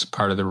was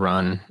part of the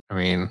run. I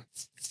mean,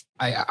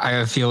 I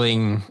have a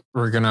feeling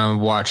we're going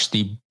to watch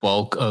the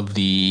bulk of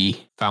the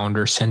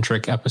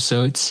founder-centric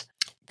episodes.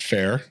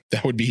 Fair.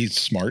 That would be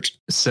smart.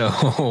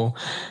 So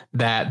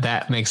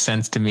that makes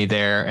sense to me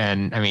there.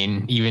 And I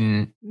mean,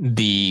 even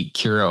the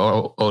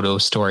Kira Odo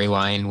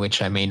storyline,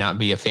 which I may not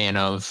be a fan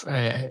of,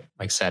 like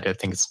I said, I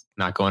think it's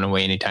not going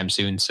away anytime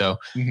soon. So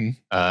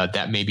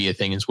that may be a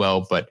thing as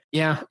well. But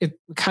yeah, it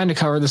kind of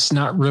covered this.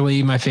 Not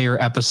really my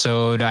favorite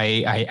episode.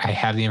 I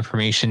have the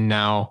information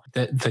now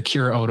that the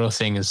Kira Odo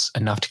thing is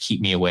enough to keep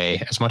me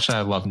away. As much as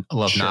I love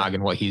sure. Nog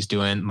and what he's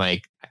doing,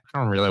 like, I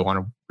don't really want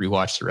to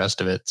rewatch the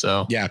rest of it.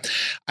 So yeah,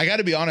 I got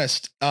to be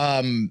honest.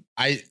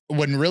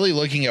 When really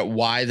looking at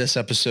why this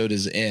episode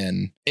is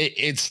in,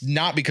 it's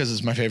not because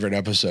it's my favorite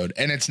episode,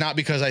 and it's not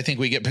because I think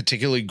we get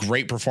particularly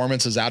great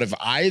performances out of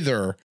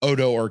either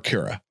Odo or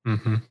Kira.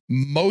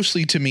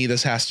 Mostly to me,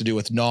 this has to do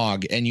with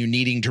Nog and you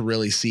needing to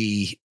really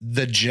see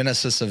the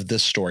genesis of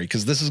this story,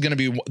 because this is going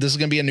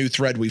to be a new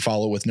thread we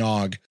follow with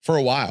Nog for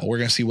a while. We're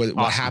going to see what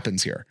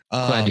happens here.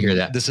 Glad to hear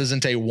that. This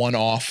isn't a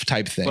one-off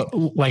type thing.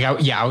 But,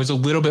 I was a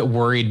little bit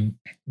worried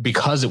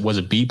because it was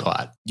a B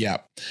plot. Yeah.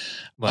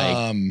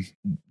 Like,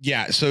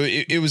 yeah. So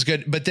it was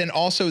good. But then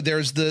also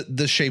there's the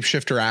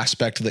shapeshifter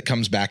aspect that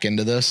comes back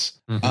into this,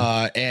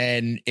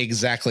 and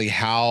exactly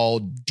how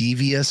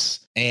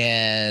devious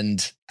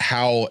and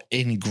how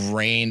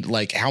ingrained,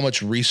 like how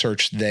much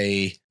research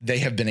they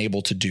have been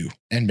able to do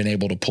and been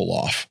able to pull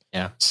off.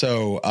 Yeah.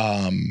 So,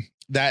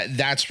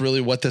 that's really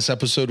what this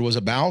episode was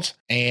about.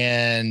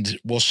 And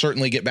we'll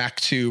certainly get back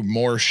to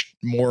more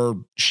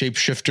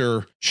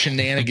shapeshifter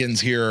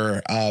shenanigans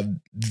here,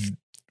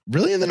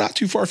 really in the not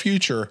too far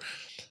future.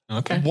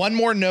 Okay. One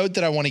more note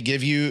that I want to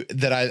give you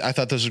that I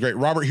thought this was great.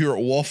 Robert Hewitt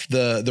Wolf,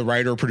 the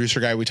writer, producer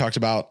guy we talked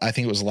about, I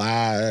think it was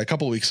a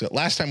couple of weeks ago,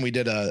 last time we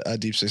did a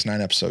Deep Space Nine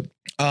episode,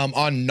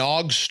 on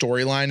Nog's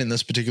storyline in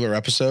this particular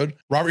episode.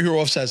 Robert Hewitt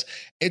Wolf says,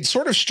 it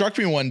sort of struck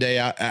me one day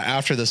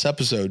after this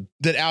episode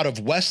that out of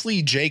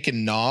Wesley, Jake,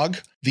 and Nog,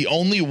 the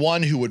only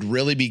one who would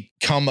really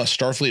become a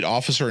Starfleet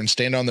officer and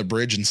stand on the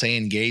bridge and say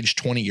engage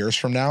 20 years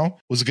from now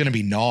was going to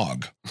be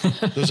Nog.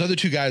 Those other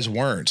two guys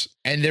weren't.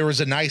 And there was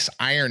a nice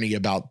irony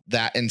about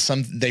that. And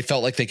they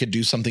felt like they could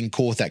do something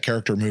cool with that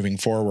character moving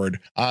forward,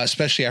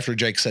 especially after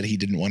Jake said he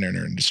didn't want to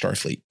enter into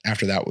Starfleet.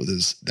 After that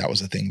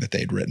was a thing that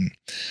they'd written.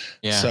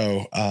 Yeah.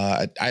 So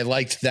I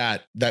liked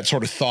that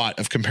sort of thought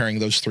of comparing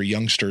those three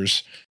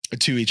youngsters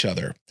to each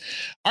other.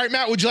 All right,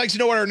 Matt, would you like to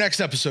know what our next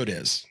episode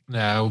is?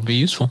 That would be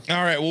useful.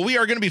 All right. Well, we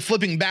are going to be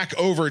flipping back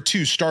over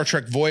to Star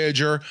Trek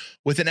Voyager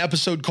with an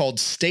episode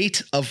called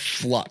State of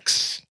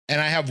Flux.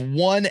 And I have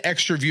one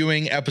extra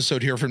viewing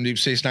episode here from Deep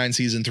Space Nine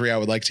Season 3 I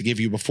would like to give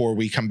you before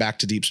we come back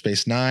to Deep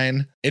Space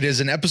Nine. It is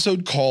an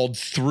episode called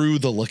Through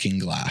the Looking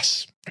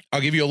Glass.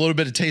 I'll give you a little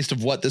bit of taste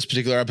of what this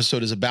particular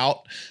episode is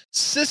about.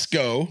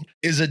 Sisko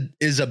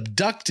is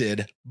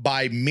abducted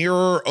by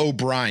Mirror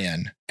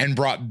O'Brien and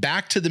brought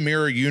back to the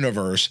Mirror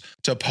universe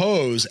to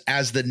pose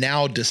as the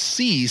now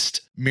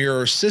deceased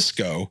Mirror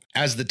Sisko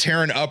as the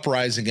Terran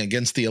uprising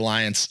against the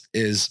Alliance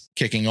is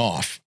kicking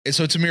off.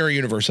 So it's a Mirror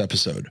Universe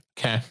episode.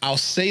 Okay. I'll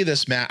say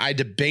this, Matt. I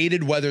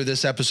debated whether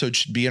this episode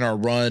should be in our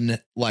run,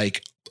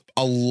 like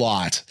a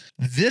lot.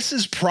 This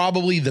is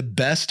probably the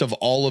best of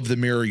all of the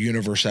Mirror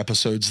Universe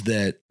episodes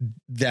that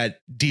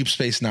Deep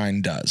Space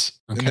Nine does.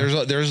 Okay.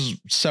 And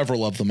there's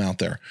several of them out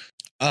there.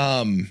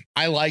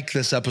 I like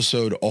this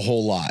episode a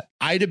whole lot.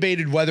 I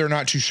debated whether or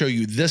not to show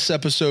you this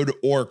episode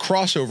or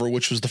Crossover,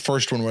 which was the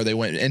first one where they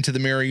went into the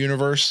Mirror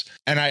Universe.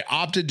 And I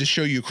opted to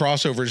show you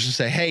Crossovers and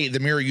say, hey, the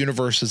Mirror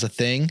Universe is a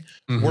thing.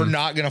 Mm-hmm. We're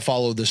not going to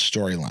follow this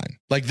storyline.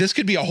 Like this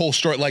could be a whole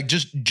story. Like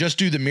just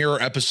do the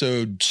Mirror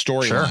episode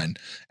storyline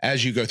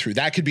as you go through.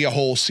 That could be a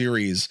whole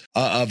series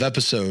of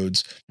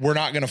episodes. We're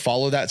not going to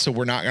follow that. So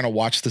we're not going to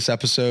watch this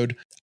episode.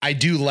 I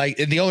do like,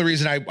 and the only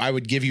reason I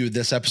would give you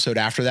this episode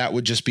after that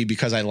would just be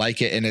because I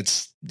like it and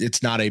it's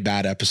not a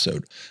bad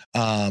episode.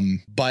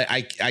 But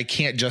I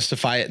can't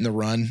justify it in the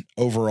run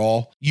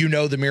overall. You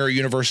know, the Mirror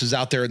Universe is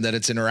out there and that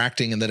it's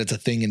interacting and that it's a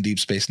thing in Deep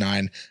Space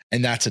Nine,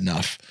 and that's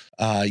enough.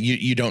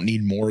 You don't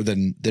need more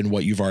than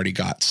what you've already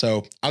got.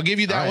 So I'll give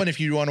you that one if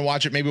you want to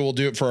watch it. Maybe we'll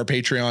do it for our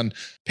Patreon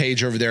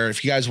page over there.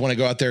 If you guys want to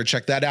go out there,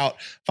 check that out.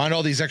 Find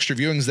all these extra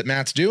viewings that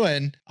Matt's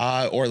doing,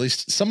 or at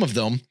least some of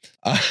them.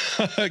 Go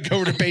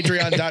over to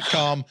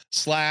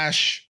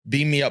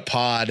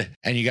patreon.com/beammeuppod,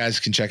 and you guys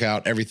can check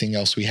out everything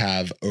else we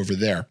have over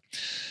there.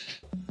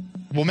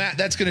 Well, Matt,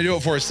 that's going to do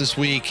it for us this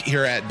week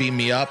here at Beam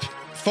Me Up.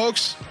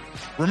 Folks,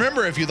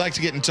 remember, if you'd like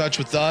to get in touch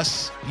with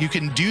us, you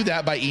can do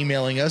that by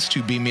emailing us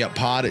to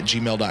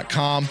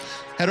beammeuppod@gmail.com.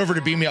 Head over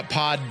to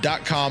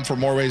beammeuppod.com for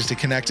more ways to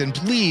connect. And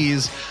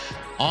please,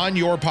 on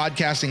your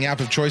podcasting app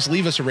of choice,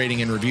 leave us a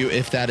rating and review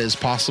if that is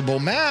possible.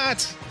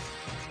 Matt,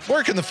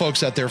 where can the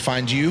folks out there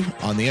find you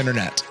on the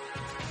internet?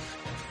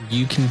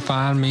 You can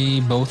find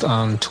me both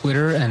on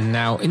Twitter and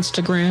now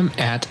Instagram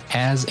at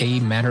As a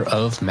Matter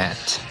of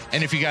Matt.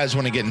 And if you guys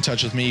want to get in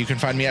touch with me, you can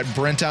find me at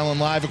Brent Allen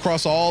Live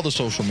across all the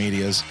social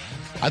medias.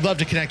 I'd love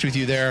to connect with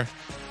you there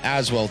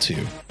as well,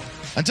 too.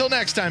 Until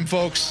next time,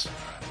 folks,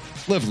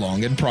 live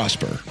long and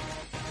prosper.